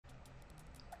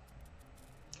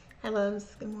Hi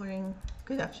loves, good morning,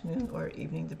 good afternoon, or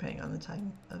evening, depending on the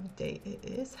time of day it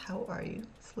is. How are you?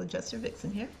 It's Adjuster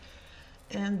Vixen here.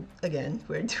 And again,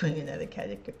 we're doing another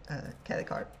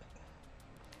Caddicarus.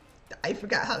 I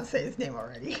forgot how to say his name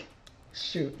already.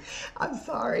 Shoot, I'm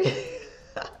sorry.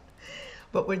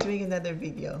 But we're doing another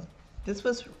video. This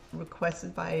was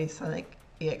requested by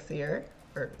SonicExer,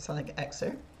 or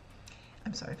SonicExer.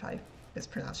 I'm sorry if I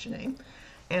mispronounced your name.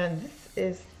 And this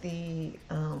is the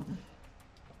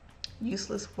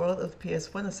useless world of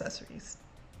PS1 accessories.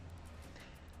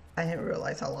 I didn't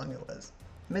realize how long it was.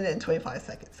 A minute and 25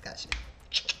 seconds, gotcha.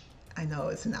 I know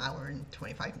it's an hour and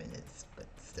 25 minutes, but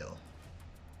still.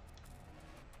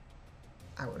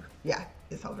 Hour, yeah,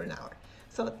 it's over an hour.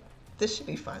 So this should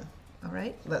be fun. All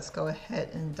right, let's go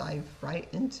ahead and dive right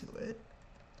into it.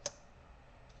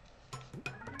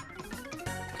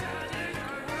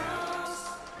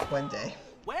 One day.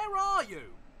 Where are you?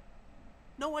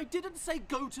 No, I didn't say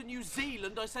go to New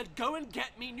Zealand. I said go and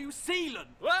get me New Zealand.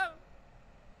 Well.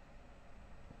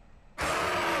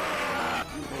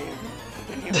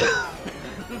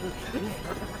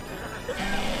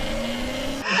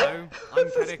 Hello, I'm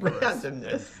Caddicarus, and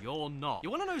you're not.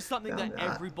 You want to know something that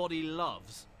everybody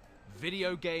loves?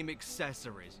 Video game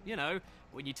accessories. You know,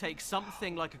 when you take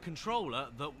something like a controller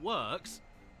that works,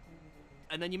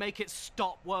 and then you make it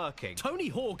stop working. Tony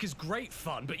Hawk is great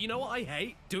fun, but you know what I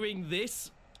hate? Doing this.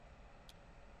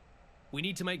 We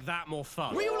need to make that more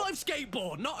fun. Real life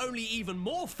skateboard, not only even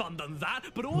more fun than that,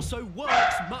 but also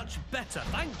works much better.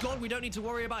 Thank God we don't need to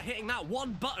worry about hitting that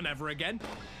one button ever again.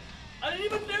 I didn't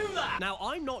even do that! Now,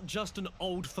 I'm not just an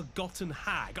old, forgotten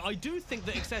hag. I do think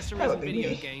that accessories in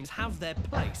video games have their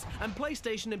place, and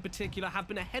PlayStation in particular have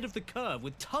been ahead of the curve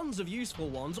with tons of useful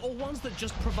ones, or ones that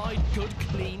just provide good,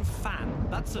 clean fan.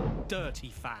 That's a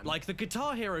dirty fan. Like the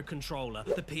Guitar Hero controller,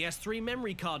 the PS3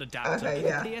 memory card adapter, the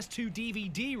PS2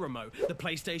 DVD remote, the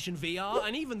PlayStation VR,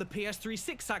 and even the PS3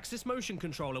 6-axis motion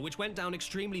controller, which went down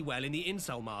extremely well in the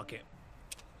incel market.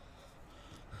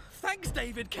 Thanks,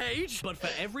 David Cage! But for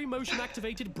every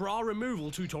motion-activated bra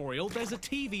removal tutorial, there's a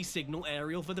TV signal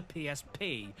aerial for the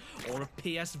PSP, or a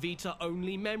PS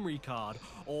Vita-only memory card,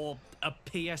 or a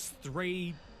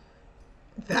PS3...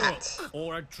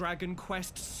 or a Dragon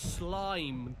Quest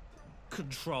slime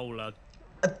controller.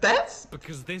 That's...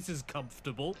 Because this is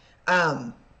comfortable.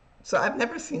 So I've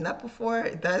never seen that before.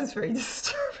 That is very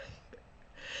disturbing.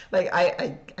 Like,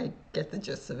 I get the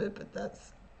gist of it, but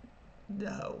that's...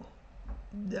 No.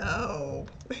 No.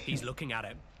 He's looking at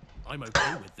it. I'm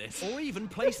okay with this. Or even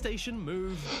PlayStation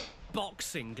Move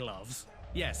boxing gloves.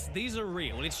 Yes, these are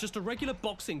real. It's just a regular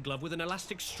boxing glove with an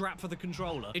elastic strap for the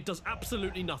controller. It does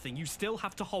absolutely nothing. You still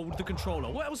have to hold the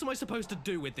controller. What else am I supposed to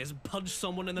do with this? Punch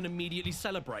someone and then immediately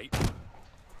celebrate?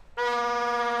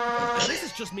 This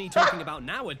is just me talking about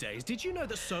nowadays. Did you know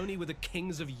that Sony were the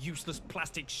kings of useless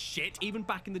plastic shit, even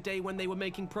back in the day when they were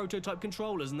making prototype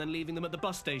controllers and then leaving them at the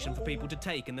bus station for people to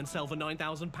take and then sell for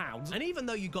 £9,000? And even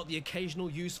though you got the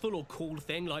occasional useful or cool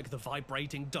thing like the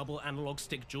vibrating double analog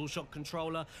stick DualShock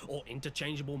controller, or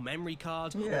interchangeable memory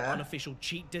cards, or unofficial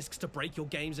cheat discs to break your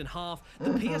games in half, the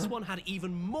PS1 had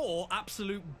even more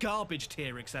absolute garbage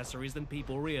tier accessories than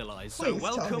people realize. So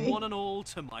welcome one and all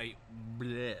to my...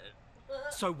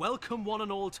 So welcome one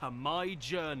and all to my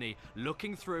journey,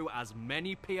 looking through as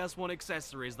many PS1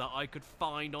 accessories that I could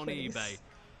find on eBay.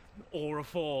 Or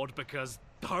afford, because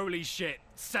holy shit,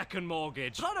 second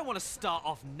mortgage. But I don't want to start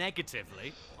off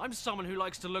negatively. I'm someone who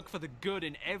likes to look for the good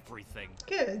in everything.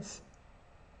 Good.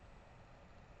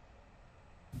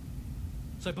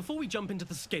 So before we jump into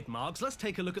the skid marks, let's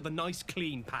take a look at the nice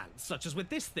clean pants, such as with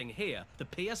this thing here, the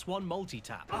PS1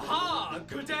 multi-tap. Aha!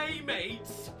 Good day,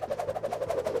 mates!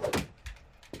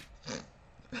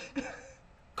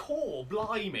 Core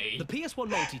blimey! The PS1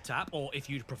 multi-tap, or if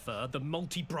you'd prefer, the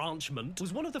multi-branchment,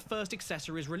 was one of the first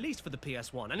accessories released for the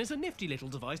PS1 and is a nifty little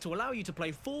device to allow you to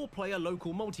play 4-player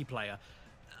local multiplayer.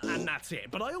 And that's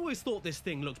it. But I always thought this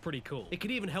thing looked pretty cool. It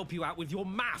could even help you out with your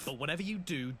math. But whatever you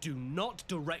do, do not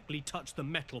directly touch the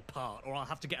metal part, or I'll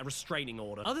have to get a restraining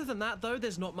order. Other than that, though,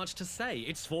 there's not much to say.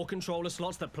 It's 4 controller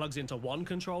slots that plugs into 1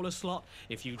 controller slot.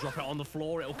 If you drop it on the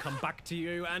floor, it'll come back to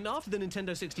you. And after the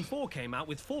Nintendo 64 came out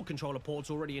with 4 controller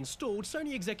ports already installed,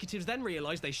 Sony executives then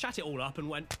realized they shat it all up and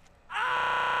went...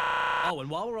 Oh,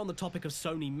 and while we're on the topic of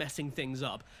Sony messing things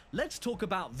up, let's talk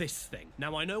about this thing.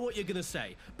 Now, I know what you're gonna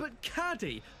say, but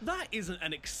Caddy, that isn't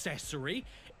an accessory.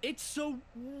 It's a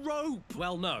rope.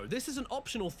 Well, no, this is an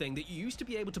optional thing that you used to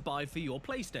be able to buy for your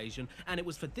PlayStation, and it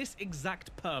was for this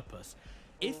exact purpose.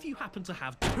 if you happen to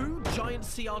have 2 giant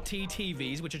CRT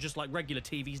TVs, which are just like regular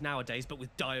TVs nowadays, but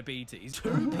with diabetes, 2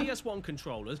 PS1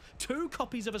 controllers, 2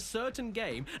 copies of a certain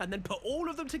game, and then put all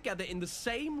of them together in the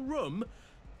same room,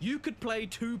 you could play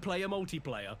 2-player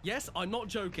multiplayer. Yes, I'm not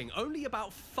joking. Only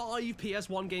about 5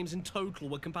 PS1 games in total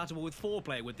were compatible with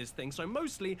 4-player with this thing, so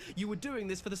mostly you were doing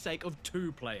this for the sake of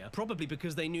 2-player. Probably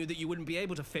because they knew that you wouldn't be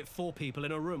able to fit 4 people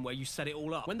in a room where you set it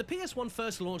all up. When the PS1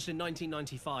 first launched in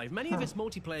 1995, many of its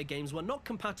multiplayer games were not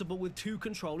compatible with 2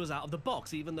 controllers out of the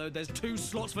box, even though there's 2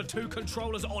 slots for 2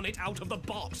 controllers on it out of the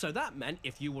box. So that meant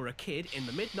if you were a kid in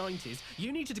the mid-90s,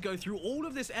 you needed to go through all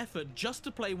of this effort just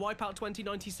to play Wipeout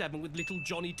 2097 with little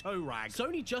Johnny Toe Rag.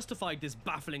 Sony justified this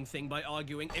baffling thing by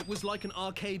arguing it was like an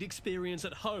arcade experience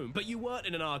at home, but you weren't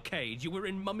in an arcade, you were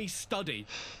in Mummy's study.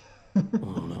 Oh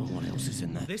no, what else is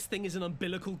in there? This thing is an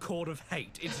umbilical cord of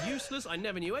hate. It's useless, I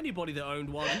never knew anybody that owned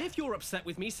one, and if you're upset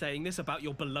with me saying this about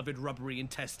your beloved rubbery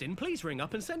intestine, please ring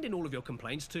up and send in all of your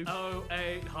complaints to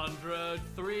 0800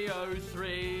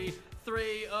 303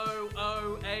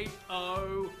 30080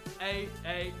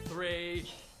 883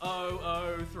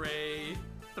 003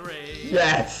 3.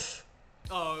 Yes.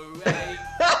 08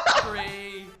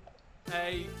 3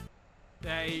 8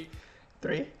 8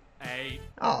 3 8.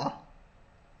 Aw.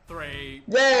 3.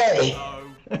 Yay!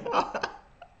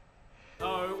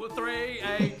 3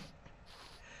 8.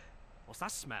 What's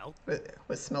that smell?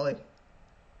 What's smelly?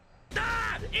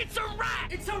 Dad! It's a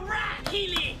rat! It's a rat!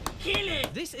 Kill it! Kill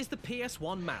it! This is the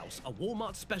PS1 mouse, a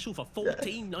Walmart special for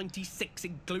 $14.96,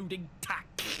 including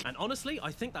tax. And honestly,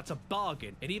 I think that's a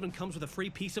bargain. It even comes with a free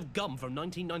piece of gum from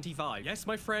 1995. Yes,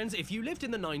 my friends, if you lived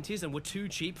in the 90s and were too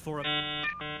cheap for a...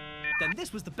 then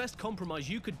this was the best compromise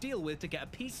you could deal with to get a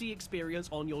PC experience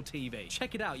on your TV.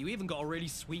 Check it out, you even got a really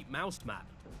sweet mouse mat.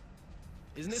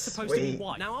 Isn't it supposed to be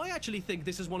white? Now, I actually think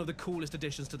this is one of the coolest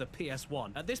additions to the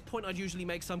PS1. At this point, I'd usually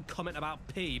make some comment about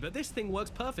P, but this thing works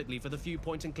perfectly for the few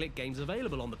point-and-click games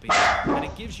available on the PS1, and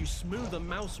it gives you smoother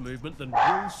mouse movement than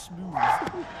real smooth.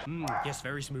 Yes,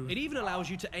 very smooth. It even allows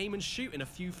you to aim and shoot in a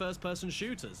few first-person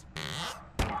shooters.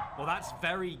 Well, that's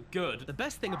very good. The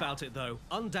best thing about it, though,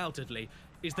 undoubtedly,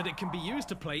 is that it can be used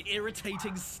to play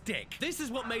Irritating Stick. This is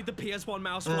what made the PS1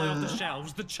 mouse fly off the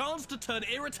shelves, the chance to turn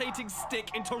Irritating Stick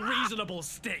into Reasonable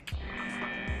Stick.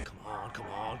 Come on, come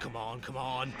on, come on, come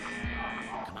on.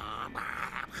 Come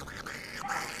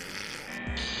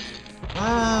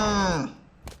on.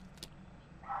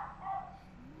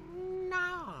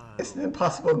 No. It's an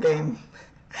impossible game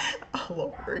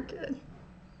all over again.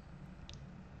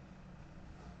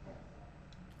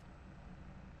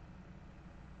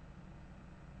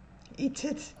 Eat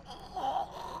it.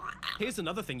 Here's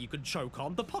another thing you could choke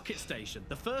on, the Pocket Station,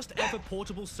 the first ever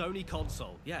portable Sony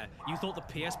console. Yeah, you thought the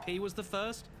PSP was the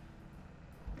first?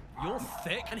 You're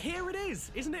thick, and here it is.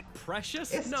 Isn't it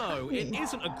precious? It's no, tiny. It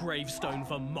isn't a gravestone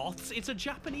for moths. It's a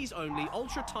Japanese-only,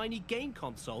 ultra-tiny game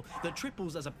console that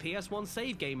triples as a PS1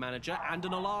 save game manager and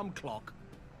an alarm clock.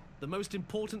 The most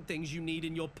important things you need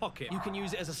in your pocket. You can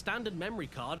use it as a standard memory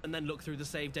card and then look through the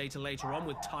save data later on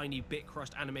with tiny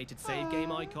bit-crushed animated save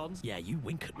game icons. Yeah, you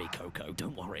wink at me, Coco.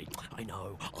 Don't worry. I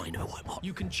know I'm hot.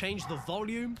 You can change the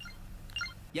volume.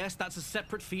 Yes, that's a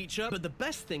separate feature, but the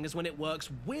best thing is when it works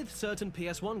with certain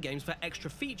PS1 games for extra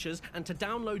features and to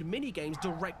download mini-games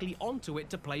directly onto it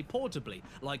to play portably,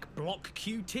 like Block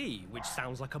QT, which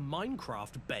sounds like a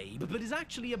Minecraft babe, but is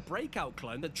actually a Breakout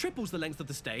clone that triples the length of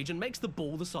the stage and makes the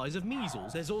ball the size of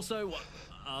measles. There's also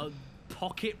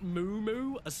Pocket Moo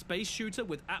Moo, a space shooter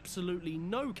with absolutely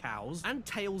no cows, and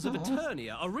Tales of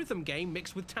Eternia, a rhythm game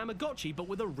mixed with Tamagotchi but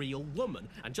with a real woman.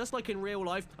 And just like in real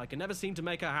life, I can never seem to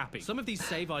make her happy. Some of these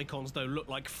save icons though look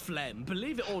like phlegm.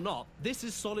 Believe it or not, this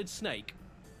is Solid Snake.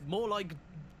 More like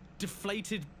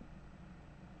deflated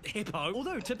hippo.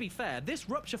 Although, to be fair, this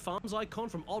Rupture Farms icon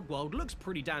from Oddworld looks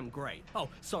pretty damn great. Oh,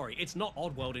 sorry, it's not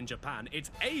Oddworld in Japan,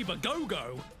 it's Abe a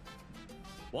Go-Go.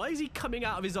 Why is he coming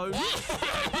out of his own?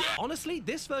 Honestly,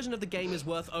 this version of the game is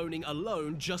worth owning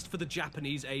alone just for the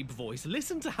Japanese Abe voice.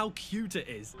 Listen to how cute it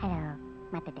is. Hello.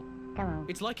 Hello.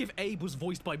 It's like if Abe was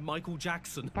voiced by Michael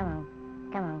Jackson. Hello.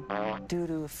 Hello. Due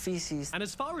to feces. And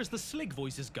as far as the Slig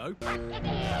voices go,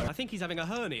 I think he's having a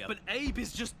hernia. But Abe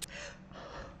is just...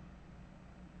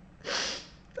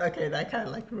 Okay, that kind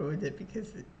of like ruined it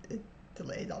because it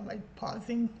delayed on my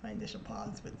pausing, my initial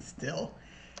pause, but still.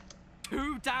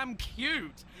 Too damn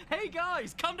cute. Hey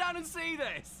guys, come down and see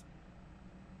this.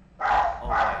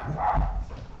 Oh,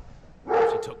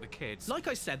 She took the kids. Like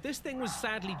I said, this thing was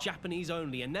sadly Japanese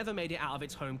only and never made it out of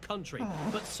its home country.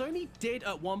 But Sony did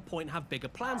at one point have bigger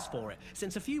plans for it,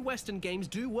 since a few Western games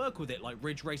do work with it, like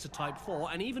Ridge Racer Type 4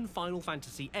 and even Final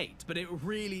Fantasy VIII. But it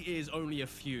really is only a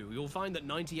few. You'll find that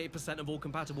 98% of all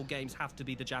compatible games have to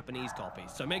be the Japanese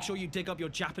copies. So make sure you dig up your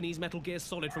Japanese Metal Gear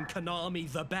Solid from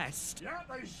Konami, the best. Yeah,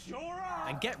 they sure are.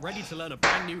 And get ready to learn a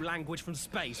brand new language from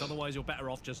space, otherwise you're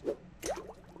better off just...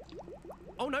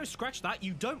 Oh no, scratch that.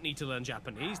 You don't need to learn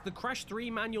Japanese. The Crash 3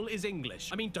 manual is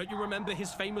English. I mean, don't you remember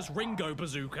his famous Ringo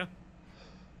bazooka?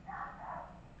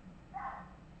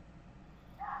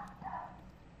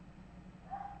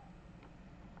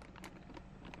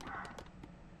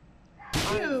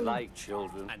 I like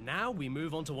children. And now we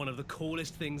move on to one of the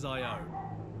coolest things I own.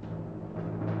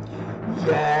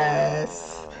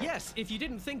 Yes! Yes, if you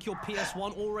didn't think your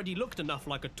PS1 already looked enough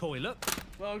like a toilet,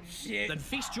 Oh, shit. then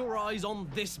feast your eyes on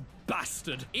this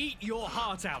bastard. Eat your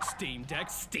heart out, Steam Deck.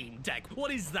 Steam Deck,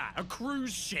 what is that? A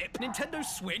cruise ship? Nintendo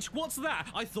Switch? What's that?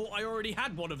 I thought I already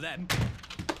had one of them.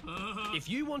 If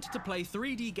you wanted to play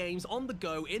 3D games on the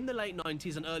go in the late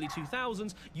 90s and early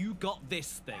 2000s, you got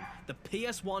this thing, the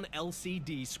PS1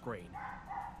 LCD screen.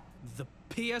 The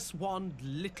PS1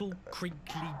 little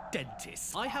crinkly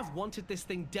dentist. I have wanted this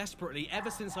thing desperately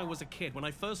ever since I was a kid when I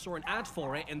first saw an ad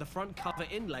for it in the front cover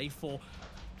inlay for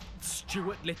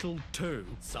Stuart Little 2.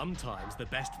 Sometimes the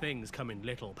best things come in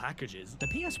little packages. The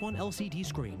PS1 LCD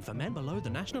screen for men below the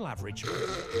national average.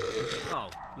 Oh,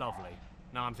 lovely.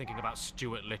 Now I'm thinking about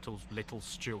Stuart Little's Little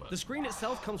Stuart. The screen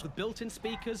itself comes with built-in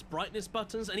speakers, brightness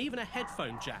buttons, and even a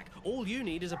headphone jack. All you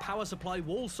need is a power supply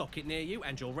wall socket near you,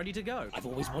 and you're ready to go. I've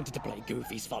always wanted to play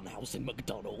Goofy's Funhouse in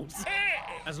McDonald's.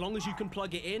 As long as you can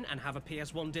plug it in and have a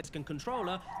PS1 disc and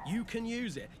controller, you can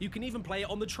use it. You can even play it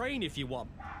on the train if you want.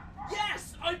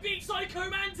 Yes! I beat Psycho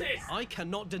Mantis! I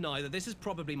cannot deny that this is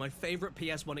probably my favorite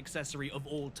PS1 accessory of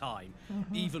all time,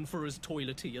 even for as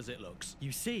toilety as it looks.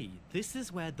 You see, this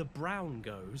is where the brown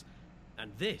goes,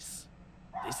 and this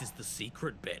is the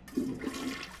secret bit.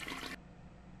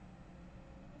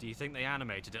 Do you think they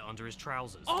animated it under his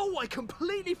trousers? Oh, I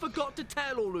completely forgot to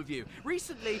tell all of you.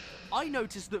 Recently, I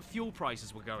noticed that fuel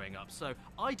prices were going up, so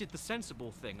I did the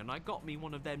sensible thing and I got me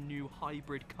one of them new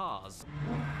hybrid cars.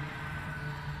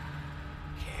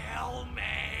 Kill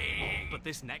me! But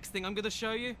this next thing I'm gonna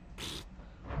show you,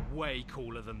 way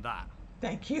cooler than that.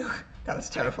 Thank you. That was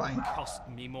terrifying. Cost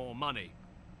me more money.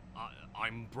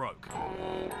 I'm broke.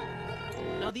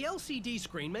 Now, the LCD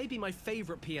screen may be my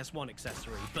favorite PS1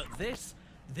 accessory, but this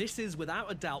is without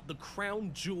a doubt the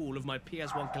crown jewel of my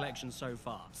PS1 collection so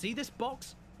far. See this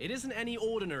box? It isn't any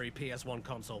ordinary PS1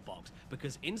 console box,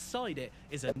 because inside it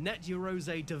is a Net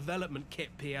Eurose development kit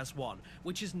PS1,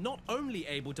 which is not only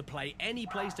able to play any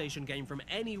PlayStation game from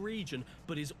any region,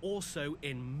 but is also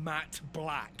in matte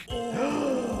black.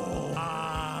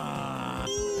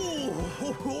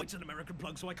 It's an American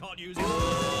plug, so I can't use it.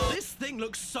 This thing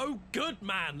looks so good,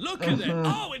 man. Look at it.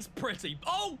 Oh, it's pretty.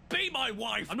 Oh, be my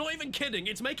wife. I'm not even kidding.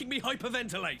 It's making me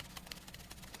hyperventilate.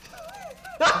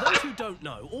 For those who don't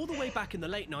know, all the way back in the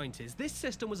late 90s, this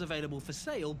system was available for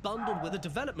sale bundled with a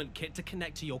development kit to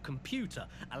connect to your computer,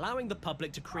 allowing the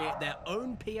public to create their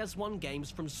own PS1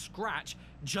 games from scratch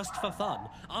just for fun,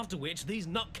 after which these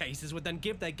nutcases would then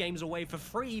give their games away for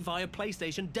free via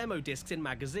PlayStation demo discs in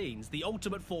magazines, the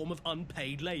ultimate form of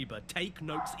unpaid labor. Take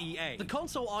notes, EA. The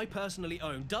console I personally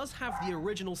own does have the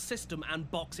original system and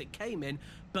box it came in,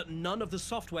 but none of the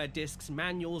software discs,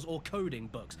 manuals, or coding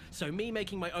books, so me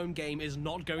making my own game is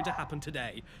not going to happen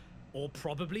today. Or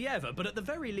probably ever, but at the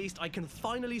very least I can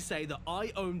finally say that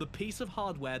I own the piece of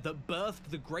hardware that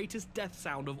birthed the greatest death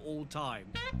sound of all time.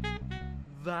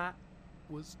 That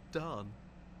was done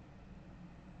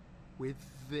with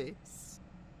this.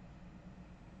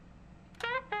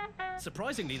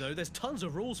 Surprisingly though, there's tons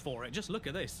of rules for it. Just look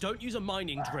at this. Don't use a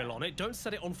mining drill on it, don't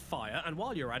set it on fire, and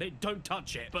while you're at it, don't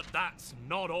touch it. But that's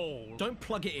not all. Don't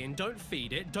plug it in, don't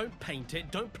feed it, don't paint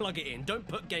it, don't plug it in, don't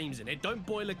put games in it, don't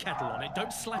boil a kettle on it,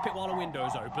 don't slap it while a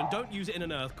window's open, don't use it in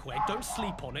an earthquake, don't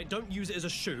sleep on it, don't use it as a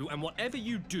shoe, and whatever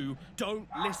you do, don't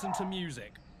listen to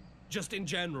music. Just in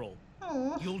general.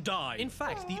 You'll die. In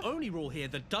fact, the only rule here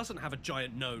that doesn't have a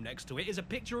giant no next to it is a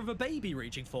picture of a baby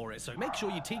reaching for it, so make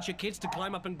sure you teach your kids to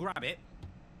climb up and grab it.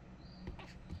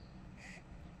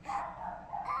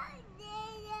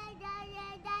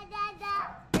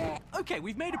 Okay,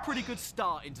 we've made a pretty good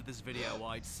start into this video,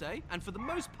 I'd say. And for the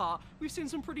most part, we've seen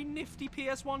some pretty nifty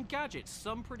PS1 gadgets.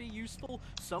 Some pretty useful,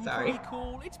 some pretty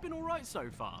cool. It's been alright so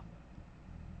far.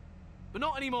 But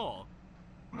not anymore.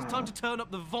 It's time to turn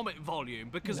up the vomit volume,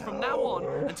 because from now on,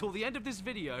 until the end of this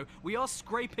video, we are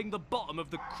scraping the bottom of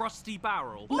the crusty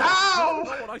barrel. No! You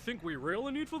know what I think we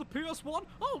really need for the PS1?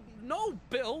 Oh, no,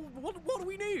 Bill. What do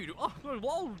we need? Oh,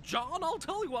 well, John, I'll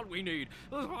tell you what we need.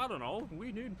 I don't know.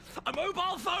 We need a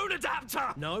mobile phone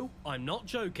adapter. No, I'm not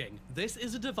joking. This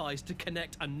is a device to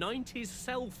connect a 90s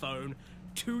cell phone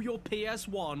to your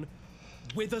PS1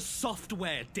 with a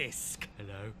software disc.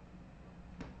 Hello?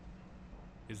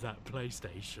 Is that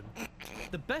PlayStation?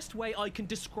 The best way I can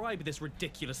describe this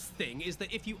ridiculous thing is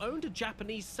that if you owned a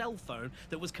Japanese cell phone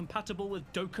that was compatible with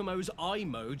Docomo's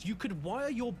iMode, you could wire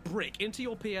your brick into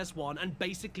your PS1 and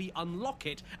basically unlock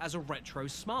it as a retro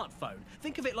smartphone.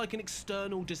 Think of it like an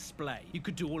external display. You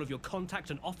could do all of your contact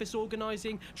and office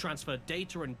organizing, transfer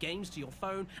data and games to your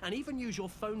phone, and even use your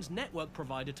phone's network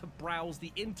provider to browse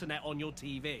the internet on your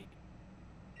TV.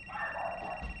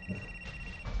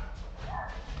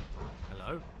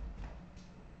 Hello?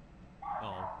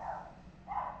 Oh.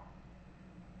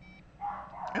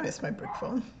 I miss my brick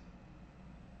phone.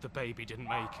 The baby didn't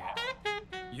make it.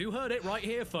 You heard it right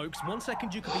here, folks. 1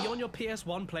 second you could be on your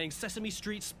PS1 playing Sesame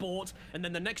Street Sport, and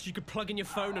then the next you could plug in your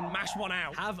phone and mash one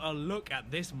out. Have a look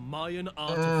at this Mayan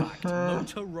artifact,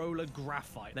 Motorola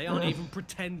graphite. They aren't even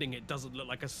pretending it doesn't look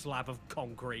like a slab of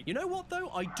concrete. You know what, though?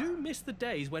 I do miss the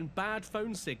days when bad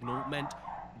phone signal meant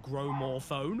grow more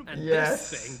phone. And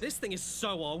this thing is so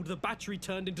old, the battery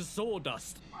turned into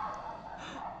sawdust.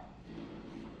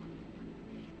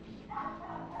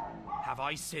 Have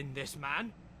I sinned this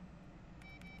man?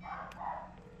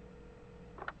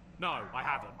 No, I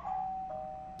haven't.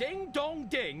 Ding dong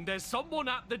ding, there's someone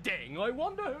at the ding. I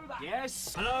wonder who that...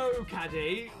 Yes? Hello,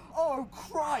 Caddy. Oh,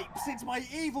 cripes, it's my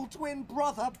evil twin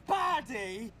brother,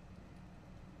 Paddy!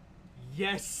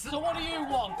 Yes. So what do you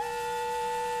want?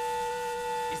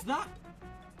 Is that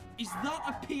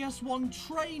a PS1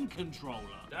 train controller?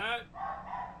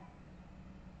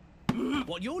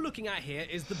 What you're looking at here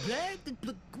is the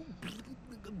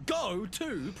Go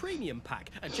 2 Premium Pack,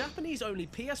 a Japanese-only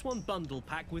PS1 bundle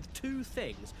pack with two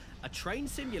things, a train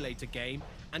simulator game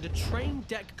and a train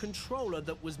deck controller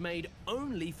that was made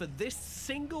only for this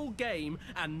single game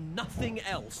and nothing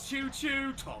else.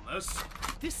 Choo-choo, Thomas.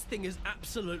 This thing is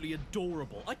absolutely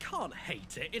adorable. I can't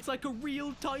hate it. It's like a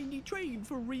real tiny train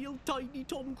for real tiny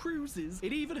Tom Cruises.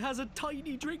 It even has a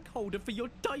tiny drink holder for your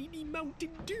tiny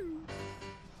Mountain Dew.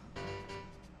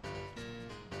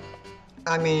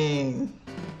 I mean...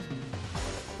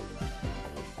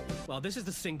 Well, this is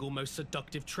the single most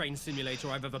seductive train simulator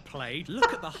I've ever played.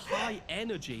 Look at the high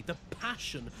energy, the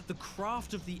passion, the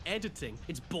craft of the editing.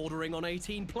 It's bordering on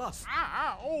 18+.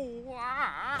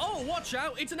 Oh, watch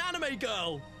out! It's an anime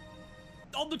girl!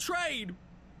 On the train!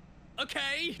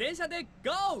 Okay.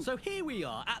 Go! So here we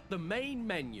are at the main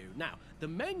menu. Now, the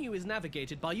menu is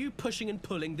navigated by you pushing and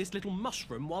pulling this little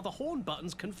mushroom while the horn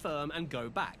buttons confirm and go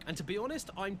back. And to be honest,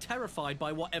 I'm terrified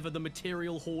by whatever the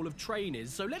material hall of train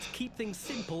is, so let's keep things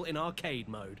simple in arcade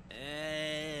mode.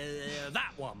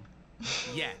 That one.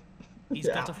 Yeah. He's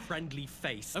got a friendly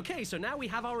face. Okay, so now we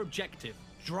have our objective.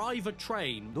 Drive a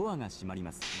train.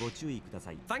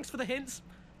 Thanks for the hints.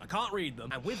 I can't read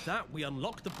them. And with that, we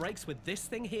unlock the brakes with this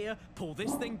thing here, pull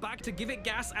this thing back to give it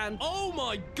gas, and oh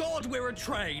my god, we're a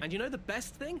train! And you know the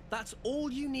best thing? That's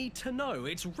all you need to know.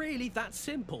 It's really that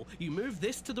simple. You move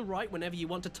this to the right whenever you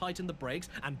want to tighten the brakes,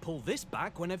 and pull this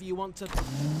back whenever you want to...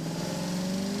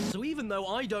 So even though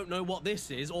I don't know what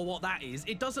this is or what that is,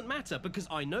 it doesn't matter because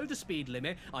I know the speed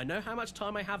limit, I know how much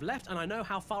time I have left, and I know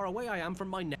how far away I am from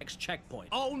my next checkpoint.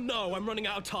 Oh no, I'm running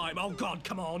out of time. Oh god,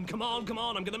 come on, come on, come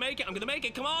on. I'm gonna make it, I'm gonna make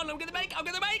it. Come on, I'm gonna make it, I'm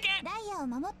gonna make it.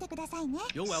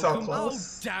 You're welcome. Oh,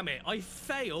 damn it. I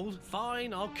failed.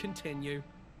 Fine, I'll continue.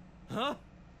 Huh?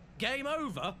 Game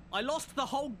over? I lost the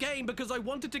whole game because I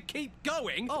wanted to keep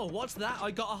going? Oh, what's that? I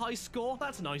got a high score?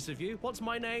 That's nice of you. What's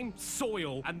my name?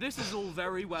 Soil. And this is all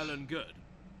very well and good.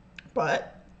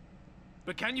 But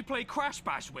can you play Crash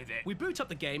Bash with it? We boot up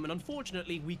the game and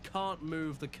unfortunately we can't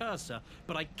move the cursor,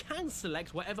 but I can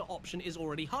select whatever option is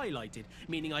already highlighted,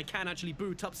 meaning I can actually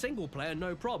boot up single player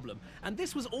no problem. And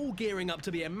this was all gearing up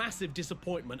to be a massive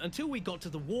disappointment until we got to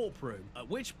the warp room, at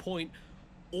which point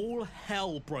all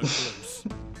hell broke loose.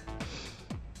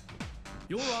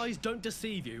 Your eyes don't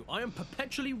deceive you. I am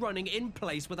perpetually running in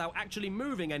place without actually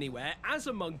moving anywhere as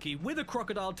a monkey with a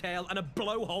crocodile tail and a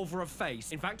blowhole for a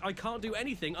face. In fact, I can't do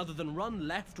anything other than run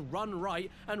left, run right,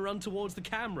 and run towards the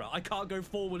camera. I can't go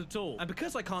forward at all. And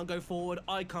because I can't go forward,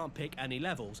 I can't pick any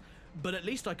levels. But at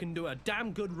least I can do a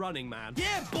damn good running man.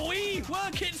 Yeah, boy!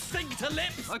 Work it, sink to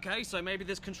lips! Okay, so maybe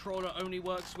this controller only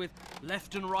works with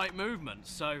left and right movements,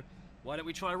 so Why don't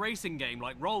we try a racing game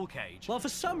like Roll Cage? Well, for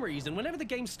some reason, whenever the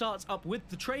game starts up with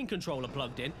the train controller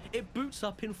plugged in, it boots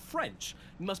up in French.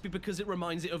 It must be because it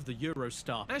reminds it of the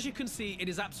Eurostar. As you can see, it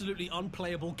is absolutely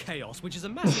unplayable chaos, which is a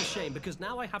massive shame because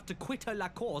now I have to quit la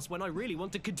course when I really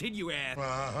want to continue here.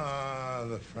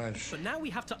 The French. But now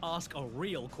we have to ask a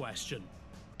real question.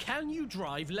 Can you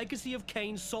drive Legacy of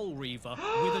Kain Soul Reaver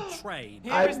with a train?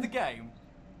 Here is the game.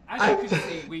 As you can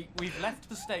see, we've left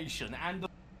the station and the...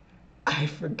 I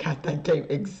forgot that game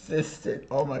existed.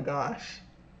 Oh my gosh.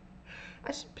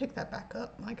 I should pick that back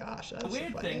up. My gosh. The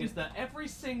weird thing is that every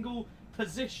single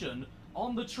position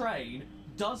on the train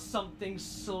does something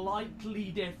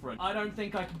slightly different. I don't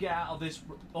think I can get out of this...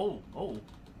 Oh,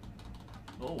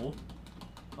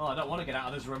 I don't want to get out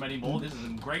of this room anymore. This is a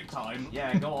great time.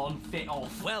 Yeah, go on, fit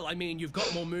off. Well, I mean, you've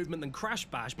got more movement than Crash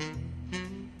Bash.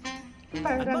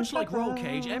 And much like Roll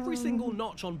Cage, every single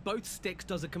notch on both sticks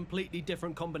does a completely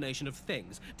different combination of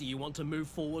things. Do you want to move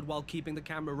forward while keeping the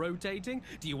camera rotating?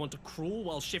 Do you want to crawl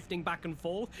while shifting back and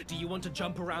forth? Do you want to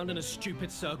jump around in a stupid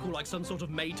circle like some sort of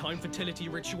Maytime fertility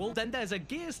ritual? Then there's a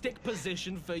gear stick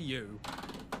position for you.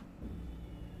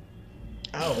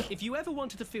 Oh. If you ever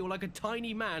wanted to feel like a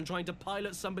tiny man trying to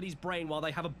pilot somebody's brain while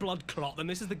they have a blood clot, then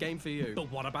this is the game for you.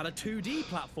 But what about a 2D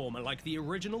platformer like the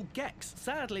original Gex?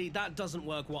 Sadly, that doesn't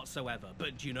work whatsoever.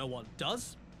 But do you know what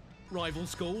does? Rival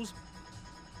schools.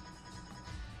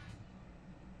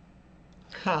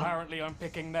 Apparently I'm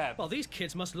picking them. Well, these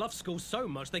kids must love school so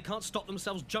much they can't stop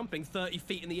themselves jumping 30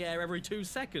 feet in the air every 2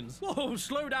 seconds. Whoa,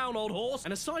 slow down, old horse.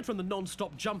 And aside from the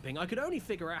non-stop jumping, I could only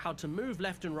figure out how to move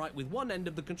left and right with one end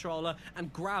of the controller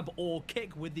and grab or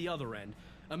kick with the other end.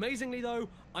 Amazingly, though,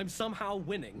 I'm somehow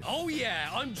winning. Oh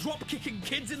yeah, I'm drop-kicking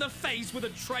kids in the face with a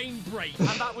train brake.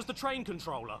 And that was the train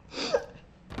controller.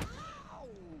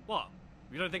 What?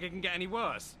 You don't think it can get any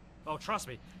worse? Oh, trust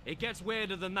me, it gets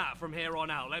weirder than that from here on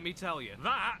out, let me tell you.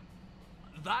 That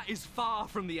is far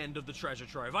from the end of the treasure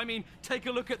trove. I mean, take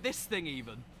a look at this thing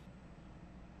even.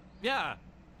 Yeah,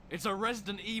 it's a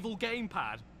Resident Evil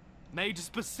gamepad, made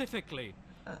specifically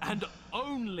and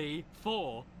only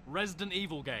for Resident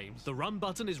Evil games. The run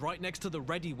button is right next to the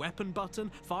ready weapon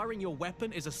button. Firing your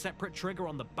weapon is a separate trigger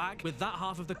on the back, with that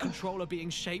half of the controller being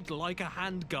shaped like a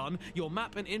handgun. Your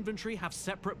map and inventory have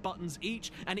separate buttons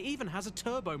each, and it even has a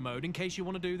turbo mode in case you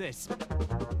want to do this.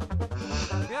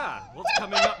 Yeah, what's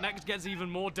coming up next gets even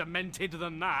more demented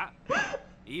than that.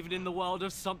 Even in the world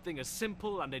of something as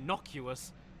simple and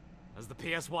innocuous as the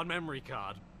PS1 memory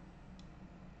card.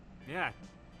 Yeah.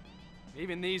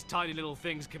 Even these tiny little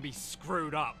things can be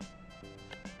screwed up.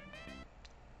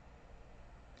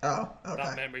 Oh, okay.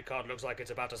 That memory card looks like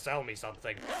it's about to sell me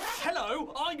something.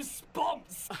 Hello, I'm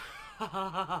Spons!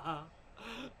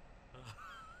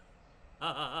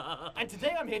 And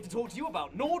today I'm here to talk to you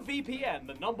about NordVPN,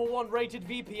 the #1 rated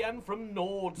VPN from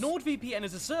Nord. NordVPN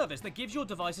is a service that gives your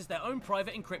devices their own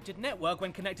private encrypted network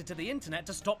when connected to the internet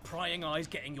to stop prying eyes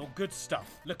getting your good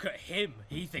stuff. Look at him.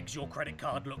 He thinks your credit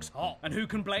card looks hot. And who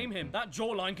can blame him? That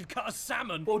jawline could cut a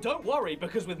salmon. Well, don't worry,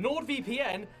 because with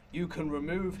NordVPN, you can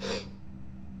remove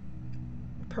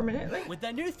permanently? With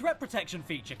their new threat protection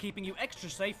feature, keeping you extra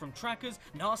safe from trackers,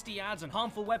 nasty ads, and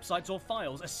harmful websites or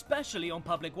files, especially on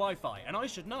public Wi-Fi. And I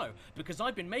should know, because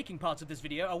I've been making parts of this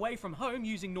video away from home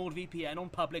using NordVPN on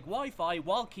public Wi-Fi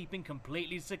while keeping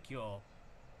completely secure.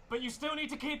 But you still need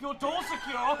to keep your door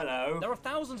secure! Hello? There are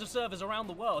thousands of servers around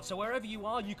the world, so wherever you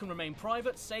are, you can remain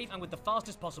private, safe, and with the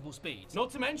fastest possible speeds.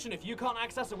 Not to mention, if you can't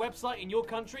access a website in your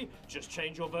country, just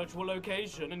change your virtual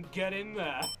location and get in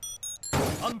there.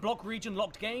 Unblock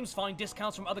region-locked games, find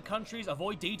discounts from other countries,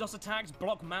 avoid DDoS attacks,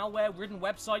 block malware-ridden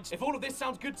websites. If all of this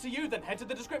sounds good to you, then head to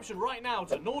the description right now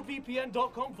to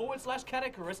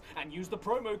nordvpn.com/Caddicarus and use the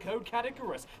promo code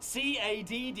Caddicarus.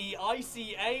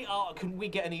 CADDICAR. Couldn't we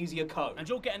get an easier code? And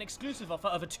you'll get an exclusive offer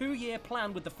of a 2-year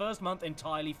plan with the first month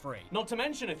entirely free. Not to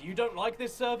mention, if you don't like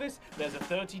this service, there's a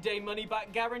 30-day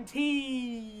money-back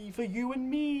guarantee for you and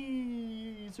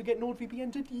me. So get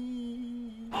NordVPN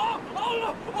today. Oh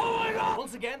no! Oh my god!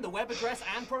 Once again, the web address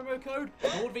and promo code,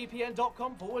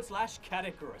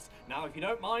 nordvpn.com/Caddicarus. Now, if you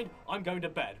don't mind, I'm going to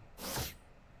bed.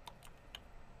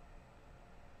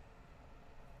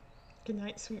 Good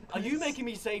night, sweet Are you making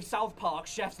me save South Park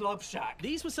Chef's Love Shack?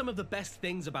 These were some of the best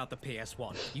things about the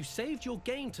PS1. You saved your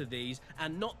game to these,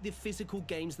 and not the physical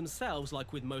games themselves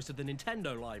like with most of the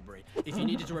Nintendo library. If you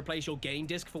needed to replace your game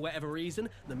disc for whatever reason,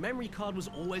 the memory card was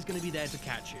always going to be there to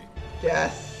catch you.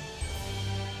 Yes.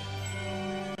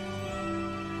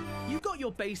 You got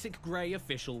your basic grey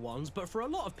official ones, but for a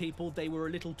lot of people they were a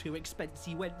little too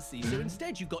expensive-wency, so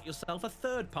instead you got yourself a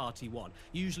third-party one,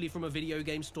 usually from a video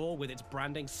game store with its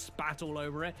branding spat all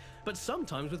over it, but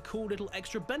sometimes with cool little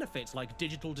extra benefits like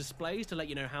digital displays to let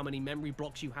you know how many memory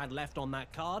blocks you had left on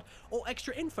that card, or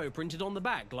extra info printed on the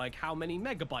back like how many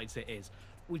megabytes it is,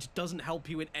 which doesn't help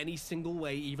you in any single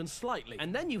way even slightly.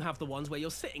 And then you have the ones where you're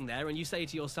sitting there and you say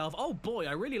to yourself, oh boy,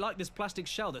 I really like this plastic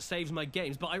shell that saves my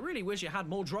games, but I really wish it had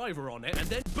more driver on it, and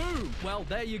then boom! Well,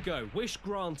 there you go, wish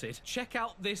granted. Check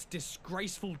out this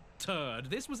disgraceful turd.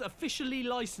 This was officially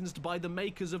licensed by the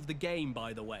makers of the game,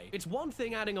 by the way. It's one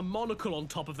thing adding a monocle on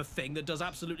top of a thing that does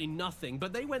absolutely nothing,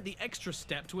 but they went the extra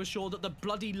step to assure that the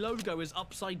bloody logo is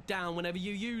upside down whenever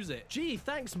you use it. Gee,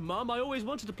 thanks, Mum. I always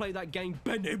wanted to play that game,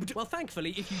 Benib. Well,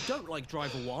 thankfully, if you don't like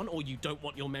Driver 1, or you don't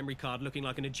want your memory card looking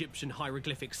like an Egyptian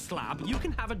hieroglyphic slab, you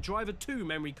can have a Driver 2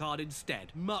 memory card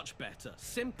instead. Much better.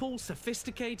 Simple,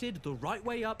 sophisticated, the right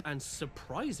way up, and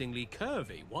surprisingly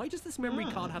curvy. Why does this memory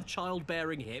card have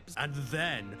childbearing hips? And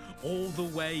then, all the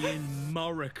way in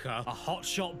Murica, a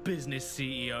hotshot business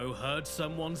CEO heard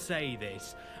someone say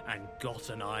this and got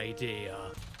an idea.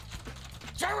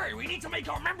 Jerry, we need to make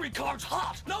our memory cards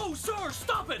hot! No, sir,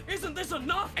 stop it! Isn't this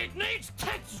enough? It needs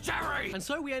tits, Jerry! And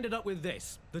so we ended up with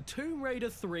this, the Tomb Raider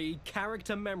 3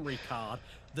 character memory card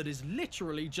that is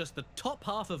literally just the top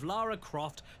half of Lara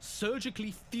Croft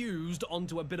surgically fused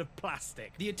onto a bit of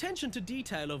plastic. The attention to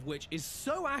detail of which is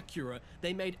so accurate,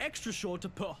 they made extra sure to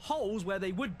put holes where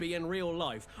they would be in real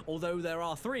life, although there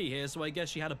are 3 here, so I guess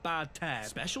she had a bad tear.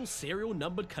 Special serial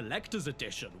numbered collector's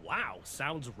edition. Wow,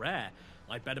 sounds rare.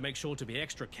 I'd better make sure to be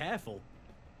extra careful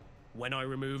when I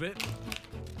remove it.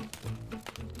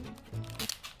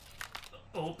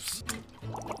 Oops.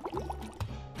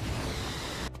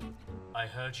 I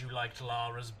heard you liked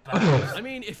Lara's back. I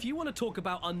mean, if you want to talk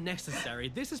about unnecessary,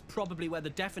 this is probably where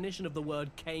the definition of the word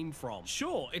came from.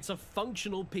 Sure, it's a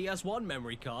functional PS1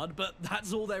 memory card, but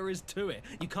that's all there is to it.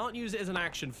 You can't use it as an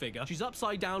action figure. She's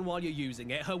upside down while you're using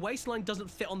it. Her waistline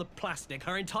doesn't fit on the plastic.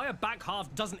 Her entire back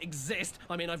half doesn't exist.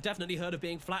 I mean, I've definitely heard of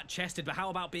being flat-chested, but how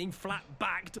about being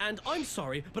flat-backed? And I'm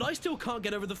sorry, but I still can't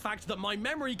get over the fact that my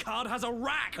memory card has a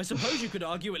rack. I suppose you could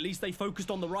argue at least they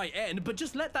focused on the right end, but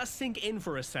just let that sink in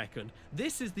for a second.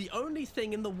 This is the only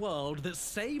thing in the world that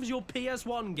saves your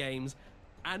PS1 games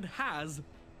and has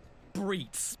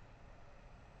breets.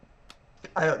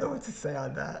 I don't know what to say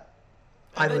on that.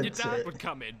 And then your dad would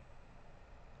come in.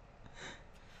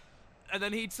 And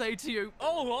then he'd say to you,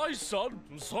 oh, hi, son.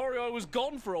 I'm sorry I was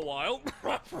gone for a while.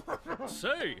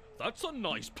 Say, that's a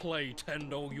nice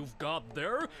Playtendo you've got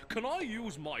there. Can I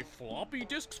use my floppy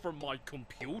disks from my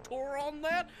computer on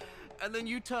that? And then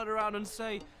you turn around and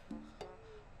say,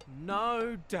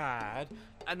 no, Dad.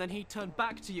 And then he'd turn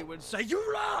back to you and say, you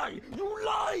lie! You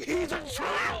lie! He's a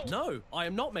child! No, I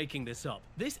am not making this up.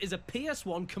 This is a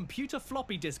PS1 computer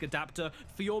floppy disk adapter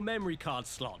for your memory card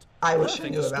slot. I wish I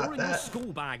knew about storing that. Your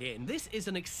school bag in. This is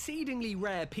an exceedingly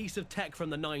rare piece of tech from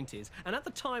the 90s, and at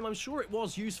the time I'm sure it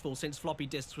was useful since floppy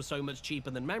disks were so much cheaper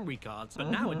than memory cards.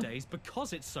 But nowadays,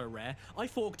 because it's so rare, I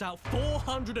forked out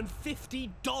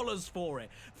 $450 for it.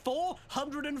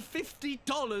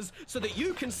 $450 so that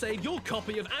you can save your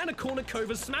copy of Anna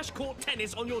Kournikovas Smash Court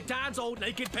Tennis on your dad's old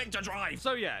naked picture drive.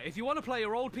 So yeah, if you want to play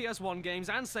your old PS1 games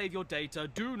and save your data,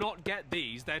 do not get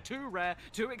these. They're too rare,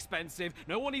 too expensive,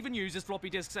 no one even uses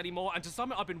floppy disks anymore, and to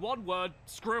sum it up in one word,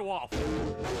 screw off.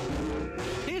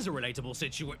 Here's a relatable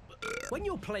situation. When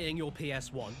you're playing your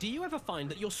PS1, do you ever find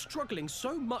that you're struggling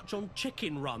so much on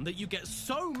Chicken Run that you get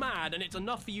so mad and it's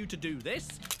enough for you to do this?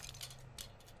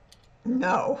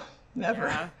 No, never.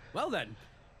 Yeah. Well then,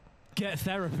 get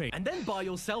therapy. And then buy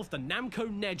yourself the Namco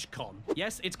NEGCon.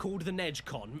 Yes, it's called the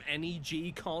NEGCon.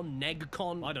 N-E-G-Con,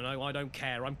 NEGCon. I don't know, I don't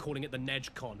care. I'm calling it the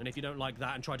NEGCon. And if you don't like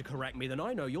that and try to correct me, then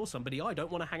I know you're somebody I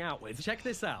don't want to hang out with. Check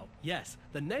this out. Yes,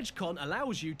 the NEGCon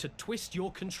allows you to twist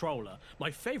your controller. My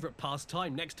favorite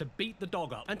pastime next to beat the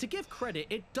dog up. And to give credit,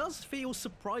 it does feel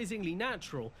surprisingly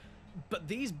natural. But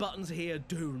these buttons here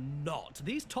do not.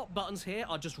 These top buttons here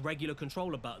are just regular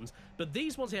controller buttons, but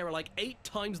these ones here are like 8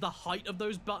 times the height of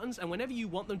those buttons, and whenever you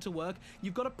want them to work,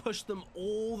 you've got to push them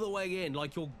all the way in,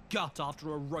 like your gut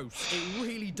after a roast. It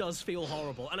really does feel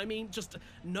horrible. And I mean, just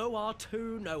no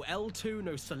R2, no L2,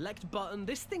 no select button.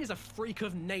 This thing is a freak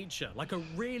of nature, like a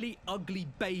really ugly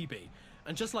baby.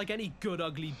 And just like any good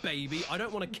ugly baby, I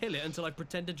don't want to kill it until I've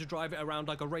pretended to drive it around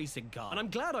like a racing car. And I'm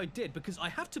glad I did, because I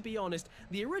have to be honest,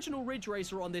 the original Ridge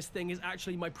Racer on this thing is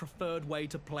actually my preferred way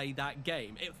to play that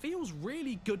game. It feels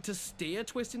really good to steer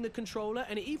twisting the controller,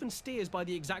 and it even steers by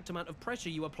the exact amount of pressure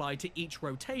you apply to each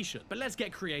rotation. But let's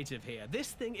get creative here.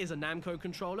 This thing is a Namco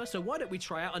controller, so why don't we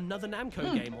try out another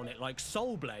Namco game on it, like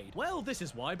Soul Blade? Well, this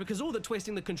is why, because all that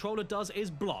twisting the controller does is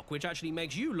block, which actually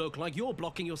makes you look like you're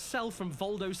blocking yourself from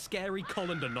Voldo's scary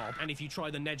colander knob. And if you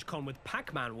try the NEGCON with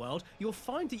Pac-Man World, you'll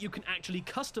find that you can actually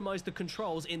customize the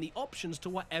controls in the options to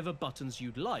whatever buttons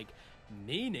you'd like.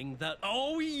 Meaning that,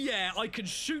 oh yeah, I can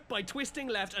shoot by twisting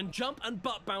left and jump and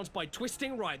butt bounce by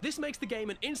twisting right. This makes the game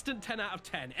an instant 10 out of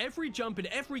 10. Every jump in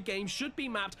every game should be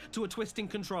mapped to a twisting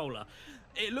controller.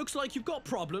 It looks like you've got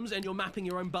problems and you're mapping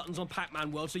your own buttons on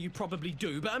Pac-Man World, so you probably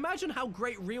do. But imagine how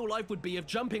great real life would be if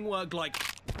jumping worked like...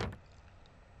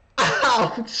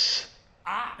 Ouch!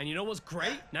 And you know what's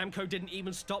great? Namco didn't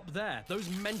even stop there. Those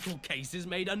mental cases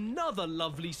made another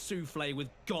lovely souffle with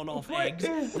gone-off eggs,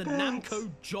 the Namco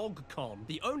JogCon,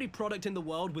 the only product in the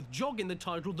world with jog in the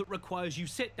title that requires you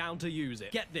sit down to use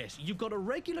it. Get this, you've got a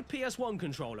regular PS1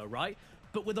 controller, right?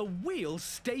 But with a wheel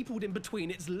stapled in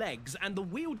between its legs, and the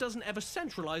wheel doesn't ever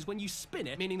centralize when you spin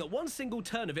it, meaning that one single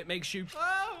turn of it makes you...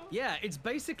 Oh. Yeah, it's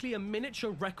basically a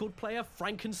miniature record player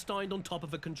Frankensteined on top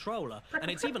of a controller,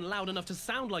 and it's even loud enough to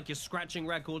sound like you're scratching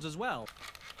records as well.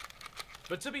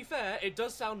 But to be fair, it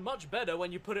does sound much better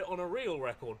when you put it on a real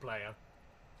record player.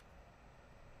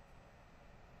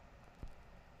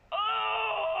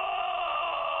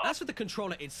 As for the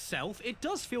controller itself, it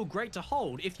does feel great to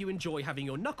hold if you enjoy having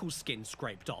your knuckle skin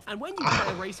scraped off. And when you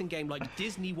play a racing game like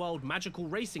Disney World Magical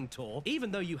Racing Tour,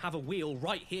 even though you have a wheel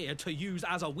right here to use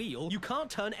as a wheel, you can't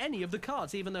turn any of the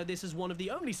carts, even though this is one of the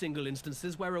only single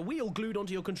instances where a wheel glued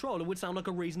onto your controller would sound like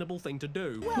a reasonable thing to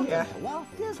do. Welcome to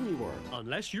Walt Disney World.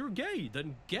 Unless you're gay,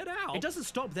 then get out. It doesn't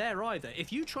stop there either.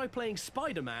 If you try playing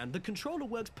Spider-Man, the controller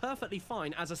works perfectly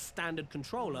fine as a standard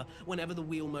controller whenever the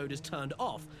wheel mode is turned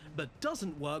off, but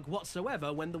doesn't work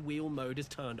whatsoever when the wheel mode is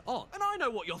turned on. And I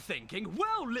know what you're thinking.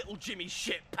 Well, little Jimmy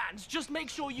Shitpants, just make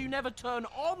sure you never turn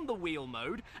on the wheel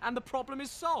mode and the problem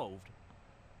is solved.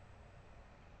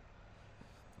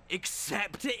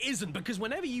 Except it isn't, because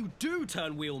whenever you do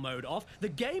turn wheel mode off, the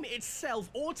game itself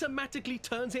automatically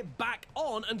turns it back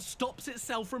on and stops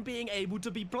itself from being able to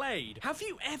be played. Have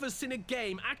you ever seen a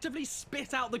game actively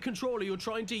spit out the controller you're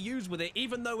trying to use with it,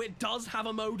 even though it does have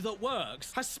a mode that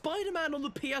works? Has Spider-Man on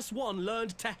the PS1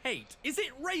 learned to hate? Is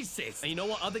it racist? And you know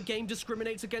what other game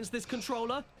discriminates against this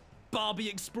controller? Barbie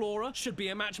Explorer. Should be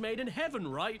a match made in heaven,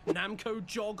 right? Namco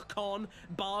JogCon,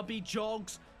 Barbie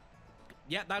Jogs.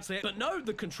 Yeah, that's it. But no,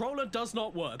 the controller does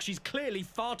not work. She's clearly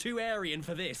far too Aryan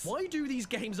for this. Why do these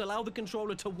games allow the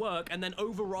controller to work and then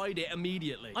override it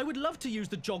immediately? I would love to use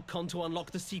the JogCon to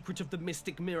unlock the secret of the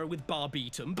Mystic Mirror with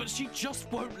Barbeatum, but she just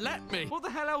won't let me. What the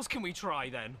hell else can we try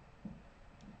then?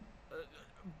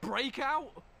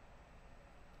 Breakout?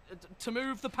 To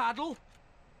move the paddle?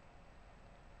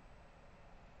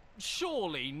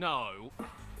 Surely no.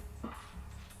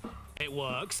 It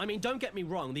works. I mean, don't get me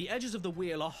wrong, the edges of the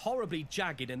wheel are horribly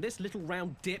jagged, and this little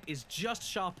round dip is just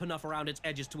sharp enough around its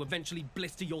edges to eventually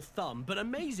blister your thumb, but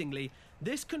amazingly,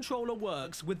 this controller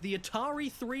works with the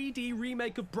Atari 3D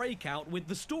remake of Breakout with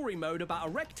the story mode about a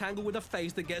rectangle with a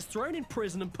face that gets thrown in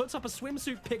prison and puts up a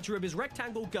swimsuit picture of his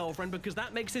rectangle girlfriend because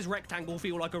that makes his rectangle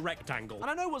feel like a rectangle. And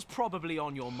I know what's probably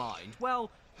on your mind. Well,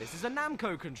 this is a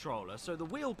Namco controller, so the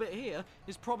wheel bit here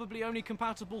is probably only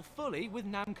compatible fully with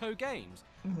Namco games.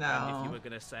 No. And if you were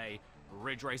going to say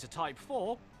Ridge Racer Type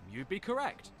 4, you'd be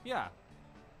correct. Yeah.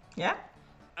 Yeah?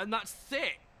 And that's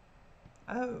it.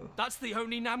 Oh. That's the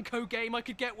only Namco game I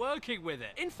could get working with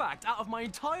it. In fact, out of my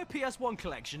entire PS1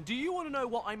 collection, do you want to know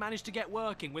what I managed to get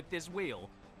working with this wheel?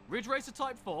 Ridge Racer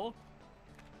Type 4,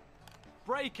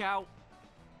 Breakout,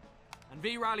 and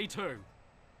V-Rally 2.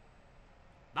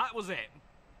 That was it.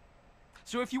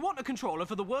 So if you want a controller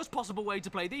for the worst possible way to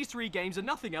play these three games and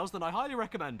nothing else, then I highly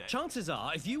recommend it. Chances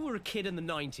are, if you were a kid in the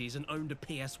 90s and owned a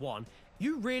PS1,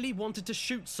 you really wanted to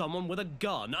shoot someone with a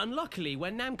gun. And luckily,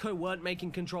 when Namco weren't making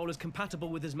controllers compatible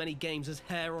with as many games as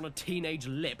hair on a teenage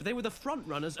lip, they were the front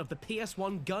runners of the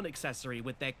PS1 gun accessory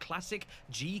with their classic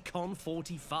G-Con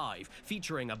 45,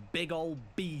 featuring a big ol'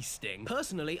 bee sting.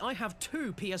 Personally, I have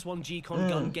two PS1 G-Con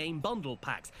gun game bundle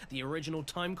packs, the original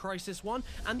Time Crisis one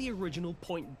and the original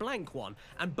Point Blank one,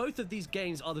 and both of these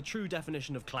games are the true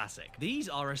definition of classic. These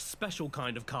are a special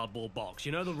kind of cardboard box,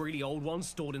 you know, the really old ones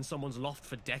stored in someone's loft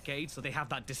for decades, so they they have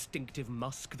that distinctive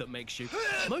musk that makes you...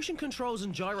 Motion controls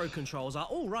and gyro controls are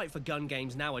all right for gun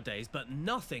games nowadays, but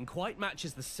nothing quite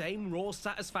matches the same raw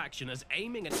satisfaction as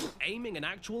aiming an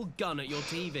actual gun at your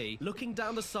TV, looking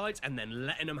down the sights and then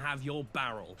letting them have your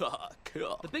barrel.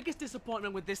 The biggest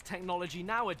disappointment with this technology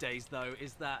nowadays, though,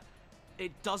 is that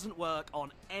it doesn't work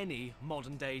on any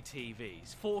modern-day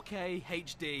TVs. 4K,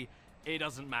 HD, it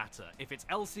doesn't matter. If it's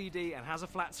LCD and has a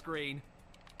flat screen,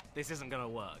 this isn't gonna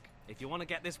work. If you want to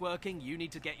get this working, you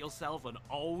need to get yourself an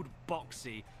old,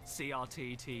 boxy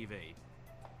CRT TV.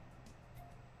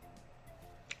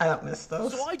 I don't miss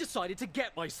those. So I decided to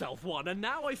get myself one, and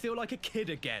now I feel like a kid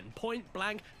again. Point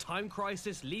Blank, Time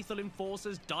Crisis, Lethal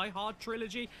Enforcers, Die Hard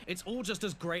trilogy, it's all just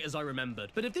as great as I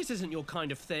remembered. But if this isn't your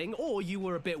kind of thing, or you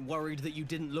were a bit worried that you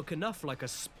didn't look enough like a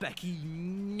specky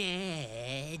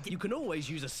nerd, you can always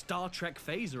use a Star Trek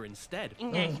phaser instead.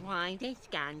 That's why this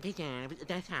gun deserves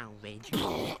the salvage.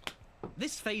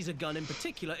 This phaser gun in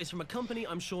particular is from a company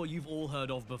I'm sure you've all heard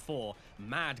of before,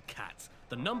 Mad Catz,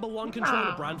 the #1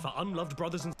 controller brand for unloved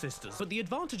brothers and sisters. But the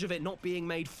advantage of it not being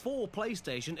made for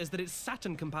PlayStation is that it's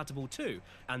Saturn compatible too,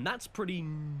 and that's pretty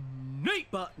neat.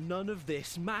 But none of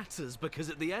this matters,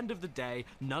 because at the end of the day,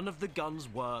 none of the guns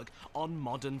work on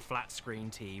modern flat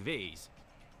screen TVs.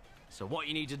 So what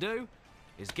you need to do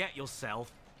is get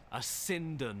yourself a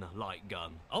Sinden light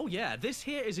gun. Oh yeah, this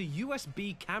here is a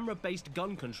USB camera-based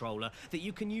gun controller that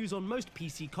you can use on most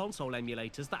PC console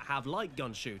emulators that have light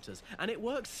gun shooters, and it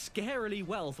works scarily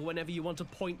well for whenever you want to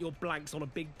point your blanks on a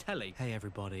big telly. Hey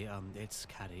everybody, it's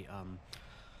Caddy.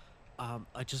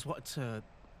 I just wanted to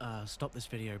stop this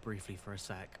video briefly for a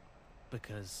sec,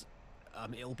 because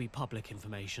it'll be public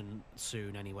information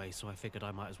soon anyway, so I figured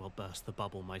I might as well burst the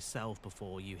bubble myself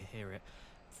before you hear it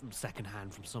from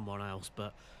secondhand from someone else.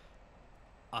 But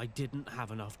I didn't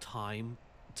have enough time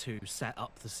to set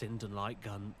up the Sinden light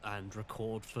gun and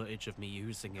record footage of me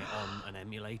using it on an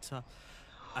emulator.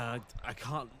 I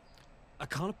can't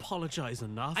apologize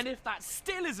enough. And if that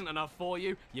still isn't enough for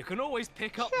you, you can always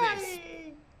pick up this.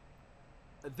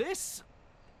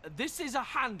 This is a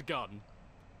handgun.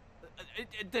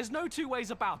 There's no two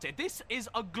ways about it. This is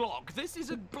a Glock. This is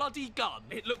a bloody gun.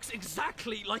 It looks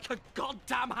exactly like a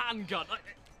goddamn handgun.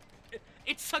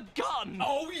 It's a gun!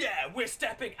 Oh yeah, we're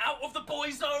stepping out of the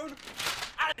boy zone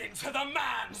and into the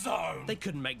man zone! They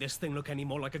couldn't make this thing look any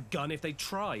more like a gun if they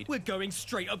tried. We're going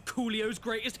straight up Coolio's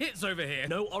greatest hits over here.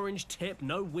 No orange tip,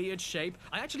 no weird shape.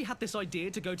 I actually had this idea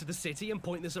to go to the city and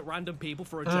point this at random people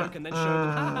for a joke and then show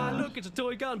them, haha, look, it's a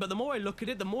toy gun. But the more I look at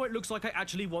it, the more it looks like I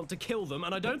actually want to kill them,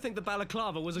 and I don't think the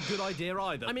balaclava was a good idea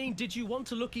either. I mean, did you want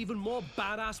to look even more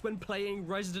badass when playing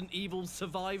Resident Evil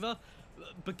Survivor?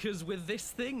 Because with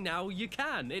this thing now, you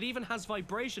can. It even has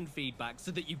vibration feedback so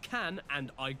that you can,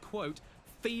 and I quote,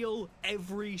 feel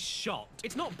every shot.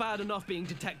 It's not bad enough being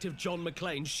Detective John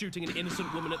McClane shooting an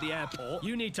innocent woman at the airport.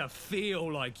 You need to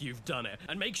feel like you've done it.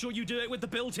 And make sure you do it with the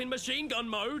built-in machine gun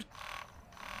mode.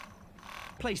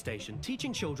 PlayStation.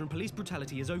 Teaching children police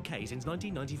brutality is okay since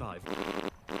 1995.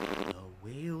 The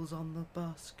wheels on the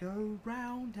bus go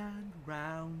round and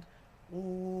round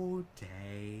all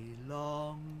day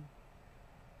long.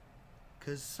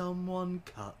 'Cause someone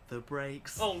cut the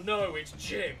brakes. Oh no, it's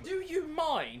Jim. Do you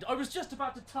mind? I was just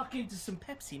about to tuck into some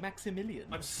Pepsi Maximilian.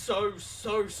 I'm so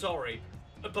sorry,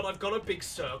 but I've got a big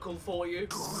circle for you.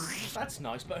 That's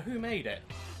nice, but who made it?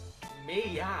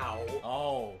 Meow.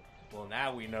 Oh, well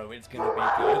now we know it's gonna be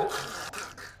good.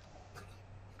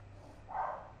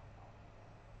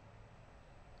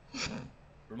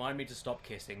 Remind me to stop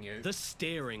kissing you. The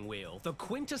steering wheel, the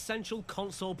quintessential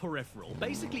console peripheral.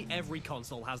 Basically every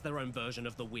console has their own version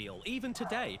of the wheel, even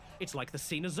today. It's like the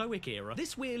Cenozoic era.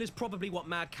 This wheel is probably what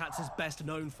Mad Catz is best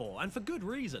known for, and for good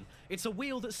reason. It's a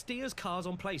wheel that steers cars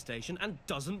on PlayStation and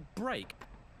doesn't break.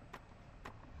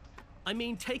 I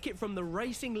mean, take it from the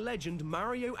racing legend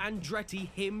Mario Andretti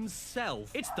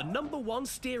himself. It's the #1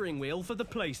 steering wheel for the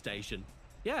PlayStation.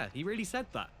 Yeah, he really said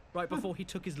that. Right before he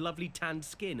took his lovely tanned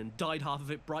skin and dyed half of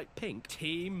it bright pink.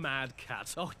 Team Mad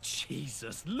Catz. Oh,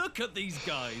 Jesus. Look at these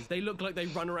guys. They look like they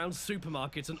run around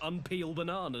supermarkets and unpeel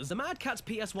bananas. The Mad Catz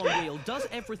PS1 wheel does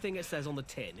everything it says on the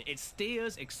tin. It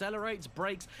steers, accelerates,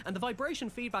 brakes, and the vibration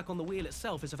feedback on the wheel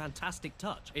itself is a fantastic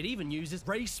touch. It even uses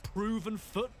race-proven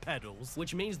foot pedals,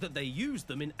 which means that they use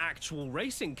them in actual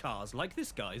racing cars, like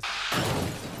this guy's.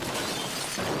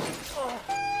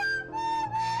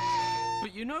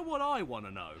 But you know what I want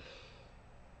to know?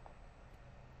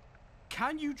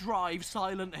 Can you drive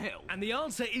Silent Hill? And the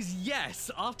answer is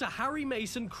yes. After Harry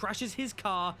Mason crashes his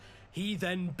car He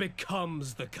then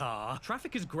becomes the car.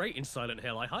 Traffic is great in Silent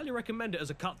Hill. I highly recommend it as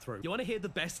a cut-through. You want to hear the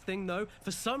best thing, though?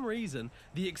 For some reason,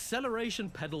 the acceleration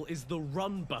pedal is the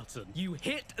run button. You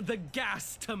hit the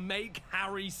gas to make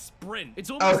Harry sprint. It's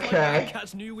almost like the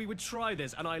cats knew we would try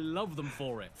this, and I love them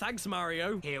for it. Thanks,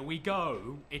 Mario. Here we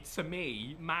go. It's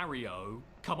me, Mario.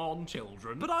 Come on,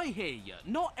 children. But I hear you.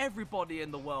 Not everybody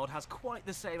in the world has quite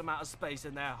the same amount of space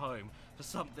in their home for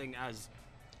something as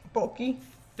bulky,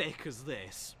 thick as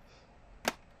this.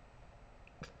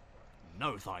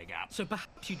 No thigh gap. So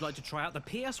perhaps you'd like to try out the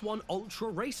PS1 Ultra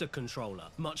Racer controller.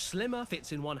 Much slimmer,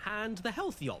 fits in one hand, the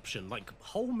healthy option, like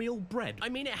wholemeal bread. I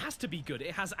mean, it has to be good.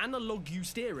 It has analog U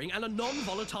steering and a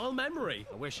non-volatile memory.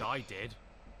 I wish I did.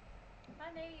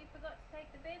 Honey, you forgot to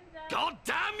take the bins out. God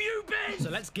damn you, bins!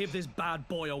 So let's give this bad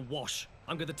boy a wash.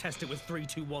 I'm going to test it with 3,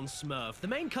 2, 1 Smurf. The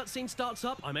main cutscene starts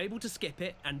up, I'm able to skip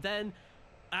it, and then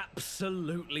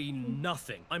absolutely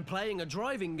nothing. I'm playing a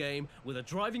driving game with a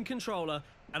driving controller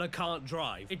and I can't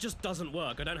drive. It just doesn't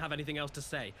work. I don't have anything else to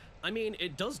say. I mean,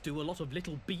 it does do a lot of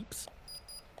little beeps.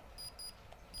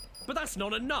 But that's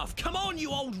not enough. Come on,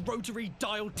 you old rotary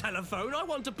dial telephone. I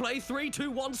want to play 3,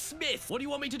 2, 1 Smith. What do you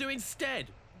want me to do instead?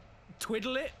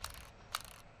 Twiddle it?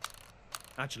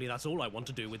 Actually, that's all I want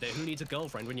to do with it. Who needs a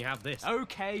girlfriend when you have this?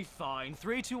 Okay, fine.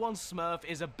 3, 2, 1 Smurf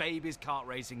is a baby's kart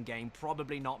racing game,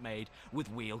 probably not made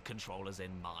with wheel controllers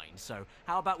in mind. So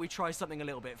how about we try something a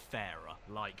little bit fairer,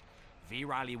 like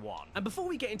V-Rally 1. And before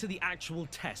we get into the actual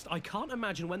test, I can't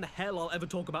imagine when the hell I'll ever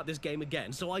talk about this game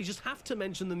again, so I just have to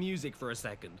mention the music for a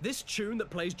second. This tune that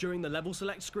plays during the level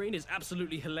select screen is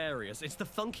absolutely hilarious. It's the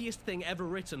funkiest thing ever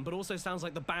written, but also sounds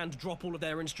like the band drop all of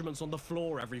their instruments on the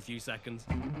floor every few seconds.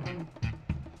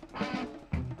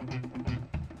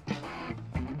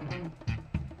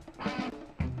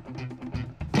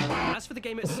 As for the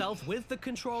game itself with the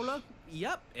controller,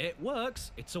 yep, it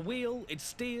works. It's a wheel, it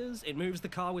steers, it moves the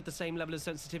car with the same level of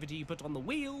sensitivity you put on the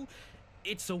wheel.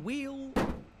 It's a wheel.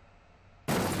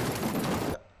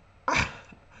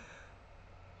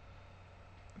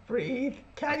 Breathe.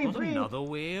 Caddy, breathe. Another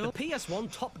wheel. The PS1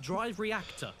 top drive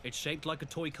reactor. It's shaped like a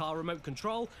toy car remote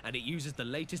control, and it uses the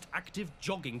latest active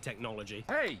jogging technology.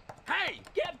 Hey,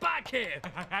 get back here!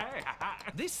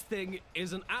 This thing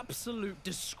is an absolute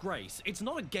disgrace. It's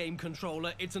not a game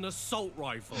controller, it's an assault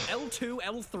rifle. L2,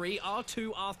 L3,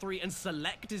 R2, R3, and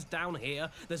select is down here.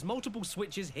 There's multiple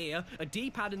switches here, a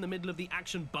D-pad in the middle of the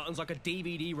action buttons like a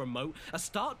DVD remote, a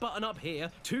start button up here,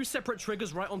 2 separate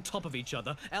triggers right on top of each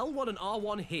other, L1 and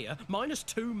R1 here,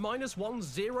 -2, -1,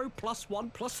 0,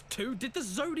 +1, +2. Did the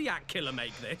Zodiac Killer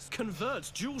make this?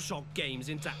 Converts DualShock games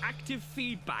into active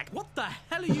feedback. What the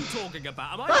hell are you talking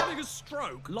about? Am I having a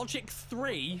stroke? Logic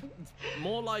 3?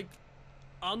 More like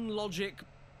Unlogic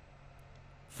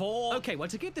 4? Okay, well,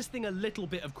 to give this thing a little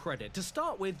bit of credit, to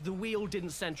start with, the wheel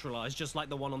didn't centralize just like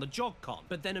the one on the Joy-Con.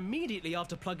 But then immediately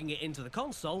after plugging it into the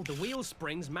console, the wheel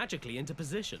springs magically into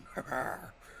position.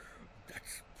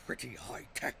 That's pretty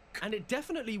high-tech. And it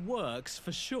definitely works,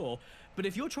 for sure, but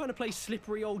if you're trying to play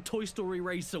slippery old Toy Story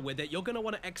Racer with it, you're going to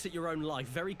want to exit your own life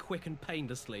very quick and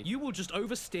painlessly. You will just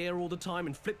oversteer all the time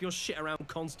and flip your shit around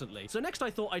constantly. So next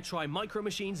I thought I'd try Micro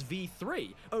Machines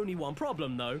V3. Only one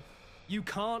problem, though. You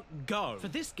can't go. For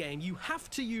this game, you have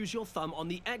to use your thumb on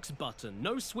the X button.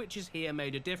 No switches here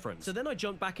made a difference. So then I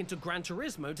jumped back into Gran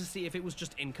Turismo to see if it was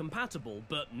just incompatible,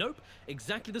 but nope,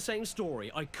 exactly the same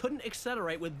story. I couldn't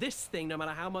accelerate with this thing no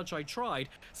matter how much I tried,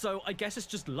 so I guess it's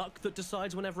just luck that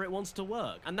decides whenever it wants to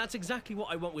work. And that's exactly what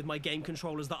I want with my game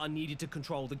controllers that are needed to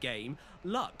control the game.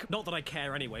 Luck. Not that I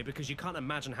care anyway, because you can't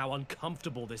imagine how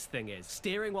uncomfortable this thing is.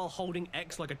 Steering while holding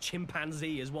X like a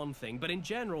chimpanzee is one thing, but in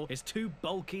general, it's too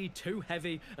bulky, too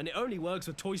heavy, and it only works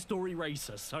with Toy Story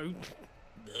Racer, so...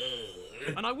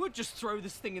 And I would just throw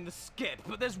this thing in the skip,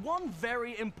 but there's one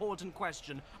very important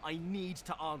question I need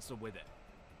to answer with it.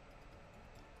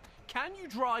 Can you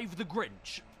drive the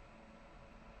Grinch?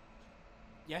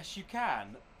 Yes, you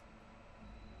can.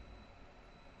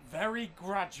 Very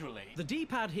gradually. The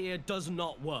D-pad here does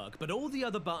not work, but all the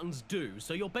other buttons do,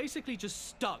 so you're basically just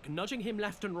stuck nudging him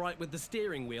left and right with the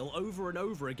steering wheel over and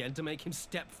over again to make him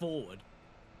step forward.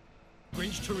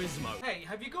 Grinch Turismo. Hey,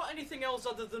 have you got anything else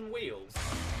other than wheels?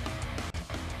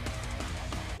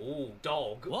 Ooh,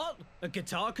 dog. What? A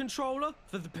guitar controller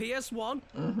for the PS1?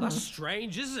 That's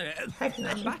strange, isn't it? Back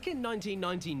in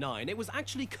 1999, it was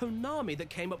actually Konami that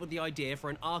came up with the idea for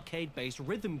an arcade-based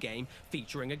rhythm game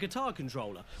featuring a guitar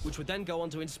controller, which would then go on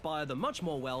to inspire the much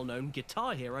more well-known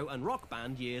Guitar Hero and Rock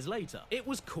Band years later. It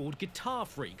was called Guitar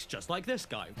Freaks, just like this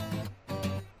guy.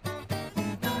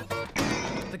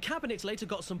 The cabinet later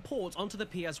got some ports onto the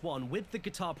PS1 with the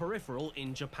guitar peripheral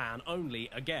in Japan only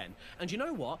again. And you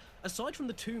know what? Aside from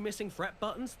the 2 missing fret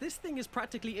buttons, this thing is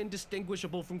practically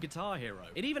indistinguishable from Guitar Hero.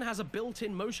 It even has a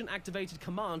built-in motion-activated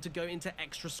command to go into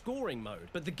extra scoring mode,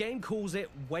 but the game calls it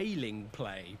wailing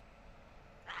play.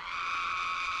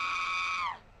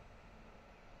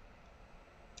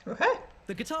 Okay.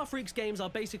 The Guitar Freaks games are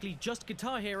basically just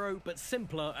Guitar Hero, but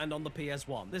simpler and on the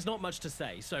PS1. There's not much to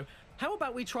say, so how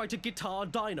about we try to guitar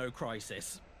Dino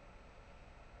Crisis?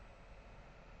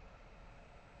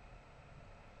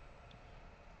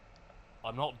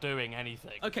 I'm not doing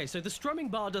anything. Okay, so the strumming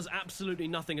bar does absolutely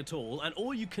nothing at all, and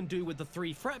all you can do with the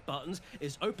 3 fret buttons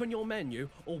is open your menu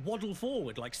or waddle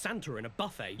forward like Santa in a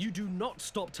buffet. You do not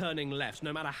stop turning left,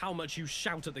 no matter how much you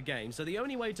shout at the game, so the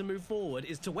only way to move forward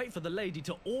is to wait for the lady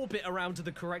to orbit around to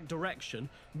the correct direction,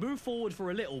 move forward for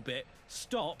a little bit,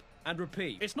 stop, and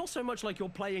repeat. It's not so much like you're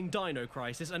playing Dino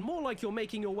Crisis, and more like you're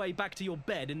making your way back to your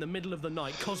bed in the middle of the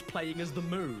night cosplaying as the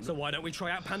moon. So why don't we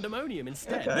try out Pandemonium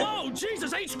instead? Okay. Whoa,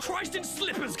 Jesus H. Christ in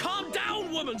slippers! Calm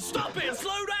down, woman! Stop it!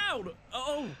 Slow down!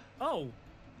 Oh.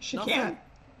 She Nothing? can't.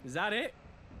 Is that it?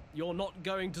 You're not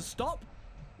going to stop?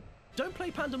 Don't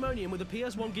play Pandemonium with a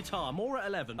PS1 guitar, more at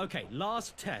 11. Okay,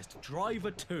 last test,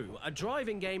 Driver 2. A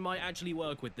driving game might actually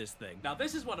work with this thing. Now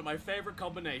this is one of my favourite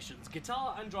combinations,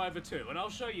 guitar and Driver 2, and I'll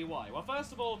show you why. Well,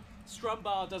 first of all, strum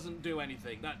bar doesn't do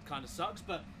anything. That kind of sucks,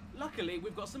 but luckily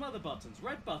we've got some other buttons.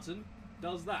 Red button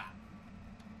does that.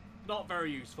 Not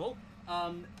very useful.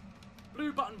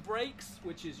 Blue button brakes,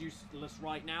 which is useless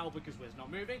right now because we're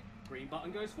not moving. Green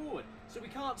button goes forward. So we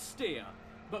can't steer.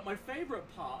 But my favourite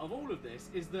part of all of this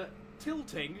is that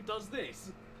tilting does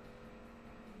this.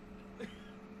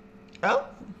 Oh?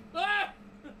 Ah!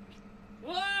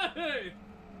 Whoa!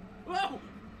 Whoa!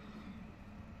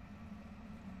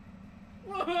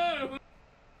 Whoa!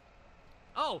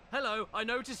 Oh, hello, I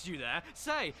noticed you there.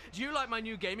 Say, do you like my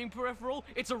new gaming peripheral?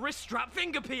 It's a wrist strap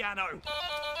finger piano!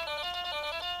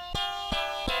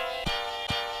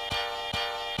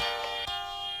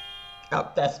 Oh,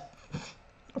 that's...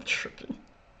 I'm tripping.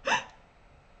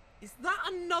 Is that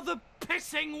another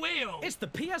pissing wheel? It's the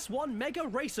PS1 Mega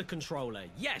Racer controller.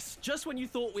 Yes, just when you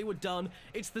thought we were done,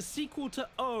 it's the sequel to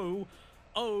Oh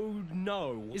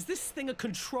no. Is this thing a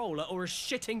controller or a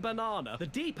shitting banana? The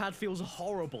D-pad feels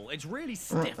horrible. It's really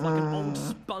stiff, like an old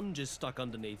sponge is stuck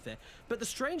underneath it. But the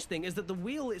strange thing is that the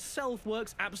wheel itself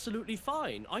works absolutely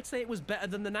fine. I'd say it was better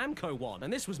than the Namco one,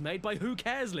 and this was made by Who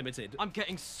Cares Limited. I'm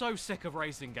getting so sick of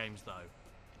racing games, though.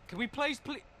 Can we please...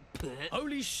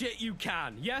 Holy shit, you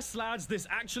can. Yes, lads, this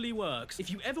actually works. If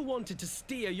you ever wanted to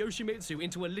steer Yoshimitsu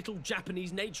into a little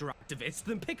Japanese nature activist,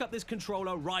 then pick up this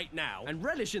controller right now and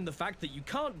relish in the fact that you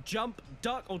can't jump,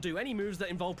 duck, or do any moves that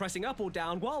involve pressing up or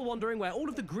down while wondering where all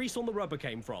of the grease on the rubber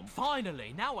came from.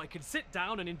 Finally, now I can sit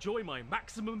down and enjoy my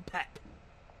maximum pep.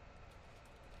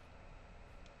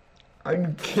 Are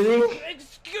you kidding?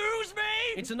 Excuse me?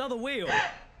 It's another wheel.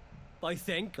 I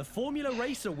think. The Formula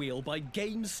Racer wheel by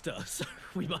Gamester, so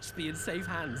we must be in safe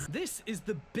hands. This is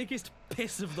the biggest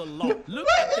piss of the lot. Look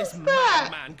at this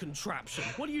madman contraption.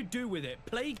 What do you do with it?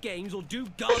 Play games or do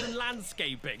garden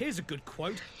landscaping? Here's a good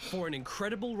quote. For an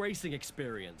incredible racing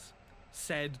experience.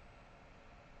 Said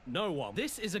no one.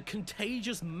 This is a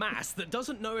contagious mass that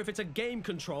doesn't know if it's a game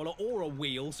controller or a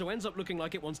wheel, so ends up looking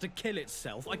like it wants to kill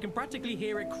itself. I can practically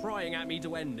hear it crying at me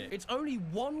to end it. It's only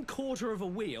 1/4 of a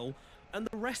wheel, and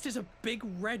the rest is a big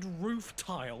red roof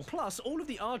tile. Plus, all of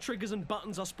the R triggers and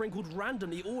buttons are sprinkled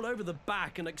randomly all over the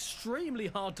back and extremely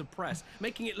hard to press,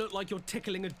 making it look like you're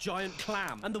tickling a giant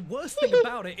clam. And the worst thing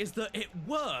about it is that it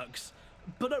works.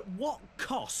 But at what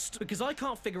cost? Because I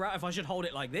can't figure out if I should hold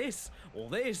it like this, or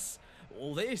this,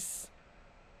 or this.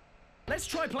 Let's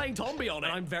try playing Tombi on it.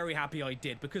 And I'm very happy I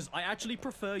did, because I actually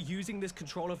prefer using this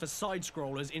controller for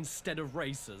side-scrollers instead of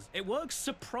racers. It works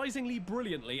surprisingly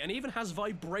brilliantly and even has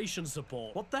vibration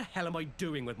support. What the hell am I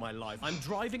doing with my life? I'm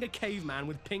driving a caveman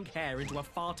with pink hair into a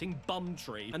farting bum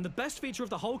tree, and the best feature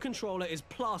of the whole controller is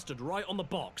plastered right on the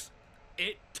box.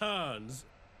 It turns.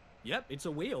 Yep, it's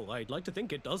a wheel. I'd like to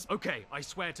think it does. Okay, I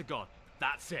swear to God,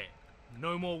 that's it.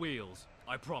 No more wheels,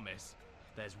 I promise.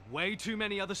 There's way too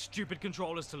many other stupid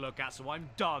controllers to look at, so I'm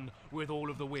done with all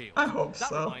of the wheels. I hope so.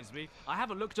 That reminds me, I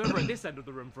haven't looked over at this end of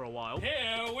the room for a while.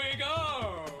 Here we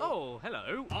go! Oh,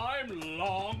 hello. I'm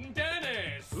Long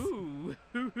Dennis! Ooh,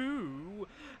 hoo-hoo.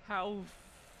 How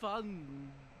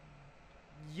fun.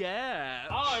 Yeah.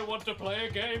 I want to play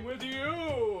a game with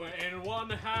you! In one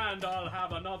hand, I'll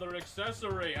have another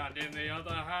accessory, and in the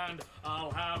other hand,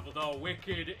 I'll have the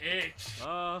wicked itch.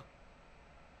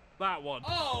 That one.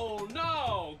 Oh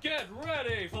no! Get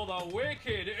ready for the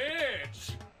wicked itch!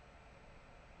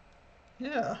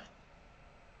 Yeah.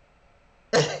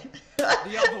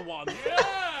 The other one.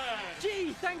 Yeah!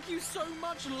 Gee, thank you so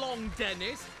much, Long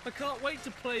Dennis. I can't wait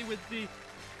to play with the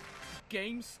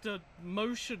Gamester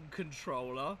motion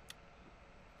controller.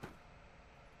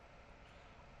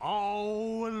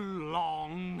 Oh,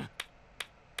 Long.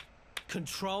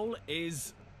 Control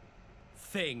is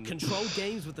thing. Control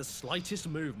games with the slightest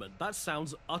movement. That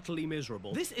sounds utterly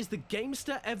miserable. This is the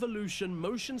Gamester Evolution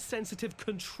Motion Sensitive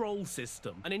Control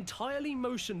System, an entirely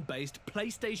motion-based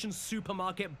PlayStation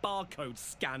supermarket barcode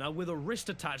scanner with a wrist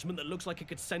attachment that looks like it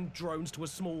could send drones to a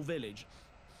small village.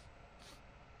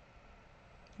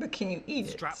 But can you eat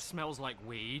it? Strap smells like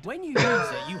weed. When you use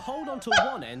it, you hold onto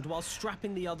one end while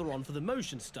strapping the other on for the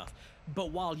motion stuff.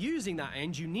 But while using that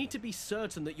end, you need to be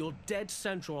certain that you're dead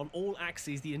central on all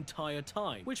axes the entire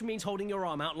time, which means holding your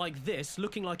arm out like this,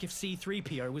 looking like if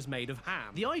C-3PO was made of ham.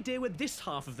 The idea with this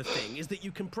half of the thing is that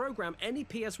you can program any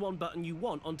PS1 button you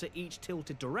want onto each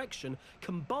tilted direction,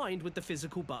 combined with the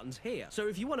physical buttons here. So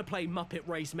if you want to play Muppet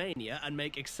Race Mania and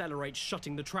make accelerate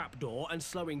shutting the trapdoor and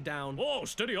slowing down, oh,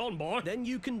 steady on, boy, then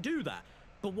you can do that.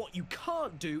 But what you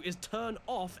can't do is turn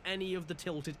off any of the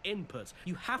tilted inputs.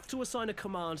 You have to assign a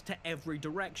command to every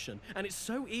direction, and it's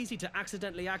so easy to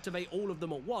accidentally activate all of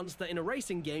them at once that in a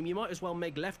racing game you might as well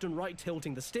make left and right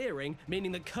tilting the steering,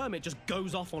 meaning that Kermit just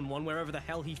goes off on one wherever the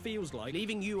hell he feels like,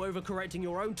 leaving you overcorrecting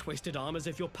your own twisted arm as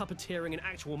if you're puppeteering an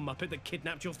actual Muppet that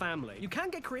kidnapped your family. You can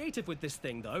get creative with this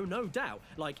thing though, no doubt,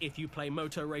 like if you play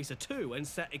Moto Racer 2 and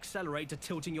set accelerate to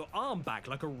tilting your arm back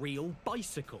like a real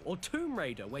bicycle, or Tomb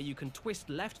Raider where you can twist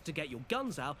left to get your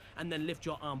guns out and then lift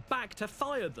your arm back to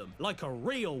fire them, like a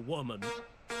real woman.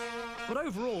 But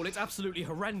overall, it's absolutely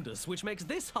horrendous, which makes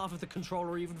this half of the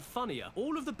controller even funnier.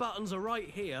 All of the buttons are right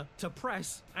here to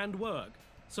press and work.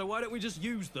 So why don't we just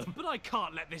use them? But I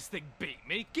can't let this thing beat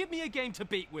me. Give me a game to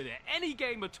beat with it. Any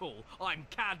game at all. I'm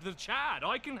Cad the Chad.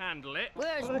 I can handle it.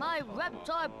 Where's my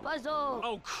reptile puzzle?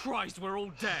 Oh, Christ, we're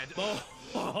all dead. Oh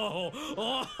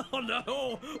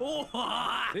no!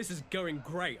 Oh, this is going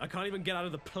great. I can't even get out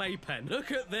of the playpen.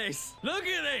 Look at this. Look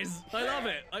at this. I love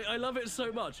it. I love it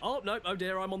so much. Oh, no. Oh,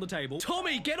 dear. I'm on the table.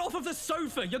 Tommy, get off of the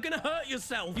sofa. You're going to hurt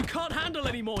yourself. You can't handle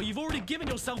anymore. You've already given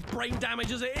yourself brain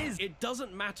damage as it is. It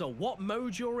doesn't matter what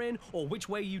mode you're in or which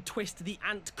way you twist the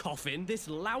ant coffin. This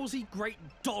lousy great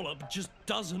dollop just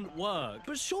doesn't work.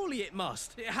 But surely it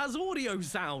must. It has audio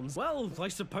sounds. Well, I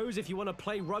suppose if you want to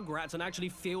play Rugrats and actually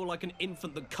feel like an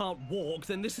infant that can't walk,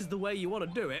 then this is the way you want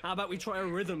to do it. How about we try a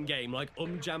rhythm game like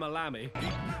Jamalami?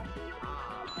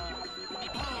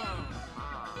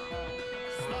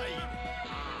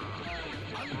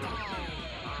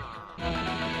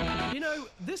 You know,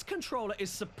 this controller is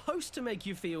supposed to make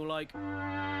you feel like...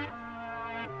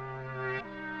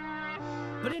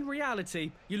 But in reality,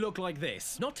 you look like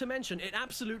this. Not to mention, it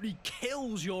absolutely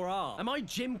kills your arm. Am I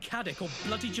Jim Caddick or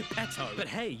bloody Geppetto? But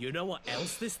hey, you know what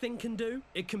else this thing can do?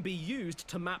 It can be used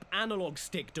to map analog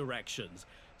stick directions.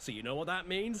 So you know what that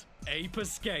means? Ape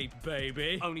escape,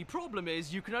 baby. Only problem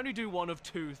is you can only do one of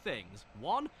two things.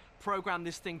 One, program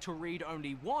this thing to read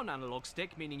only one analog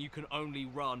stick, meaning you can only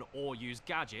run or use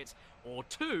gadgets. Or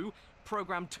two,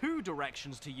 program two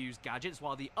directions to use gadgets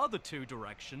while the other two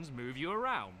directions move you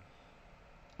around.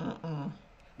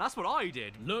 That's what I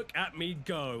did. Look at me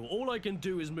go. All I can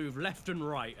do is move left and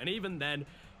right, and even then,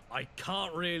 I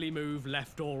can't really move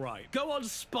left or right. Go on,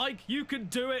 Spike, you can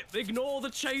do it. Ignore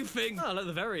the chafing. Well, at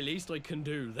the very least, I can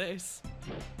do this.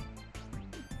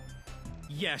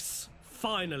 Yes.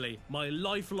 Finally, my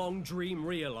lifelong dream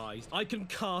realized. I can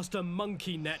cast a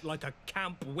monkey net like a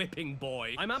camp whipping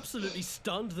boy. I'm absolutely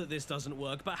stunned that this doesn't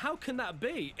work, but how can that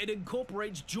be? It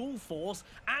incorporates dual force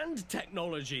and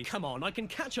technology. Come on, I can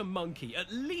catch a monkey,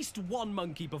 at least one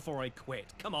monkey before I quit.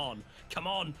 Come on, come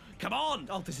on, come on!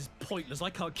 Oh, this is pointless.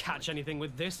 I can't catch anything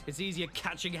with this. It's easier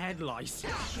catching head lice.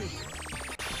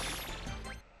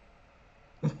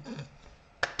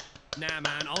 Nah,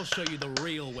 man, I'll show you the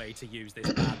real way to use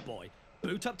this bad boy.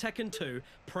 Boot up Tekken 2,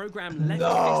 program left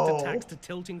fist attacks to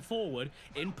tilting forward,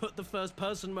 input the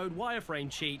first-person mode wireframe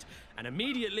cheat, and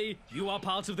immediately you are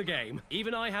part of the game.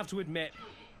 Even I have to admit,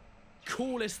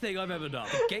 coolest thing I've ever done.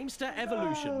 The Gamester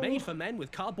Evolution, made for men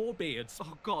with cardboard beards.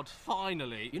 Oh god,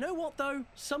 finally. You know what though?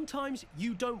 Sometimes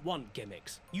you don't want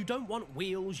gimmicks. You don't want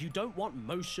wheels, you don't want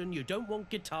motion, you don't want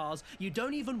guitars, you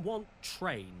don't even want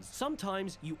trains.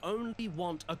 Sometimes you only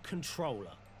want a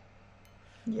controller.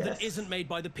 Yes. That isn't made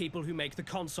by the people who make the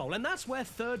console, and that's where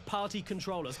third-party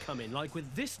controllers come in, like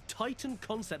with this Titan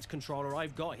Concepts controller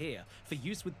I've got here, for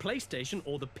use with PlayStation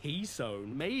or the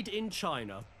P-Zone, made in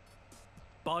China.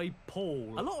 by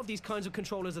Paul. A lot of these kinds of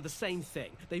controllers are the same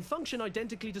thing. They function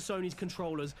identically to Sony's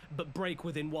controllers, but break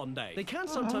within one day. They can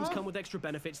sometimes come with extra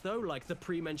benefits though, like the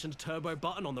pre-mentioned turbo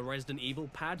button on the Resident Evil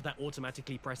pad that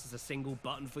automatically presses a single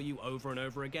button for you over and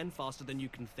over again faster than you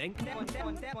can think.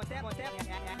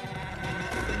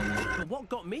 But what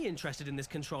got me interested in this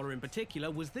controller in particular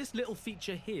was this little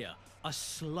feature here, a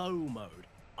slow mode.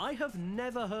 I have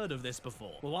never heard of this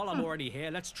before. Well, while I'm already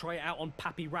here, let's try it out on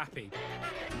Pappy Rappy.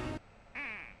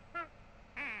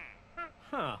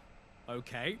 Huh.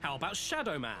 Okay, how about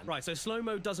Shadow Man? Right, so slow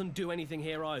mode doesn't do anything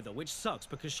here either, which sucks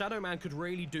because Shadow Man could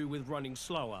really do with running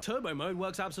slower. Turbo mode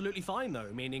works absolutely fine though,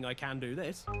 meaning I can do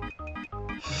this.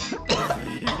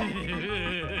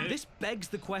 This begs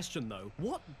the question though,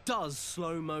 what does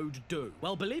slow mode do?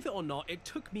 Well, believe it or not, it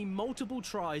took me multiple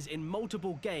tries in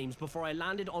multiple games before I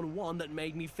landed on one that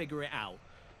made me figure it out.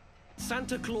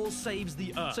 Santa Claus saves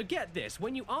the Earth. So get this,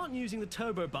 when you aren't using the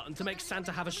turbo button to make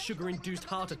Santa have a sugar-induced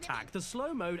heart attack, the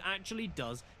slow mode actually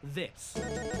does this.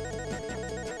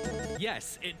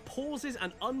 Yes, it pauses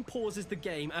and unpauses the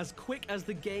game as quick as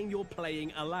the game you're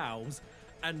playing allows.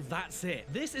 And that's it.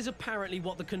 This is apparently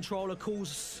what the controller calls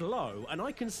slow, and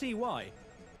I can see why.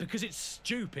 Because it's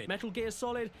stupid. Metal Gear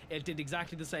Solid, it did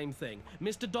exactly the same thing.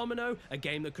 Mr. Domino, a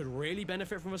game that could really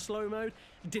benefit from a slow mode,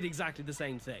 did exactly the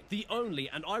same thing. The only,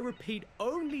 and I repeat,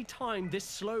 only time this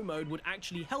slow mode would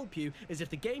actually help you is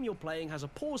if the game you're playing has a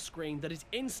pause screen that is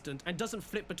instant and doesn't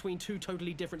flip between two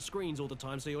totally different screens all the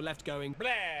time, so you're left going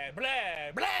blah, blah,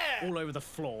 blah, all over the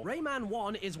floor. Rayman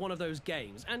 1 is one of those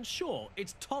games, and sure,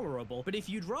 it's tolerable, but if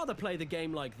you'd rather play the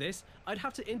game like this, I'd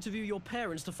have to interview your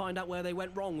parents to find out where they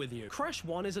went wrong with you. Crash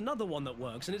 1 is another one that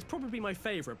works, and it's probably my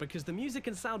favorite because the music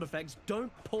and sound effects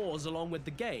don't pause along with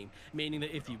the game, meaning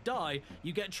that if you die,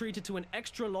 you get treated to an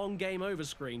extra long game over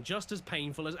screen, just as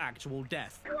painful as actual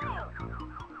death.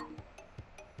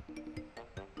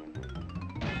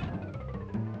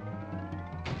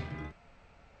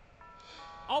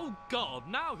 Oh God,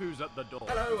 now who's at the door?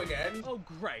 Hello again. Oh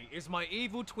great, it's my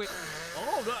evil twin.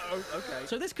 Oh no, okay.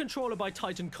 So this controller by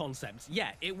Titan Concepts,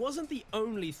 yeah, it wasn't the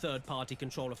only third-party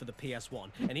controller for the PS1.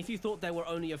 And if you thought there were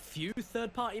only a few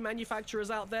third-party manufacturers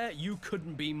out there, you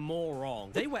couldn't be more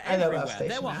wrong. They were everywhere.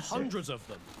 There were hundreds of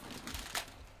them.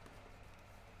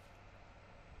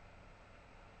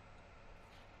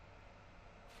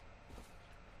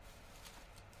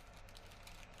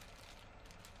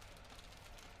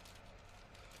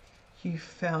 You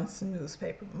found some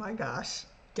newspaper. My gosh.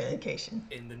 Dedication.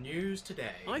 In the news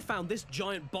today. I found this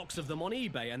giant box of them on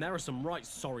eBay, and there are some right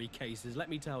sorry cases, let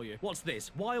me tell you. What's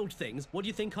this? Wild Things? What do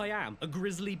you think I am? A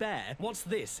grizzly bear? What's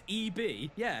this?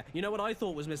 EB? Yeah, you know what I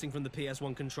thought was missing from the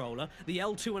PS1 controller? The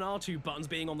L2 and R2 buttons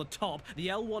being on the top, the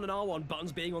L1 and R1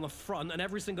 buttons being on the front, and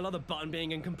every single other button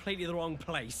being in completely the wrong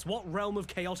place. What realm of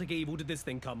chaotic evil did this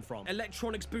thing come from?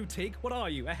 Electronics Boutique? What are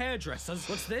you? A hairdresser's?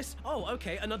 What's this? Oh,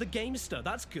 okay, another Gamester.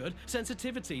 That's good.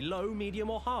 Sensitivity, low, medium,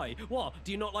 or high? What?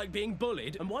 Do you not like being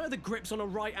bullied? And why are the grips on a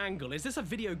right angle? Is this a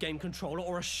video game controller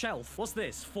or a shelf? What's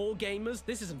this? 4 gamers?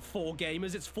 This isn't 4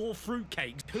 gamers, it's 4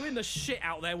 fruitcakes. Who in the shit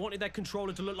out there wanted their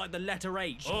controller to look like the letter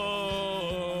H?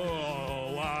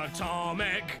 Oh,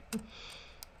 atomic!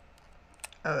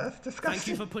 Oh, that's disgusting. Thank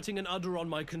you for putting an udder on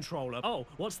my controller. Oh,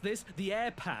 what's this? The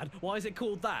AirPad. Why is it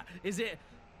called that? Is it...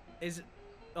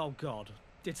 Oh god.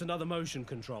 It's another motion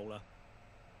controller.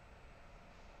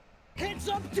 Heads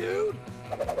up, dude!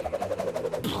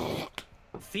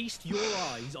 Feast your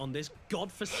eyes on this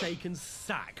godforsaken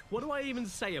sack. What do I even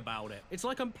say about it? It's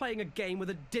like I'm playing a game with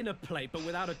a dinner plate, but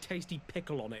without a tasty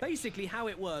pickle on it. Basically, how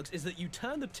it works is that you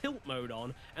turn the tilt mode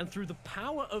on, and through the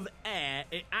power of air,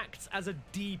 it acts as a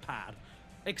D-pad.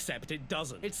 Except it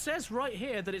doesn't. It says right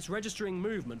here that it's registering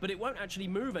movement, but it won't actually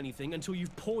move anything until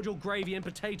you've poured your gravy and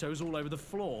potatoes all over the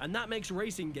floor. And that makes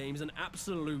racing games an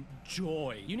absolute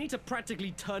joy. You need to practically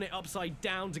turn it upside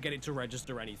down to get it to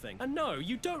register anything. And no,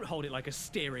 you don't hold it like a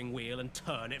steering wheel and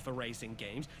turn it for racing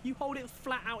games. You hold it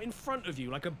flat out in front of you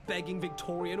like a begging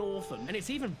Victorian orphan. And it's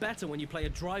even better when you play a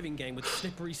driving game with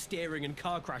slippery steering and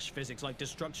car crash physics like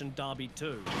Destruction Derby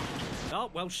 2. Oh,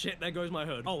 well shit, there goes my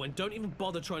hood. Oh, and don't even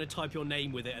bother trying to type your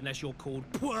name with it unless you're called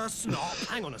Poor Snot.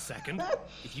 Hang on a second.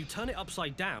 If you turn it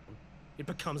upside down, it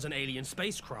becomes an alien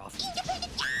spacecraft.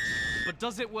 But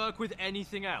does it work with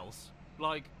anything else?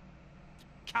 Like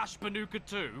Cash Banuka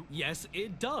 2? Yes,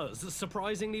 it does.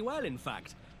 Surprisingly well, in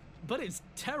fact. but it's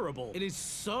terrible. It is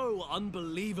so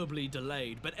unbelievably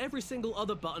delayed, but every single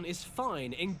other button is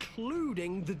fine,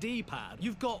 including the D-pad.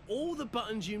 You've got all the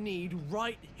buttons you need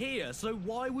right here, so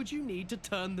why would you need to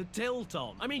turn the tilt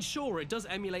on? I mean, sure, it does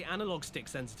emulate analog stick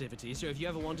sensitivity, so if you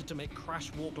ever wanted to make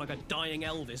Crash walk like a dying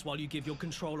Elvis while you give your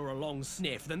controller a long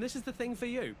sniff, then this is the thing for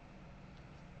you.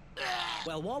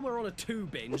 Well, while we're on a 2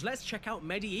 binge, let's check out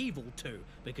Medieval 2,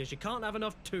 because you can't have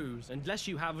enough 2s unless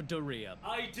you have a Doria.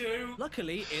 I do!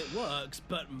 Luckily, it works,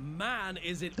 but man,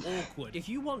 is it awkward. If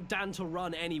you want Dan to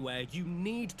run anywhere, you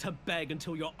need to beg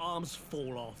until your arms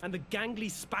fall off, and the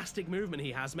gangly, spastic movement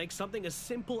he has makes something as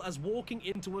simple as walking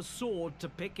into a sword to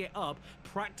pick it up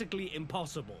practically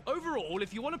impossible. Overall,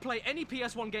 if you want to play any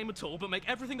PS1 game at all but make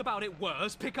everything about it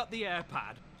worse, pick up the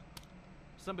AirPad.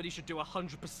 Somebody should do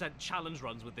 100% challenge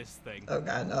runs with this thing. Oh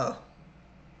god, no.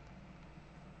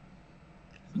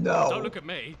 No. Don't look at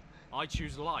me. I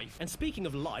choose life. And speaking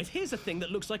of life, here's a thing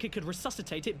that looks like it could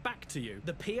resuscitate it back to you.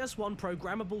 The PS1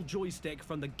 programmable joystick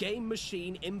from the Game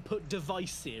Machine Input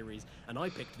Device series. And I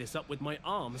picked this up with my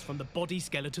arms from the Body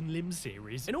Skeleton Limb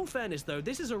series. In all fairness though,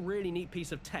 this is a really neat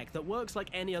piece of tech that works like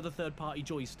any other third-party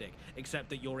joystick, except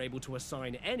that you're able to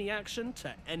assign any action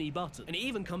to any button. And it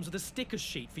even comes with a sticker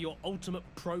sheet for your ultimate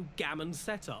pro gammon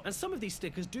setup. And some of these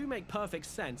stickers do make perfect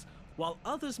sense, while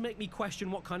others make me question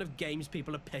what kind of games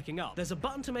people are picking up. There's a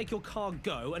button to make your car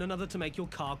go and another to make your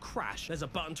car crash. There's a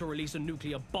button to release a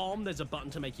nuclear bomb. There's a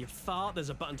button to make you fart. There's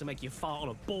a button to make you fart on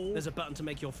a ball. There's a button to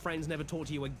make your friends never talk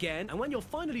to you again. And when you're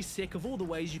finally sick of all the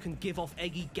ways you can give off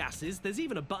eggy gases, there's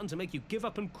even a button to make you give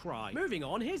up and cry. Moving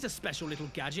on, here's a special little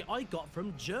gadget I got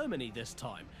from Germany this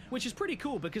time, which is pretty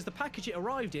cool because the package it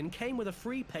arrived in came with a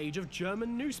free page of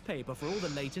German newspaper for all the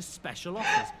latest special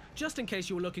offers, just in case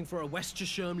you were looking for a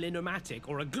Westschirm Linomatic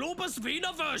or a Globus Wiener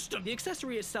Würsten. The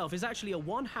accessory itself is actually a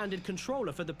one-handed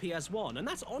controller for the PS1, and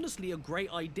that's honestly a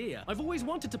great idea. I've always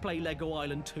wanted to play Lego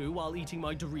Island 2 while eating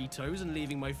my Doritos and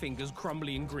leaving my fingers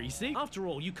crumbly and greasy. After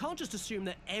all, you can't just assume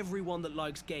that everyone that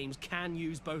likes games can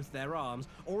use both their arms,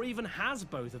 or even has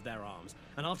both of their arms.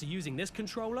 And after using this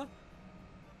controller,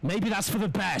 maybe that's for the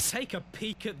best. Take a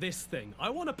peek at this thing. I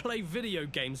want to play video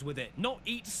games with it, not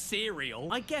eat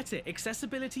cereal. I get it,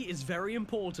 accessibility is very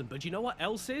important, but you know what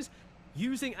else is?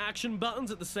 Using action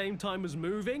buttons at the same time as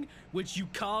moving, which you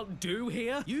can't do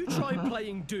here. You try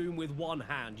playing Doom with one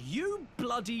hand. You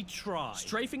bloody try.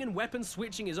 Strafing and weapon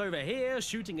switching is over here,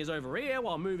 shooting is over here,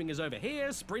 while moving is over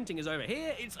here, sprinting is over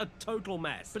here. It's a total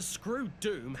mess. But screw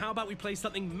Doom, how about we play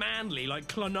something manly like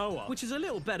Klonoa? Which is a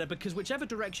little better because whichever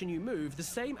direction you move, the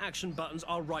same action buttons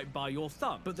are right by your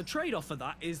thumb. But the trade-off for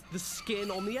that is the skin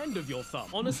on the end of your thumb.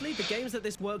 Honestly, the games that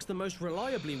this works the most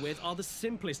reliably with are the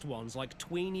simplest ones, like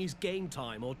Tweeny's Game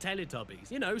Time or Teletubbies.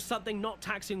 You know, something not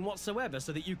taxing whatsoever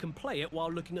so that you can play it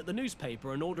while looking at the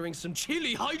newspaper and ordering some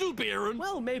chili Heidelbeeren.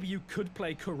 Well, maybe you could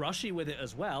play Kurashi with it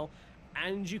as well,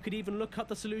 and you could even look up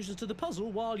the solutions to the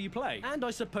puzzle while you play. And I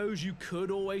suppose you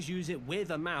could always use it with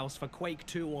a mouse for Quake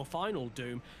 2 or Final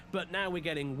Doom, but now we're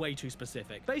getting way too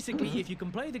specific. Basically, if you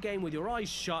can play the game with your eyes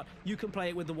shut, you can play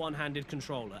it with the one-handed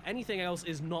controller. Anything else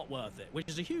is not worth it, which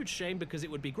is a huge shame because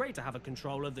it would be great to have a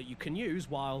controller that you can use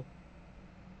while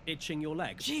itching your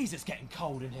legs. Jeez, it's getting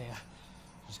cold in here.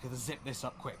 Just gonna zip this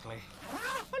up quickly.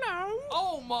 Hello!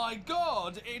 Oh my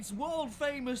god! It's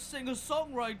world-famous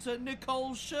singer-songwriter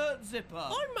Nicole Shirt Zipper!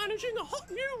 I'm managing a hot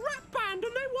new rap band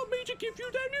and they want me to give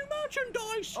you their new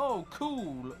merchandise! Oh,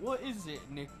 cool. What is it,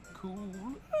 Nicole?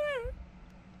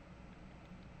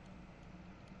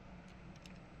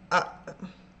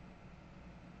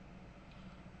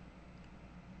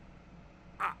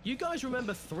 You guys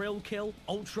remember Thrill Kill?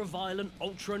 Ultra-violent,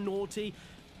 ultra-naughty,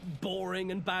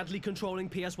 boring and badly controlling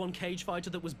PS1 cage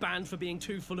fighter that was banned for being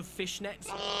too full of fishnets?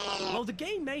 Well, the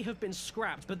game may have been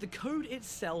scrapped, but the code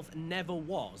itself never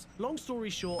was. Long story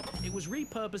short, it was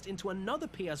repurposed into another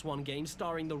PS1 game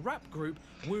starring the rap group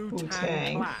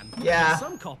Wu-Tang Clan. Yeah.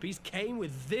 Some copies came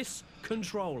with this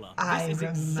controller. I This is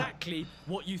exactly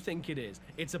what you think it is.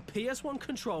 It's a PS1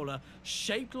 controller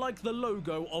shaped like the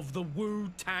logo of the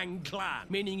Wu-Tang Clan,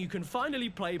 meaning you can finally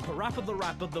play Parappa the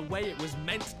Rapper the way it was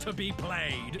meant to be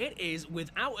played. It is,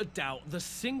 without a doubt, the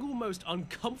single most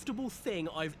uncomfortable thing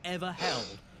I've ever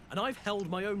held. And I've held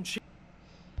my own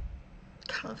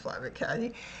Can't fly with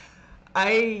Caddy.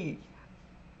 I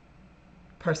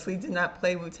personally did not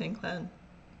play Wu-Tang Clan.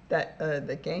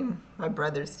 The game, my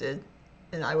brothers did,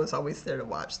 and I was always there to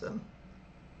watch them.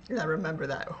 And I remember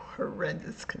that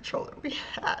horrendous controller we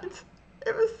had.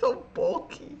 It was so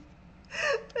bulky.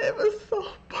 It was so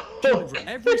Children,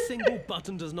 every single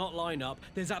button does not line up.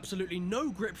 There's absolutely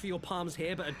no grip for your palms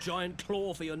here, but a giant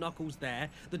claw for your knuckles there.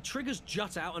 The triggers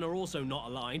jut out and are also not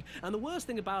aligned. And the worst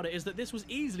thing about it is that this was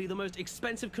easily the most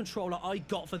expensive controller I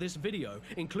got for this video.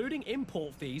 Including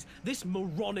import fees, this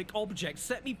moronic object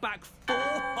set me back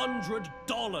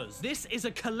 $400. This is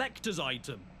a collector's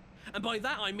item. And by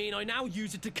that I mean I now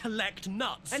use it to collect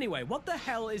nuts. Anyway, what the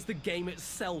hell is the game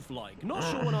itself like? Not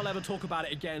sure when I'll ever talk about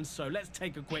it again, so let's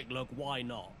take a quick look. Why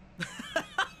not?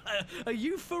 Are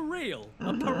you for real?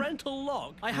 A parental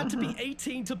lock? I had to be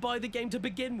 18 to buy the game to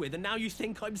begin with, and now you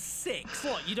think I'm 6?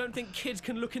 What, you don't think kids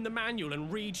can look in the manual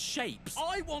and read shapes?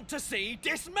 I want to see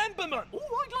dismemberment!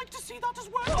 Oh, I'd like to see that as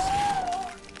well!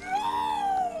 Oh,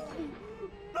 no!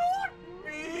 Not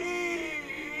me!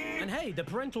 And hey, the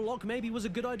parental lock maybe was a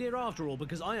good idea after all,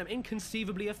 because I am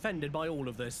inconceivably offended by all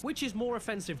of this. Which is more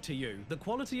offensive to you? The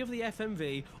quality of the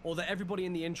FMV, or that everybody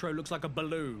in the intro looks like a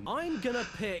balloon? I'm gonna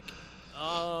pick,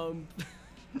 Oh,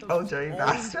 dirty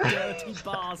bastard. Dirty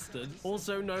bastard,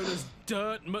 also known as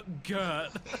Dirt McGirt.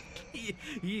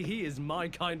 He is my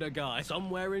kind of guy.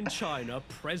 Somewhere in China,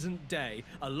 present day,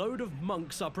 a load of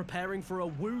monks are preparing for a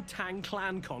Wu-Tang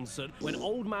Clan concert when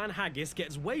Old Man Haggis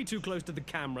gets way too close to the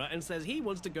camera and says he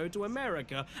wants to go to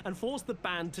America and force the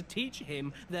band to teach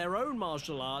him their own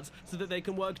martial arts so that they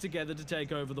can work together to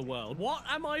take over the world. What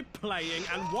am I playing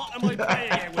and what am I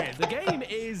playing it with? The game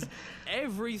is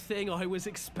everything I was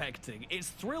expecting. It's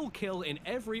thrill kill in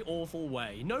every awful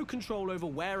way. No control over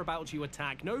whereabouts you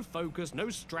attack, no focus, no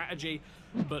strategy.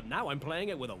 But now I'm playing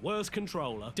it with a worse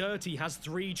controller. Dirty has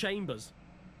 3 chambers.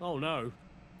 Oh no.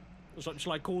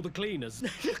 Shall I call the cleaners?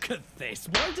 Look at this.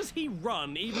 Why does he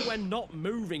run even when not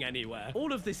moving anywhere?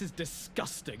 All of this is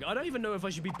disgusting. I don't even know if I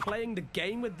should be playing the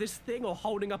game with this thing or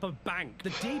holding up a bank. The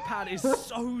D-pad is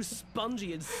so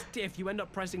spongy and stiff you end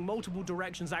up pressing multiple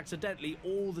directions accidentally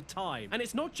all the time. And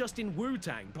it's not just in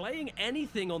Wu-Tang. Playing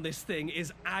anything on this thing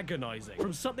is agonizing.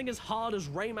 From something as hard as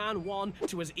Rayman 1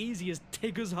 to as easy as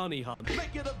Tigger's Honey Hunt.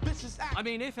 I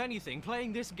mean, if anything,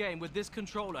 playing this game with this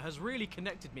controller has really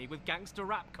connected me with gangster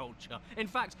rap culture. In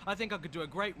fact, I think I could do a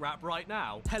great rap right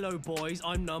now. Hello boys,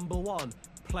 I'm number 1,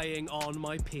 playing on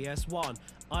my PS1.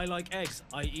 I like eggs,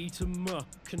 I eat 'em.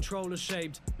 Controller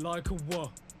shaped like a w.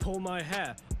 Pull my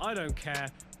hair, I don't care.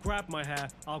 Grab my hair,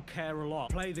 I'll care a lot.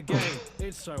 Play the game,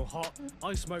 it's so hot.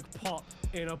 I smoke pot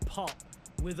in a pot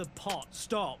with a pot.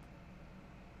 Stop.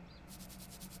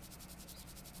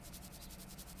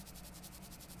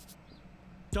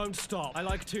 Don't stop. I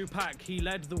like Tupac. He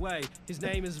led the way. His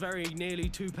name is very nearly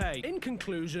Toupee. In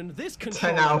conclusion, this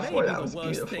controller may be the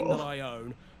worst thing that I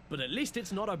own, but at least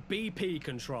it's not a BP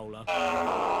controller.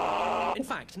 In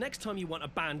fact, next time you want a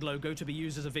band logo to be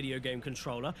used as a video game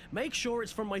controller, make sure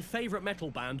it's from my favorite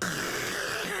metal band.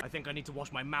 I think I need to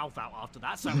wash my mouth out after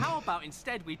that, so how about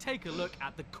instead we take a look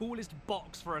at the coolest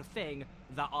box for a thing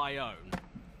that I own.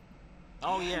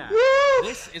 Oh yeah,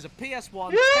 this is a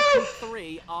PS1 Tekken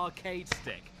 3 arcade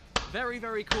stick. Very,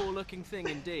 very cool looking thing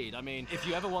indeed. I mean, if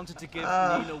you ever wanted to give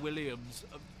Nina Williams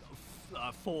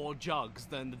 4 jugs,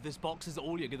 then this box is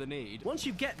all you're gonna need. Once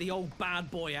you get the old bad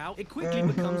boy out, it quickly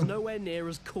becomes nowhere near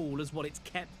as cool as what it's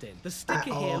kept in. The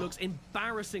sticker here looks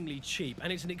embarrassingly cheap,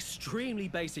 and it's an extremely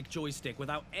basic joystick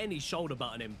without any shoulder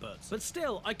button inputs. But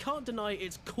still, I can't deny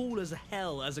it's cool as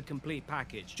hell as a complete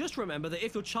package. Just remember that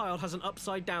if your child has an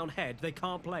upside down head, they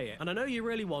can't play it. And I know you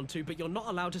really want to, but you're not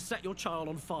allowed to set your child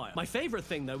on fire. My favorite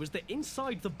thing though is that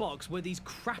inside the box were these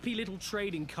crappy little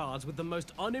trading cards with the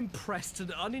most unimpressed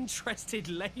and uninterested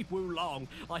Lei Wulong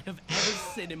I have ever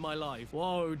seen in my life.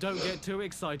 Whoa, don't get too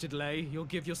excited, Lei. You'll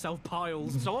give yourself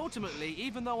piles. So ultimately,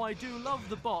 even though I do love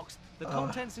the box, the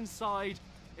contents inside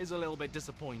is a little bit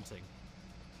disappointing.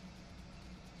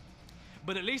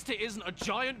 But at least it isn't a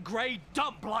giant grey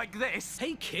dump like this.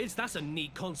 Hey kids, that's a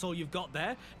neat console you've got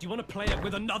there. Do you want to play it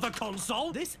with another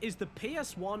console? This is the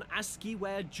PS1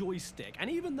 ASCII-ware joystick,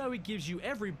 and even though it gives you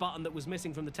every button that was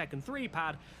missing from the Tekken 3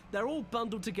 pad, they're all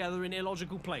bundled together in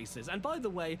illogical places. And by the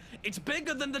way, it's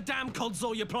bigger than the damn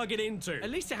console you plug it into. At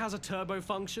least it has a turbo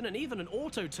function and even an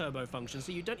auto turbo function,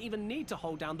 so you don't even need to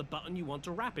hold down the button you want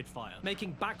to rapid fire,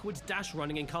 making backwards dash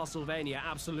running in Castlevania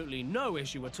absolutely no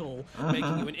issue at all,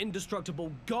 making you an indestructible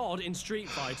god in Street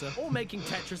Fighter, or making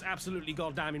Tetris absolutely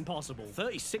goddamn impossible.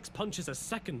 36 punches a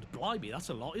second, blimey, that's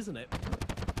a lot, isn't it?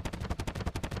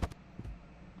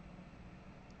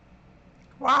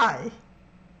 Why?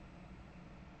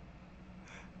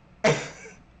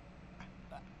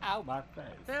 Ow, my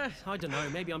face. I don't know,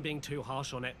 maybe I'm being too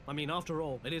harsh on it. I mean, after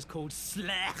all, it is called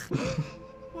Slech.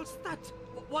 What's that?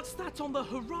 What's that on the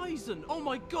horizon? Oh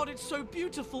my god, it's so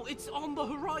beautiful. It's on the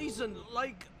horizon.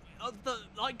 Like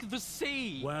like the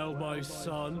sea. Well, my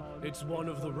son, it's one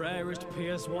of the rarest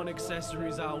PS1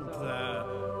 accessories out there.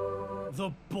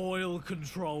 The boil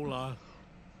controller.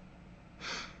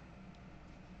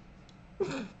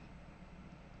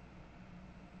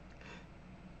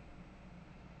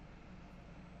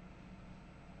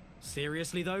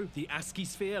 Seriously though, the ASCII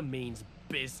sphere means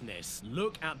business.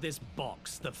 Look at this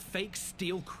box. The fake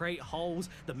steel crate holes,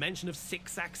 the mention of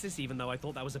 6-axis, even though I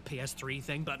thought that was a PS3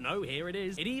 thing, but no, here it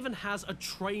is. It even has a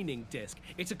training disc.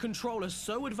 It's a controller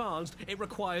so advanced, it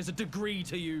requires a degree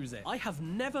to use it. I have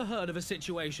never heard of a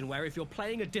situation where if you're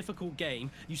playing a difficult game,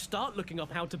 you start looking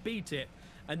up how to beat it,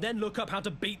 and then look up how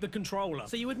to beat the controller.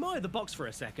 So you admire the box for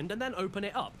a second and then open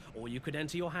it up. Or you could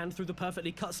enter your hand through the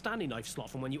perfectly cut Stanley knife slot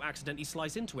from when you accidentally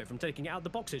slice into it from taking it out the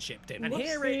box it shipped in. And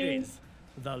here it is.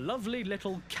 The lovely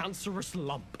little cancerous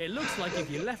lump. It looks like if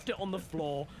you left it on the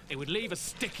floor, it would leave a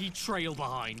sticky trail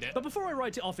behind it. But before I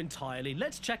write it off entirely,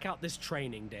 let's check out this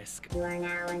training disc. You are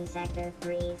now in sector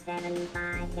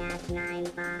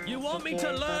 375-95. You want me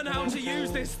to learn how to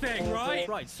use this thing, right?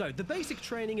 Right, so the basic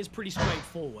training is pretty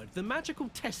straightforward. The magical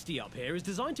testy up here is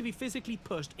designed to be physically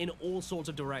pushed in all sorts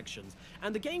of directions.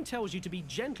 And the game tells you to be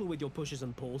gentle with your pushes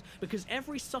and pulls because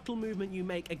every subtle movement you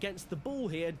make against the ball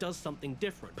here does something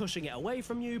different. Pushing it away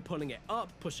from you, pulling it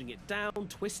up, pushing it down,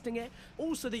 twisting it,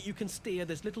 all so that you can steer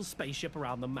this little spaceship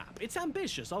around the map. It's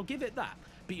ambitious, I'll give it that.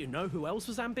 But you know who else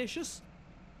was ambitious?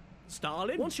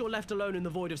 Stalin. Once you're left alone in the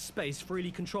void of space,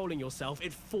 freely controlling yourself,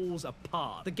 it falls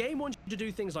apart. The game wants you to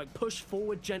do things like push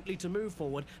forward gently to move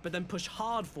forward, but then push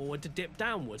hard forward to dip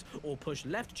downwards, or push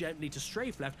left gently to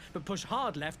strafe left, but push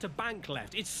hard left to bank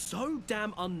left. It's so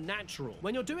damn unnatural.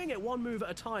 When you're doing it one move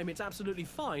at a time, it's absolutely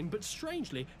fine, but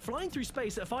strangely, flying through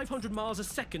space at 500 miles a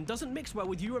second doesn't mix well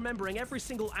with you remembering every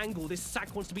single angle this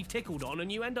sack wants to be tickled on,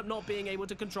 and you end up not being able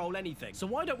to control anything. So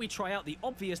why don't we try out the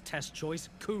obvious test choice,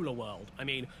 Cooler World? I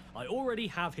mean, I already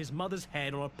have his mother's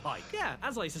head on a pike. Yeah,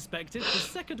 as I suspected, the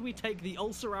second we take the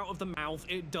ulcer out of the mouth,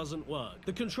 it doesn't work.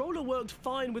 The controller worked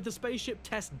fine with the spaceship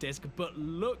test disc, but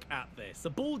look at this. The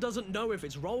ball doesn't know if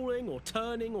it's rolling, or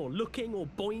turning, or looking, or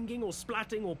boinging, or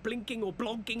splatting, or blinking, or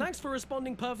blonking. Thanks for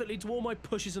responding perfectly to all my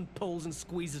pushes and pulls and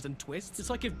squeezes and twists. It's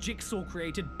like if Jigsaw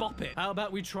created Bop It. How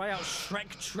about we try out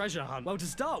Shrek Treasure Hunt? Well, to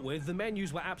start with, the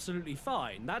menus were absolutely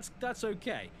fine. That's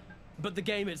okay. But the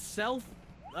game itself,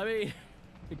 I mean,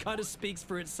 it kind of speaks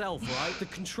for itself, right? The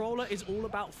controller is all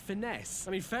about finesse.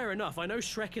 I mean, fair enough, I know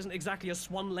Shrek isn't exactly a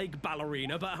swan-leg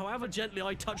ballerina, but however gently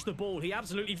I touch the ball, he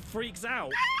absolutely freaks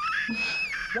out.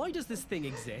 Why does this thing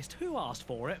exist? Who asked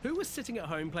for it? Who was sitting at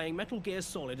home playing Metal Gear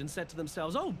Solid and said to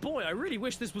themselves, oh boy, I really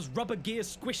wish this was Rubber Gear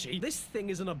Squishy. This thing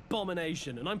is an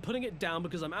abomination, and I'm putting it down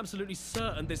because I'm absolutely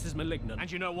certain this is malignant.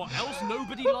 And you know what else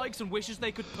nobody likes and wishes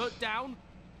they could put down?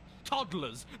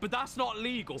 Toddlers, but that's not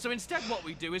legal. So instead what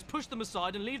we do is push them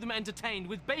aside and leave them entertained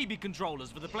with baby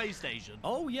controllers for the PlayStation.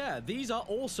 Oh yeah, these are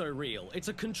also real. It's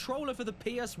a controller for the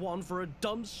PS1 for a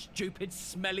dumb, stupid,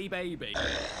 smelly baby.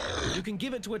 You can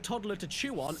give it to a toddler to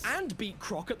chew on and beat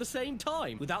Croc at the same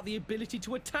time, without the ability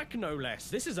to attack no less.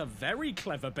 This is a very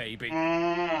clever baby.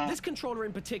 This controller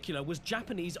in particular was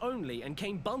Japanese only and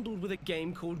came bundled with a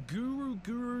game called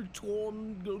Guru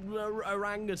Torn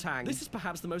Orangutan. This is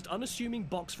perhaps the most unassuming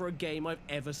box for a game I've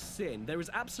ever seen. There is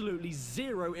absolutely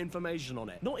zero information on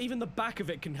it. Not even the back of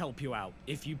it can help you out.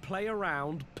 If you play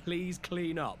around, please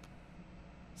clean up.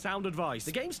 Sound advice.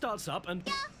 The game starts up and...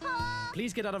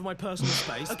 Please get out of my personal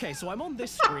space. Okay, so I'm on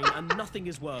this screen and nothing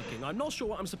is working. I'm not sure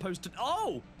what I'm supposed to...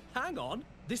 Oh! Hang on.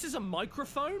 This is a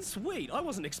microphone? Sweet, I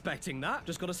wasn't expecting that.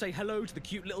 Just gotta say hello to the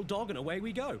cute little dog and away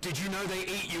we go. Did you know they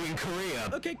eat you in Korea?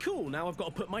 Okay, cool. Now I've got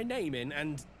to put my name in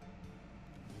and...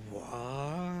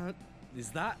 What?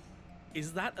 Is that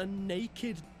a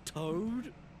naked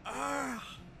toad?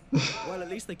 Ah! Well, at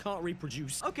least they can't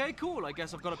reproduce. Okay, cool. I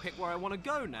guess I've got to pick where I want to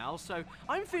go now, so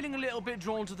I'm feeling a little bit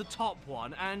drawn to the top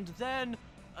one, and then,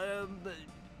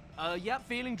 yep,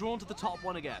 feeling drawn to the top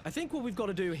one again. I think what we've got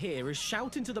to do here is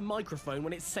shout into the microphone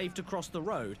when it's safe to cross the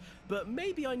road, but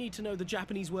maybe I need to know the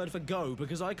Japanese word for go,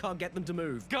 because I can't get them to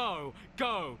move. Go,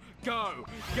 go, go,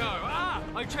 go. Ah!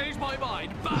 I changed my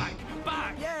mind. Back,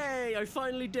 back. Yay! I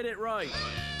finally did it right.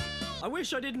 I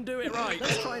wish I didn't do it right.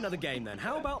 Let's try another game then.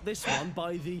 How about this one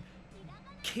by the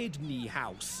Kidney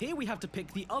House? Here we have to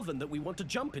pick the oven that we want to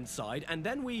jump inside, and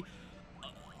then we...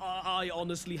 I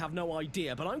honestly have no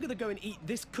idea, but I'm going to go and eat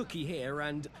this cookie here,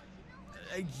 and...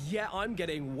 yeah, I'm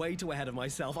getting way too ahead of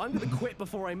myself. I'm going to quit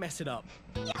before I mess it up.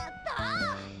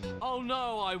 Oh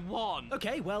no, I won.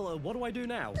 Okay, well, what do I do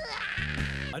now?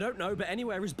 I don't know, but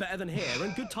anywhere is better than here,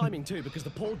 and good timing too, because the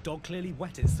poor dog clearly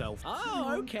wet itself.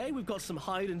 Oh, okay, we've got some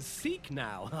hide and seek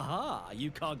now. Haha,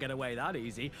 you can't get away that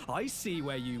easy. I see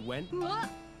where you went.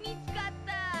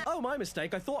 Oh, my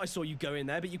mistake. I thought I saw you go in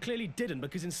there, but you clearly didn't,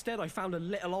 because instead I found a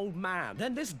little old man.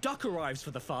 Then this duck arrives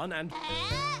for the fun, and...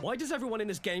 Why does everyone in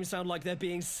this game sound like they're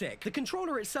being sick? The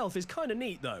controller itself is kind of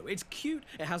neat, though. It's cute,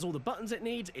 it has all the buttons it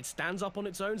needs, it stands up on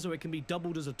its own so it can be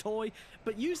doubled as a toy,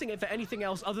 but using it for anything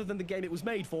else other than the game it was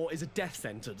made for is a death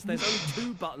sentence. There's only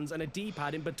 2 buttons and a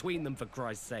D-pad in between them, for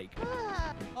Christ's sake.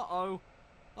 Uh-oh.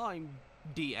 I'm...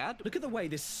 Dad? Look at the way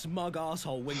this smug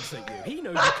asshole winks at you. He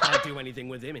knows you can't do anything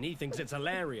with him, and he thinks it's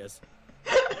hilarious.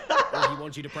 Or he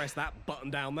wants you to press that button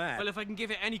down there. Well, if I can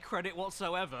give it any credit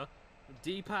whatsoever,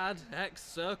 D-pad, X,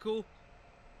 circle...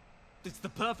 It's the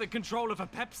perfect controller for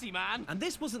Pepsi, man! And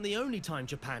this wasn't the only time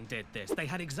Japan did this. They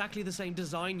had exactly the same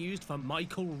design used for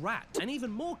Michael Rat. And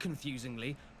even more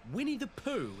confusingly, Winnie the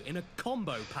Pooh in a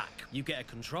combo pack. You get a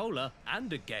controller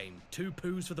and a game. 2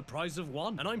 Poohs for the price of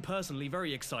 1. And I'm personally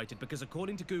very excited because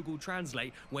according to Google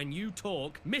Translate, when you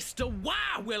talk, Mr.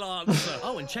 Wow will answer.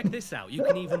 Oh, and check this out. You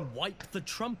can even wipe the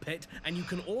trumpet, and you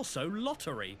can also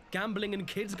lottery. Gambling and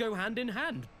kids go hand in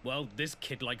hand. Well, this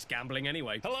kid likes gambling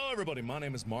anyway. Hello, everybody. My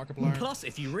name is Markiplier. Plus,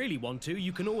 if you really want to,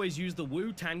 you can always use the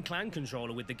Wu-Tang Clan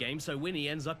controller with the game, so Winnie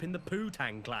ends up in the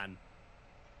Pooh-Tang Clan.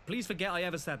 Please forget I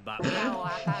ever said that.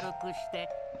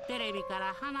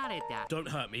 Don't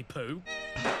hurt me, Pooh.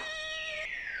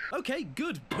 Okay,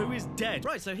 good. Pooh is dead.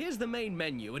 Right, so here's the main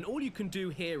menu, and all you can do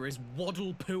here is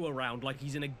waddle Pooh around like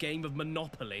he's in a game of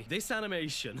Monopoly. This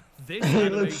animation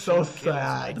looks so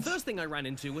sad. The first thing I ran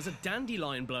into was a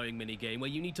dandelion blowing minigame where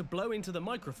you need to blow into the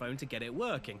microphone to get it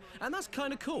working. And that's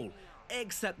kind of cool.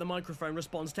 Except the microphone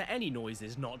responds to any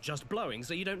noises, not just blowing,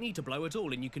 so you don't need to blow at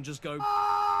all, and you can just go...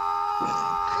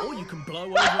 Or you can blow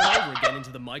over and over again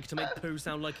into the mic to make Pooh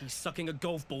sound like he's sucking a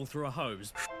golf ball through a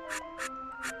hose.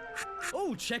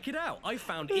 Oh, check it out. I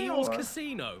found Eeyores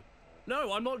Casino.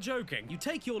 No, I'm not joking. You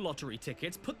take your lottery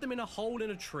tickets, put them in a hole in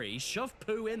a tree, shove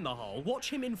Pooh in the hole, watch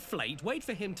him inflate, wait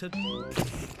for him to...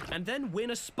 and then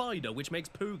win a spider, which makes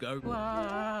Pooh go...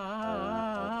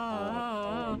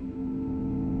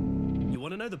 You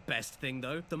want to know the best thing,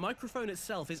 though? The microphone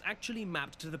itself is actually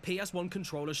mapped to the PS1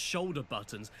 controller's shoulder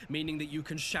buttons, meaning that you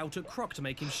can shout at Croc to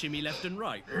make him shimmy left and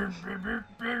right.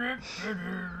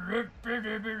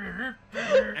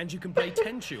 And you can play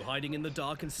Tenchu hiding in the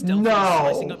dark and stealthily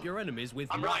slicing up your enemies with...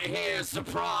 I'm right here,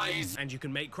 surprise! And you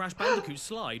can make Crash Bandicoot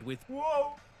slide with...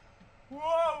 Whoa!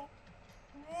 Whoa!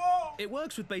 Whoa! It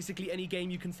works with basically any game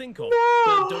you can think of, No!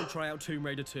 but don't try out Tomb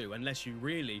Raider 2 unless you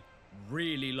really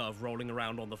love rolling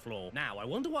around on the floor. Now, I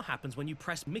wonder what happens when you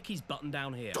press Mickey's button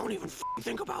down here. Don't even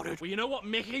think about it. Well, you know what,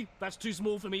 Mickey? That's too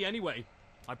small for me anyway.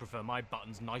 I prefer my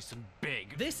buttons nice and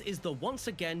big. This is the once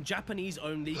again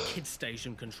Japanese-only Kid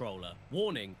Station controller.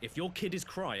 Warning, if your kid is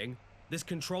crying, this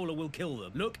controller will kill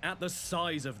them. Look at the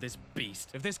size of this beast.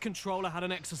 If this controller had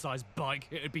an exercise bike,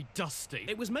 it'd be dusty.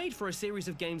 It was made for a series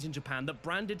of games in Japan that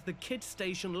branded the Kid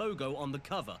Station logo on the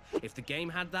cover. If the game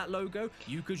had that logo,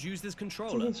 you could use this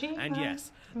controller. And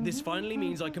yes, this finally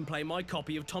means I can play my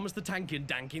copy of Thomas the Tank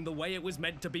Danking the way it was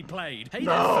meant to be played. Hey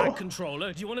there, fat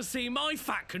controller, do you want to see my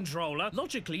fat controller?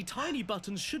 Logically, tiny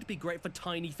buttons should be great for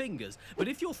tiny fingers, but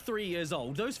if you're 3 years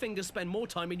old, those fingers spend more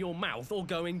time in your mouth or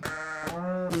going...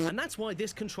 And that's why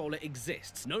this controller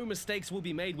exists. No mistakes will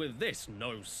be made with this,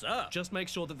 no sir. Just make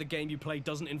sure that the game you play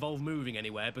doesn't involve moving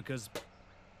anywhere, because...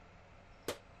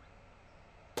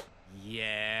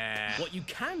 yeah. What you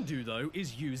can do, though,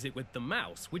 is use it with the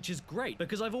mouse, which is great,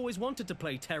 because I've always wanted to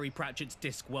play Terry Pratchett's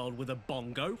Discworld with a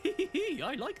bongo.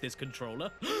 I like this controller.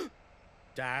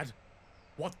 Dad,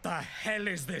 what the hell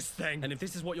is this thing? And if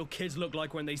this is what your kids look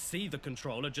like when they see the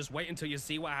controller, just wait until you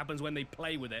see what happens when they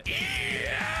play with it.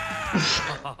 Yeah!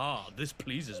 This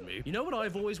pleases me. You know what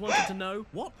I've always wanted to know?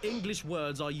 What English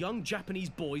words are young Japanese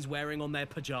boys wearing on their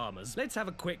pajamas? Let's have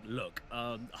a quick look.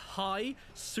 High,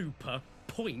 super,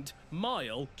 point,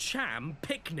 mile, cham,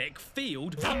 picnic,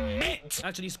 field, mitt.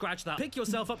 Actually, scratch that. Pick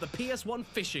yourself up the PS1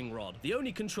 fishing rod. The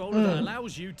only controller that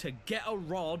allows you to get a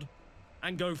rod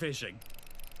and go fishing.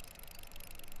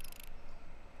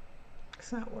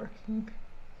 It's not working.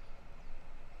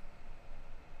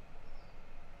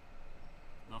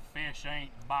 The fish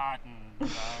ain't biting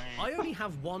today. I only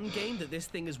have one game that this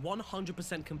thing is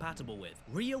 100% compatible with.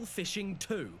 Real Fishing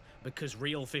 2. Because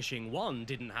Real Fishing 1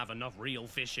 didn't have enough real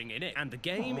fishing in it. And the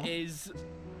game is...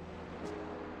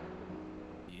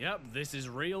 Yep, this is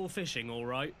Real Fishing,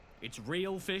 alright. It's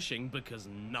real fishing because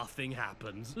nothing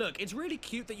happens. Look, it's really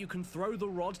cute that you can throw the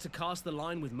rod to cast the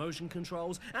line with motion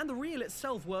controls, and the reel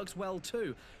itself works well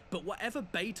too. But whatever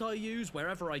bait I use,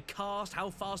 wherever I cast,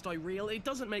 how fast I reel, it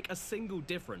doesn't make a single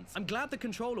difference. I'm glad the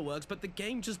controller works, but the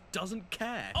game just doesn't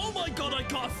care. Oh my god, I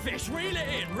got a fish! Reel it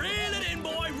in! Reel it in,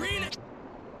 boy! Reel it!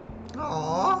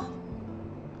 Aww.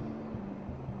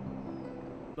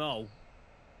 Oh.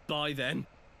 Bye then.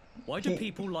 Why do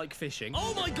people like fishing?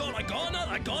 Oh my god, I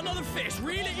got another fish!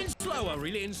 Reel it in slower!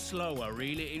 Reel it in slower!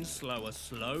 Reel it in slower!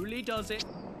 Slowly does it.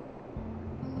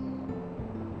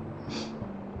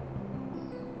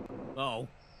 Oh.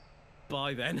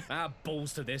 Bye then.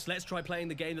 Balls to this. Let's try playing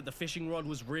the game that the fishing rod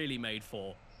was really made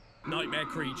for. Nightmare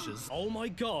creatures. Oh my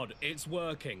god, it's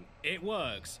working. It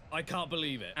works. I can't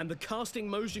believe it. And the casting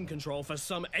motion control, for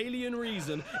some alien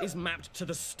reason, is mapped to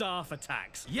the staff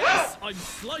attacks. Yes! I'm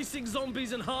slicing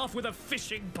zombies in half with a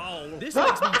fishing pole. This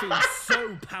makes me feel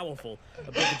so powerful.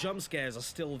 But the jump scares are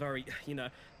still very, you know.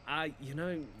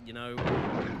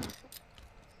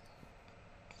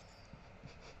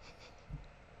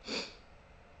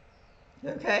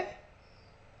 Okay.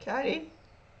 Caddy.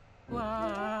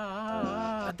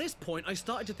 At this point, I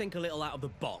started to think a little out of the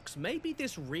box. Maybe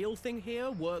this reel thing here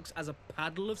works as a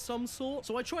paddle of some sort.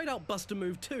 So I tried out Buster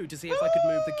Move 2 to see if I could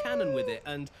move the cannon with it,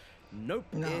 and nope,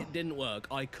 it didn't work.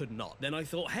 I could not. Then I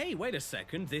thought, hey, wait a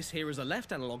second, this here is a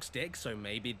left analog stick, so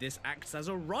maybe this acts as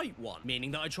a right one,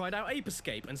 meaning that I tried out Ape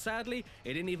Escape, and sadly,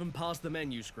 it didn't even pass the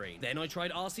menu screen. Then I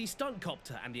tried RC Stunt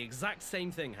Copter, and the exact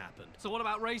same thing happened. So what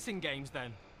about racing games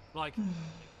then? Like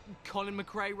Colin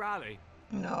McRae Rally?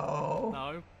 No.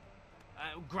 No.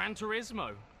 Gran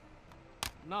Turismo?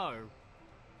 No.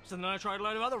 So then I tried a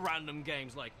load of other random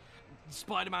games like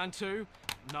Spider-Man 2?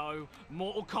 No.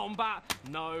 Mortal Kombat?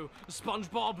 No.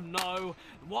 SpongeBob? No.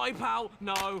 Wipeout?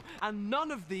 No. And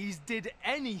none of these did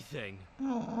anything.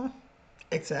 Aww.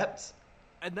 Except...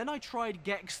 And then I tried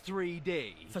Gex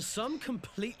 3D. For some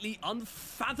completely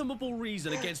unfathomable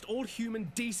reason against all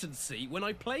human decency, when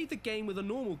I play the game with a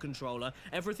normal controller,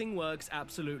 everything works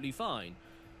absolutely fine.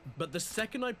 But the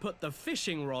second I put the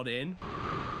fishing rod in,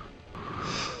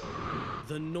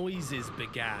 the noises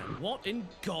began. What in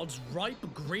God's ripe,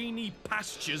 greeny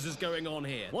pastures is going on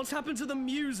here? What's happened to the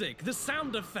music, the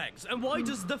sound effects, and why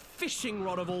does the fishing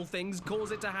rod of all things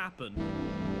cause it to happen?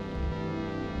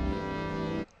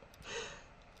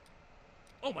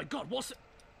 Oh my god, what's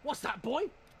that, boy?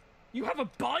 You have a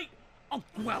bite? Oh,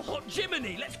 well, hot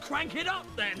Jiminy, let's crank it up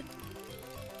then!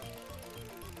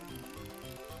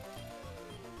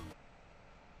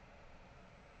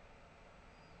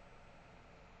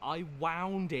 I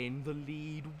wound in the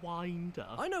lead winder.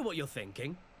 I know what you're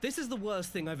thinking. This is the worst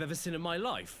thing I've ever seen in my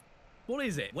life. What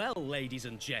is it? Well, ladies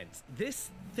and gents, this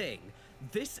thing,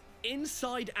 this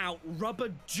inside-out rubber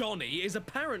Johnny is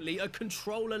apparently a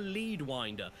controller lead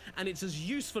winder, and it's as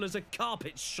useful as a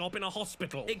carpet shop in a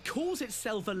hospital. It calls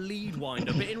itself a lead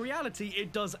winder, but in reality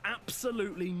it does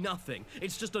absolutely nothing.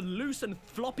 It's just a loose and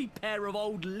floppy pair of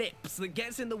old lips that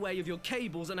gets in the way of your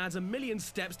cables and adds a million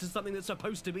steps to something that's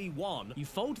supposed to be one. You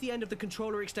fold the end of the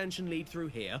controller extension lead through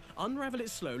here, unravel it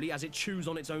slowly as it chews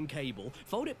on its own cable,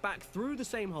 fold it back through the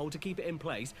same hole to keep it in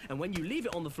place, and when you leave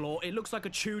it on the floor, it looks like a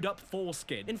chewed up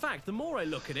foreskin. In fact, the more I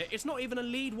look at it, it's not even a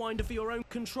lead winder for your own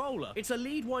controller. It's a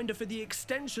lead winder for the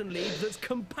extension lead that's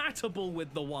compatible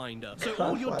with the winder. So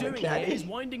all you're doing here is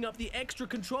winding up the extra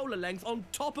controller length on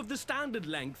top of the standard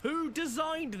length. Who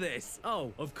designed this?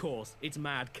 Oh, of course, it's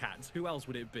Mad Cats. Who else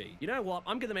would it be? You know what?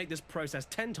 I'm gonna make this process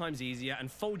 10 times easier and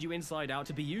fold you inside out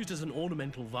to be used as an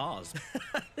ornamental vase.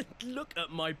 Look at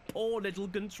my poor little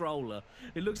controller.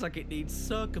 It looks like it needs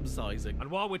circumcising. And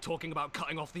while we're talking about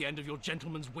cutting off the end of your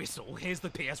gentleman's whistle, here's the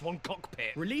PS1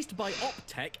 cockpit. Released by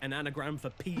Optech, an anagram for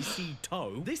PC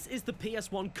toe, this is the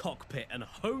PS1 cockpit, and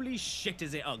holy shit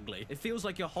is it ugly. It feels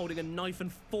like you're holding a knife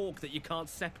and fork that you can't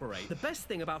separate. The best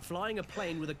thing about flying a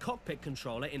plane with a cockpit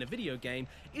controller in a video game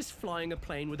is flying a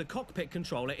plane with a cockpit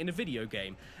controller in a video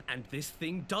game. And this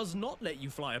thing does not let you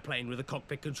fly a plane with a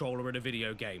cockpit controller in a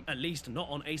video game. At least not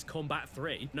on Ace Combat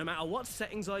 3. No matter what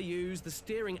settings I use, the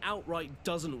steering outright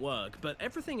doesn't work, but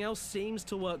everything else seems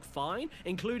to work fine,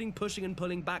 including pushing and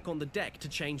pulling back on the deck to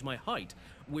change my height,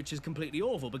 which is completely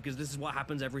awful because this is what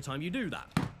happens every time you do that.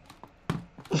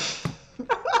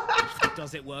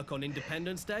 Does it work on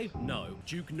Independence Day? No.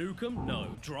 Duke Nukem? No.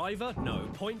 Driver? No.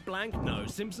 Point Blank? No.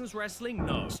 Simpsons Wrestling?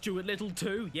 No. Stuart Little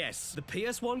 2? Yes. The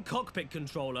PS1 cockpit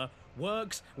controller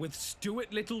works with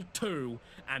Stuart Little 2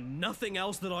 and nothing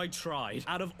else that I tried.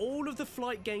 Out of all of the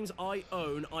flight games I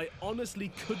own, I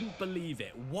honestly couldn't believe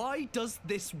it. Why does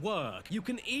this work? You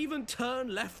can even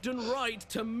turn left and right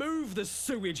to move the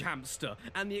sewage hamster,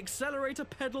 and the accelerator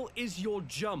pedal is your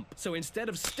jump. So instead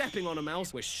of stepping on a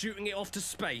mouse, we're shooting it off to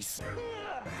space.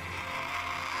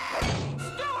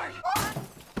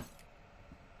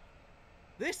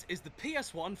 This is the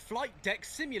PS1 Flight Deck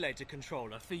Simulator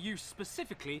controller for use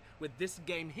specifically with this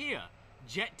game here,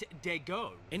 Jet de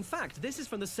Go. In fact, this is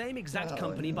from the same exact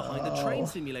company behind the train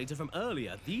simulator from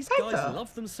earlier. These guys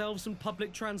love themselves some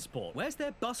public transport. Where's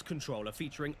their bus controller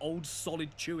featuring old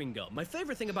solid chewing gum? My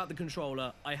favorite thing about the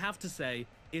controller, I have to say,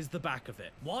 is the back of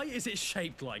it. Why is it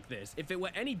shaped like this? If it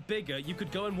were any bigger, you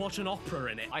could go and watch an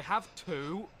opera in it. I have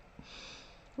two.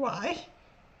 Why?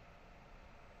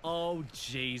 Oh,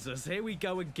 Jesus. Here we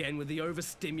go again with the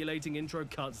overstimulating intro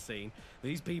cutscene.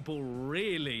 These people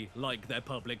really like their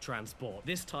public transport.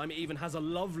 This time it even has a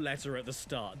love letter at the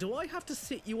start. Do I have to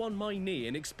sit you on my knee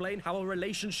and explain how a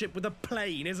relationship with a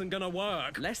plane isn't gonna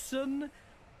work? Lesson?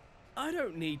 I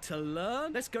don't need to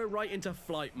learn. Let's go right into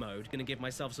flight mode. Gonna give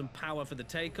myself some power for the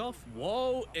takeoff.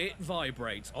 Whoa, it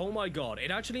vibrates. Oh my god, it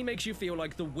actually makes you feel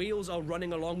like the wheels are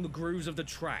running along the grooves of the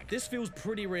track. This feels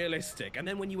pretty realistic. And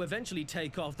then when you eventually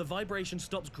take off, the vibration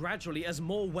stops gradually as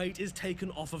more weight is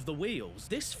taken off of the wheels.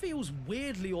 This feels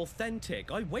weirdly authentic.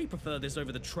 I way prefer this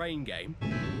over the train game.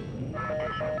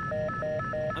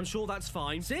 I'm sure that's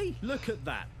fine. See? Look at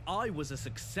that. I was a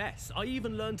success. I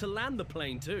even learned to land the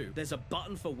plane too. There's a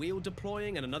button for wheel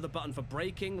deploying and another button for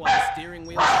braking while the steering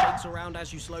wheel shakes around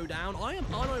as you slow down. I am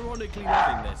unironically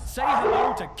loving this. Say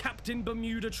hello to Captain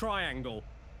Bermuda Triangle.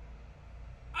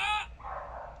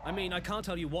 I mean, I can't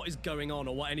tell you what is going on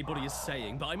or what anybody is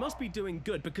saying, but I must be doing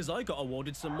good because I got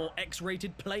awarded some more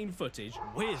X-rated plane footage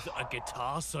with a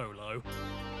guitar solo.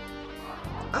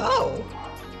 Oh!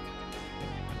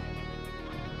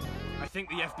 I think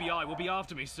the FBI will be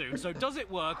after me soon, so does it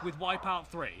work with Wipeout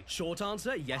 3? Short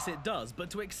answer, yes it does, but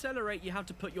to accelerate you have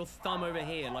to put your thumb over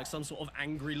here like some sort of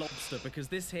angry lobster because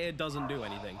this here doesn't do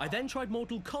anything. I then tried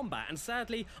Mortal Kombat and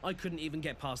sadly I couldn't even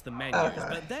get past the menus,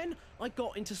 but then I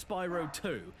got into Spyro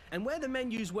 2, and where the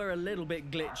menus were a little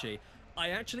bit glitchy,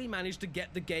 I actually managed to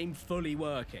get the game fully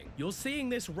working. You're seeing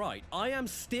this right. I am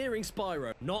steering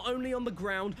Spyro, not only on the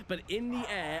ground, but in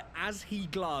the air as he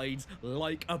glides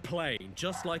like a plane,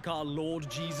 just like our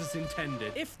Lord Jesus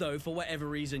intended. If, though, for whatever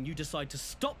reason, you decide to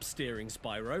stop steering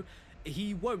Spyro,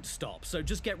 he won't stop, so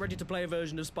just get ready to play a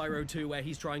version of Spyro 2 where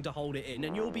he's trying to hold it in,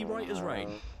 and you'll be right as rain.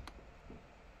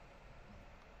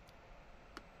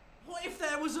 What if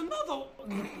there was another?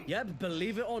 Yep,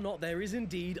 believe it or not, there is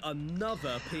indeed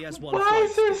another PS1 Why flight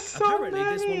is there stick. so Apparently,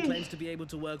 this many? one claims to be able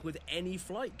to work with any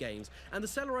flight games, and the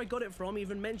seller I got it from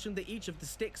even mentioned that each of the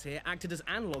sticks here acted as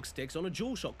analog sticks on a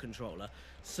DualShock controller.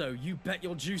 So you bet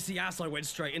your juicy ass I went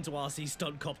straight into RC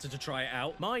Stuntcopter to try it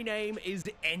out. My name is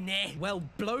Enne. Well,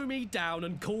 blow me down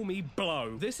and call me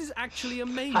Blow. This is actually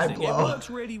amazing. It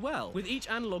works really well. With each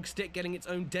analog stick getting its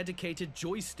own dedicated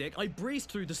joystick, I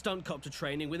breezed through the Stuntcopter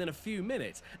training within a few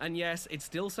minutes. And yes, it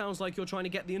still sounds like you're trying to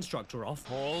get the instructor off.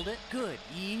 Hold it. Good.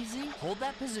 Easy. Hold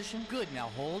that position. Good.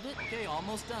 Now hold it. Okay,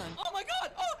 almost done. Oh my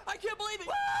god! Oh, I can't believe it!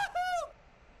 Woohoo!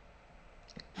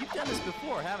 You've done this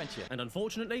before, haven't you? And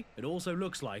unfortunately, it also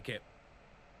looks like it.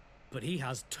 But he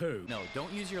has two. No,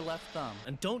 don't use your left thumb.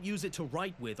 And don't use it to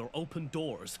write with or open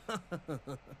doors.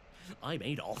 I'm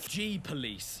Adolf.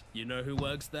 G-Police. You know who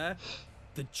works there?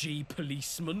 The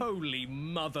G-Policeman. Holy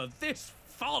mother, this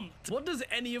font! What does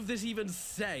any of this even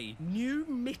say? New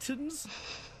mittens?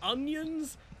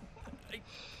 Onions?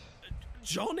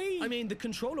 Johnny? I mean, the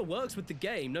controller works with the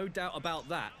game, no doubt about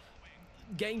that.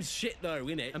 Game's shit though,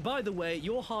 innit? And by the way,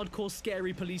 your hardcore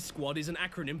scary police squad is an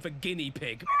acronym for guinea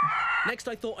pig. Next,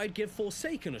 I thought I'd give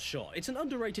Forsaken a shot. It's an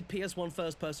underrated PS1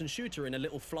 first-person shooter in a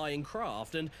little flying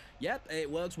craft, and yep,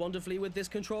 it works wonderfully with this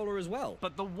controller as well.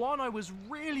 But the one I was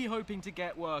really hoping to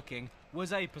get working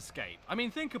was Ape Escape. I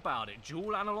mean, think about it.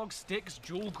 Dual analog sticks,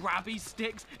 dual grabby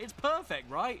sticks. It's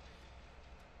perfect, right?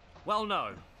 Well, no.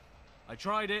 I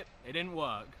tried it, it didn't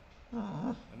work.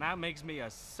 Aww. And that makes me a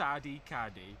saddy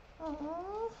caddy.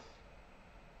 Aww.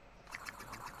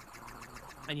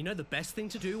 And you know the best thing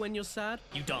to do when you're sad?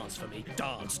 You dance for me.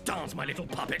 Dance, dance, my little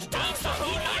puppet. Dance for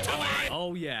me, right away!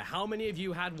 Oh yeah, how many of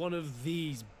you had one of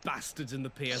these bastards in the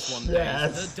PS1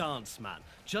 days? The dance mat.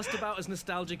 Just about as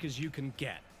nostalgic as you can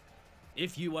get.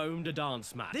 If you owned a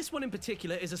dance mat. This one in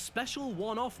particular is a special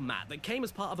one-off mat that came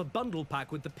as part of a bundle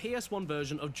pack with the PS1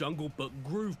 version of Jungle Book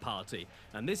Groove Party.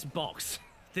 And this box,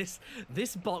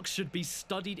 This box should be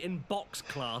studied in box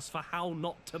class for how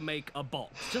not to make a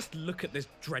box. Just look at this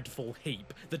dreadful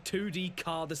heap. The 2D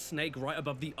car, the snake right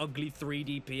above the ugly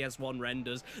 3D PS1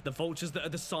 renders, the vultures that are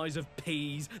the size of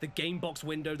peas, the game box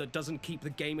window that doesn't keep the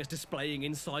game it's displaying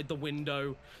inside the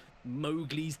window,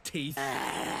 Mowgli's teeth.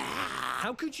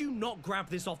 How could you not grab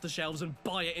this off the shelves and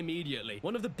buy it immediately?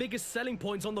 One of the biggest selling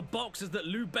points on the box is that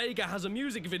Lou Bega has a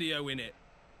music video in it.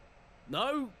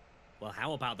 No? Well,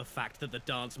 how about the fact that the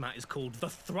dance mat is called the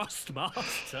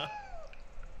Thrustmaster?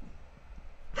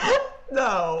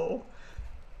 No.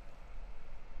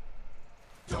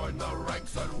 Join the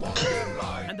ranks and walk in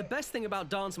line. And the best thing about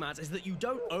dance mats is that you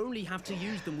don't only have to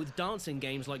use them with dancing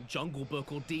games like Jungle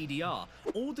Book or DDR.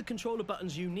 All the controller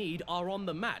buttons you need are on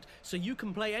the mat, so you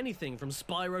can play anything from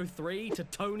Spyro 3 to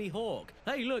Tony Hawk.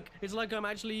 Hey, look, it's like I'm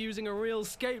actually using a real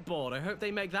skateboard. I hope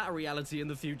they make that a reality in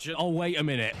the future. Oh, wait a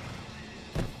minute.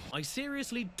 I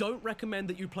seriously don't recommend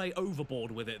that you play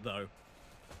Overboard with it, though.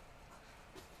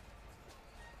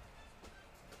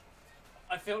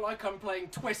 I feel like I'm playing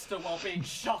Twister while being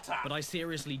shot at. But I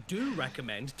seriously do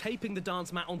recommend taping the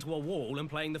dance mat onto a wall and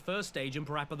playing the first stage in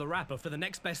Parappa the Rapper for the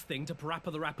next best thing to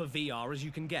Parappa the Rapper VR as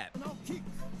you can get. And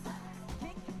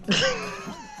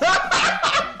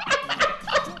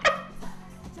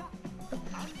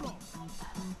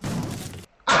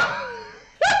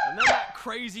then that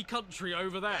crazy country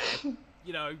over there,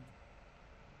 you know,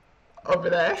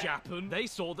 over there, Japan, they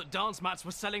saw that dance mats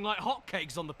were selling like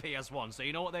hotcakes on the PS1, so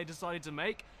you know what they decided to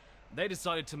make? They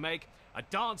decided to make a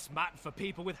dance mat for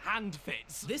people with hand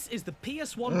fits. This is the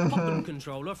PS1 Poppin'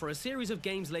 controller for a series of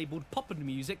games labelled Poppin'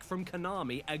 Music from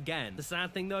Konami again. The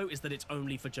sad thing, though, is that it's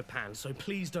only for Japan, so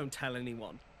please don't tell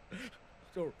anyone.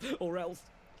 or else...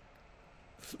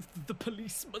 the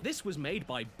policeman. This was made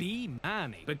by Be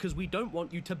Manny, because we don't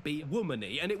want you to be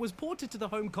womany, and it was ported to the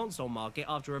home console market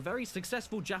after a very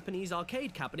successful Japanese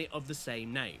arcade cabinet of the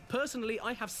same name. Personally,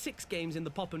 I have 6 games in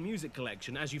the Poppin' Music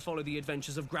collection as you follow the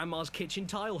adventures of Grandma's Kitchen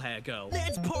Tile Hair Girl.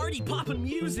 Let's party Poppin'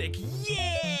 Music!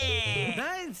 Yeah!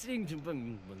 That's...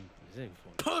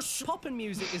 Push! Poppin'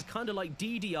 Music is kind of like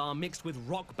DDR mixed with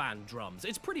rock band drums.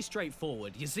 It's pretty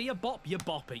straightforward. You see a bop, you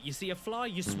bop it. You see a fly,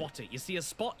 you swat it. You see a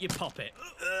spot, you pop it.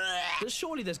 But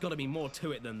surely there's got to be more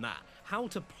to it than that. How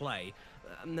to play.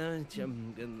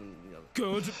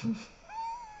 Good.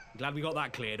 Glad we got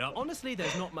that cleared up. Honestly,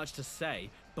 there's not much to say,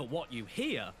 but what you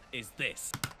hear is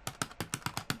this.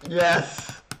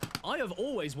 Yes. I have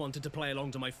always wanted to play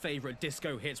along to my favourite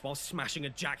disco hits while smashing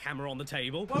a jackhammer on the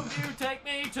table. Won't you take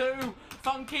me to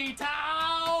Funky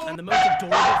Town? And the most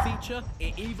adorable feature,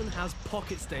 it even has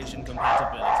Pocket Station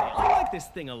compatibility. I like this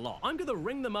thing a lot. I'm gonna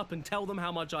ring them up and tell them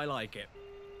how much I like it.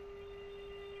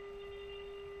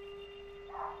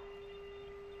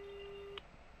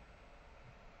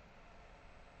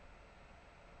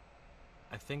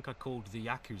 I think I called the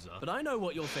Yakuza. But I know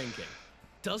what you're thinking.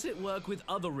 Does it work with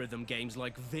other rhythm games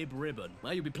like Vib Ribbon?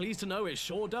 Well, you'll be pleased to know it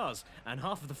sure does. And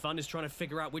half of the fun is trying to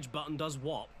figure out which button does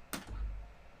what.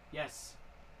 Yes.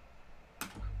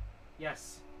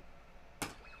 Yes.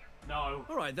 No.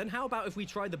 Alright, then how about if we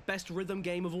try the best rhythm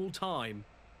game of all time?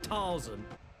 Tarzan.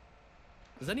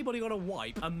 Has anybody got a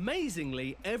wipe?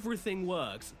 Amazingly, everything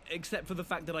works, except for the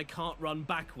fact that I can't run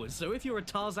backwards. So if you're a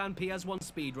Tarzan PS1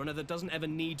 speedrunner that doesn't ever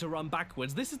need to run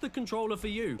backwards, this is the controller for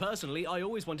you. Personally, I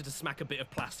always wanted to smack a bit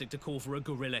of plastic to call for a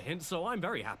gorilla hint, so I'm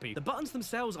very happy. The buttons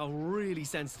themselves are really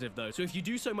sensitive though, so if you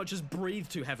do so much as breathe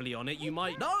too heavily on it, you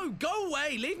might— No, go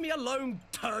away! Leave me alone,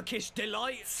 Turkish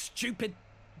delight! Stupid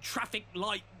traffic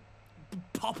light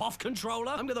pop-off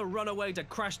controller. I'm gonna run away to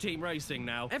Crash Team Racing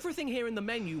now. Everything here in the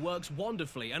menu works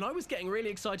wonderfully, and I was getting really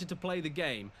excited to play the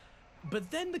game.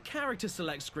 But then the character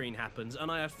select screen happens,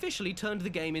 and I officially turned the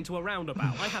game into a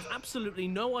roundabout. I have absolutely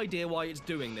no idea why it's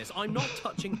doing this. I'm not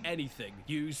touching anything.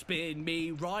 You spin me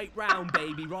right round,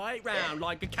 baby, right round,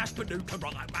 like a cash paduka,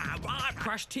 right.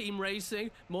 Crash Team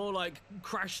Racing, more like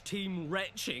Crash Team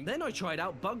Retching. Then I tried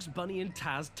out Bugs Bunny and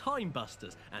Taz Time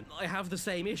Busters, and I have the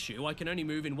same issue. I can only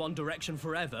move in one direction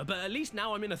forever, but at least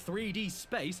now I'm in a 3D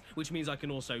space, which means I can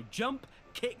also jump,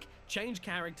 kick, change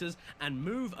characters, and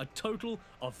move a total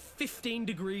of 15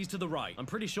 degrees to the right. I'm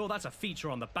pretty sure that's a feature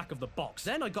on the back of the box.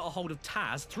 Then I got a hold of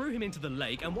Taz, threw him into the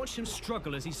lake, and watched him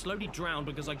struggle as he slowly drowned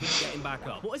because I couldn't get him back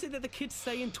up. What is it that the kids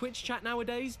say in Twitch chat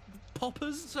nowadays?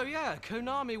 Poppers? So yeah,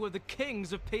 Konami were the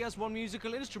kings of PS1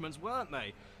 musical instruments, weren't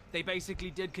they? They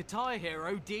basically did Guitar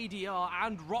Hero, DDR,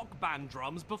 and Rock Band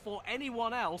drums before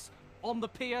anyone else on the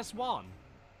PS1.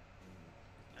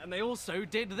 And they also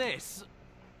did this.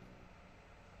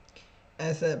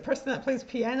 as a person that plays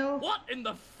piano. What in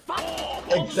the fuck?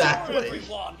 Oh, exactly. Bonjour,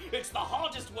 everyone. It's the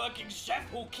hardest working chef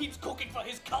who keeps cooking for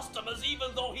his customers even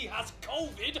though he has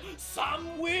COVID.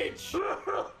 Sandwich.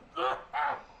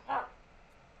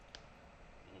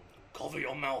 Cover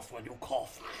your mouth when you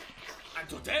cough. And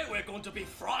today we're going to be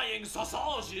frying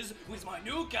sausages with my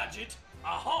new gadget, a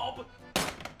hob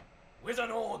with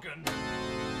an organ.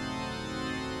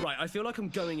 Right, I feel like I'm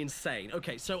going insane.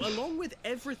 Okay, so along with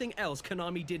everything else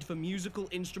Konami did for musical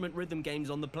instrument rhythm games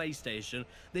on the PlayStation,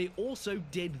 they also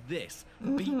did this,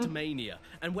 Beatmania.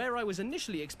 And where I was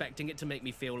initially expecting it to make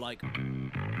me feel like...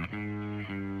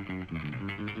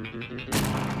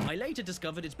 I later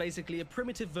discovered it's basically a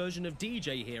primitive version of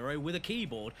DJ Hero with a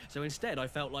keyboard, so instead I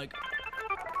felt like...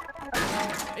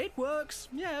 It works.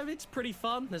 Yeah, it's pretty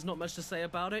fun. There's not much to say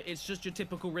about it. It's just your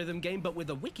typical rhythm game, but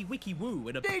with a wiki woo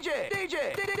and a...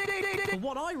 DJ! But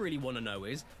what I really want to know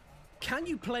is, can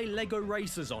you play Lego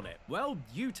Racers on it? Well,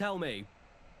 you tell me.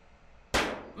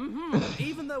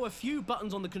 Even though a few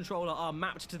buttons on the controller are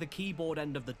mapped to the keyboard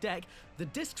end of the deck, the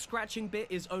disc scratching bit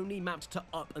is only mapped to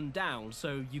up and down,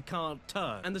 so you can't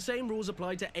turn. And the same rules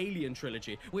apply to Alien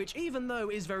Trilogy, which even though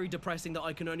is very depressing that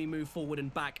I can only move forward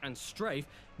and back and strafe,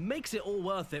 makes it all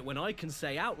worth it when I can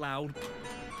say out loud,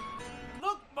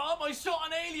 Look, Mom, I shot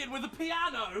an alien with a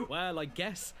piano! Well, I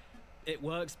guess it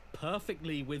works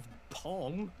perfectly with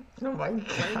Pong. Oh my god.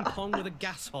 Playing Pong with a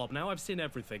gas hob. Now I've seen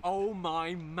everything. Oh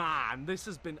my man, this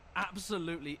has been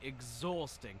absolutely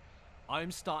exhausting.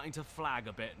 I'm starting to flag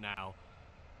a bit now.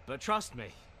 But trust me,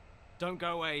 don't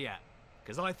go away yet,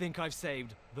 because I think I've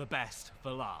saved the best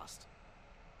for last.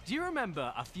 Do you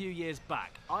remember a few years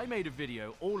back, I made a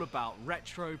video all about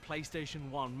retro PlayStation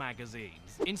 1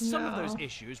 magazines? In some of those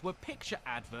issues were picture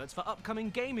adverts for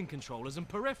upcoming gaming controllers and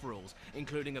peripherals,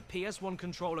 including a PS1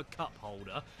 controller cup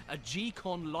holder, a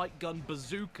G-Con light gun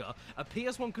bazooka, a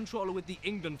PS1 controller with the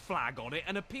England flag on it,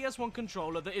 and a PS1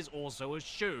 controller that is also a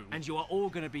shoe. And you are all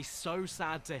going to be so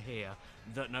sad to hear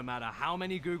that no matter how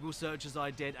many Google searches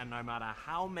I did, and no matter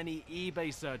how many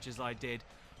eBay searches I did,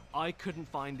 I couldn't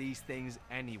find these things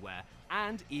anywhere.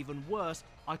 And even worse,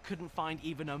 I couldn't find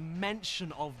even a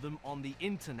mention of them on the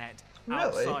internet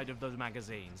outside of those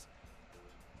magazines.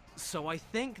 So I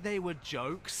think they were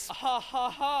jokes. Ha ha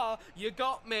ha, you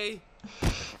got me.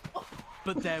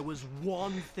 But there was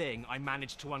one thing I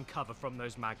managed to uncover from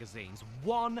those magazines.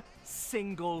 One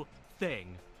single thing.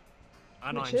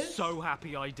 And I'm so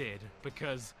happy I did,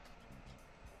 because...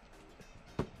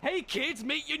 Hey kids,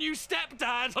 meet your new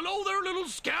stepdad! Hello there, little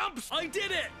scamps! I did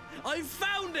it! I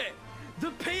found it! The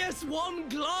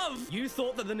PS1 glove! You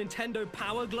thought that the Nintendo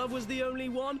Power Glove was the only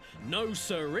one? No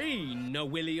siree, no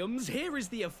Williams. Here is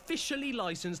the officially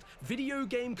licensed video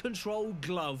game control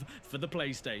glove for the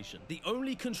PlayStation. The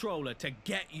only controller to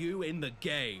get you in the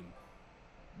game.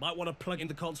 Might want to plug in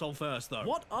the console first, though.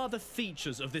 What are the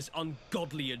features of this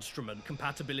ungodly instrument?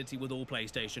 Compatibility with all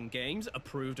PlayStation games,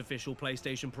 approved official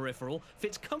PlayStation peripheral,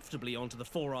 fits comfortably onto the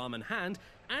forearm and hand,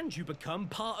 and you become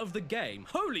part of the game.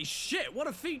 Holy shit, what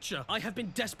a feature! I have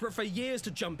been desperate for years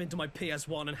to jump into my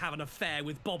PS1 and have an affair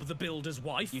with Bob the Builder's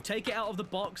wife. You take it out of the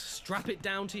box, strap it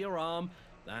down to your arm,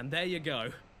 and there you go.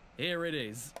 Here it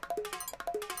is.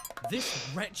 This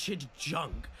wretched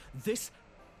junk, this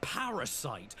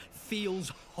parasite,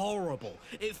 feels horrible.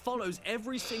 It follows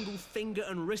every single finger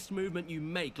and wrist movement you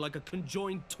make like a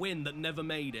conjoined twin that never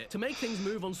made it. To make things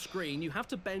move on screen, you have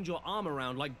to bend your arm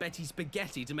around like Betty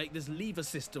Spaghetti to make this lever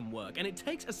system work, and it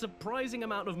takes a surprising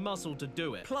amount of muscle to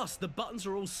do it. Plus, the buttons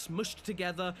are all smushed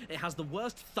together, it has the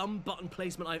worst thumb button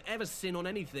placement I've ever seen on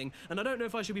anything, and I don't know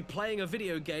if I should be playing a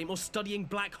video game or studying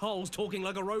black holes talking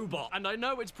like a robot. And I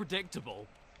know it's predictable,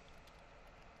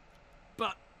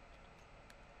 but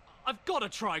I've got to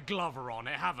try Glover on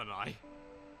it, haven't I?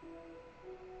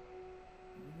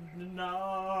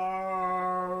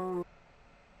 No.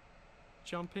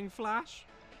 Jumping Flash?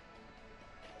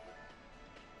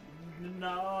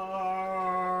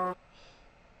 No.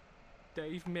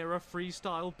 Dave Mirror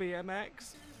Freestyle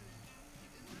BMX?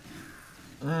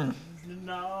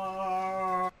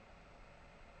 No.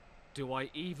 Do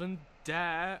I even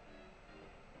dare?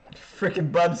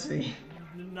 Frickin' Bubsy.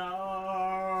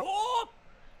 No. Oh!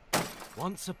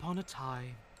 Once upon a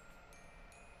time.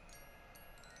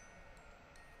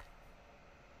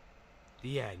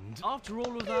 The end. After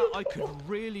all of that, I could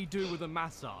really do with a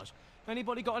massage.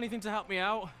 Anybody got anything to help me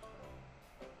out?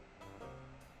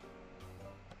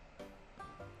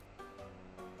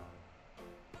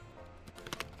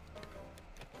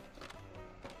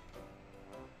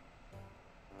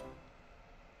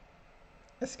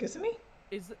 Excuse me?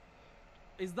 Is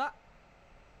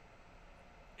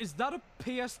that a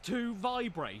PS2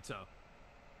 vibrator?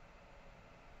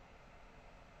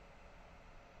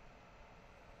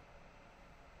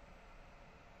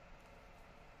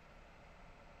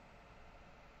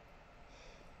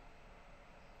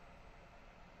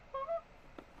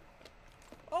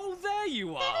 there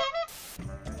you are.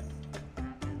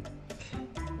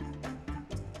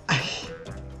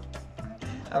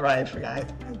 All right, I forgot. I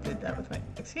did that with my.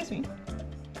 Excuse me.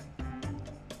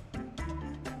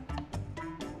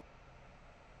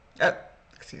 Oh,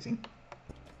 excuse me.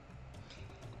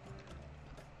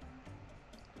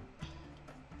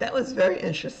 That was very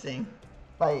interesting.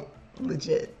 Like,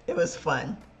 legit. It was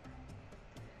fun.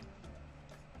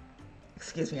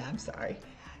 Excuse me, I'm sorry.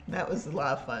 That was a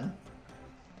lot of fun.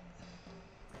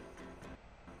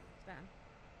 Stan?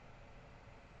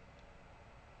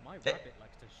 My rabbit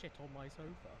likes to shit on my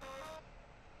sofa.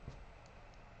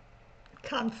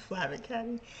 Conflab it,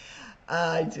 Caddy.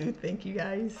 I do thank you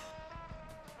guys.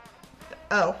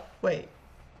 Oh, wait.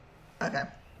 Okay.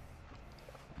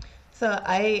 So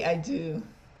I do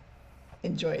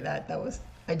enjoy that.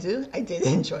 I did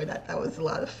enjoy that. That was a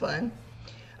lot of fun.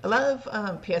 A lot of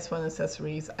PS1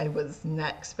 accessories I was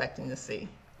not expecting to see,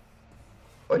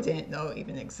 or didn't know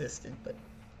even existed, but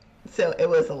so it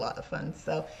was a lot of fun.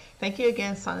 So thank you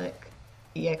again,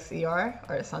 SonicExer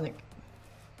or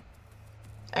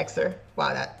SonicExer.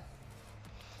 Wow,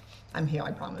 I'm here,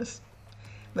 I promise.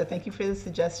 But thank you for the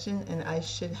suggestion, and I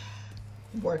should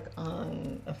work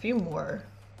on a few more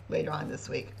later on this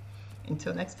week.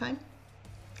 Until next time,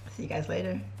 see you guys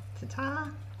later. Ta-ta!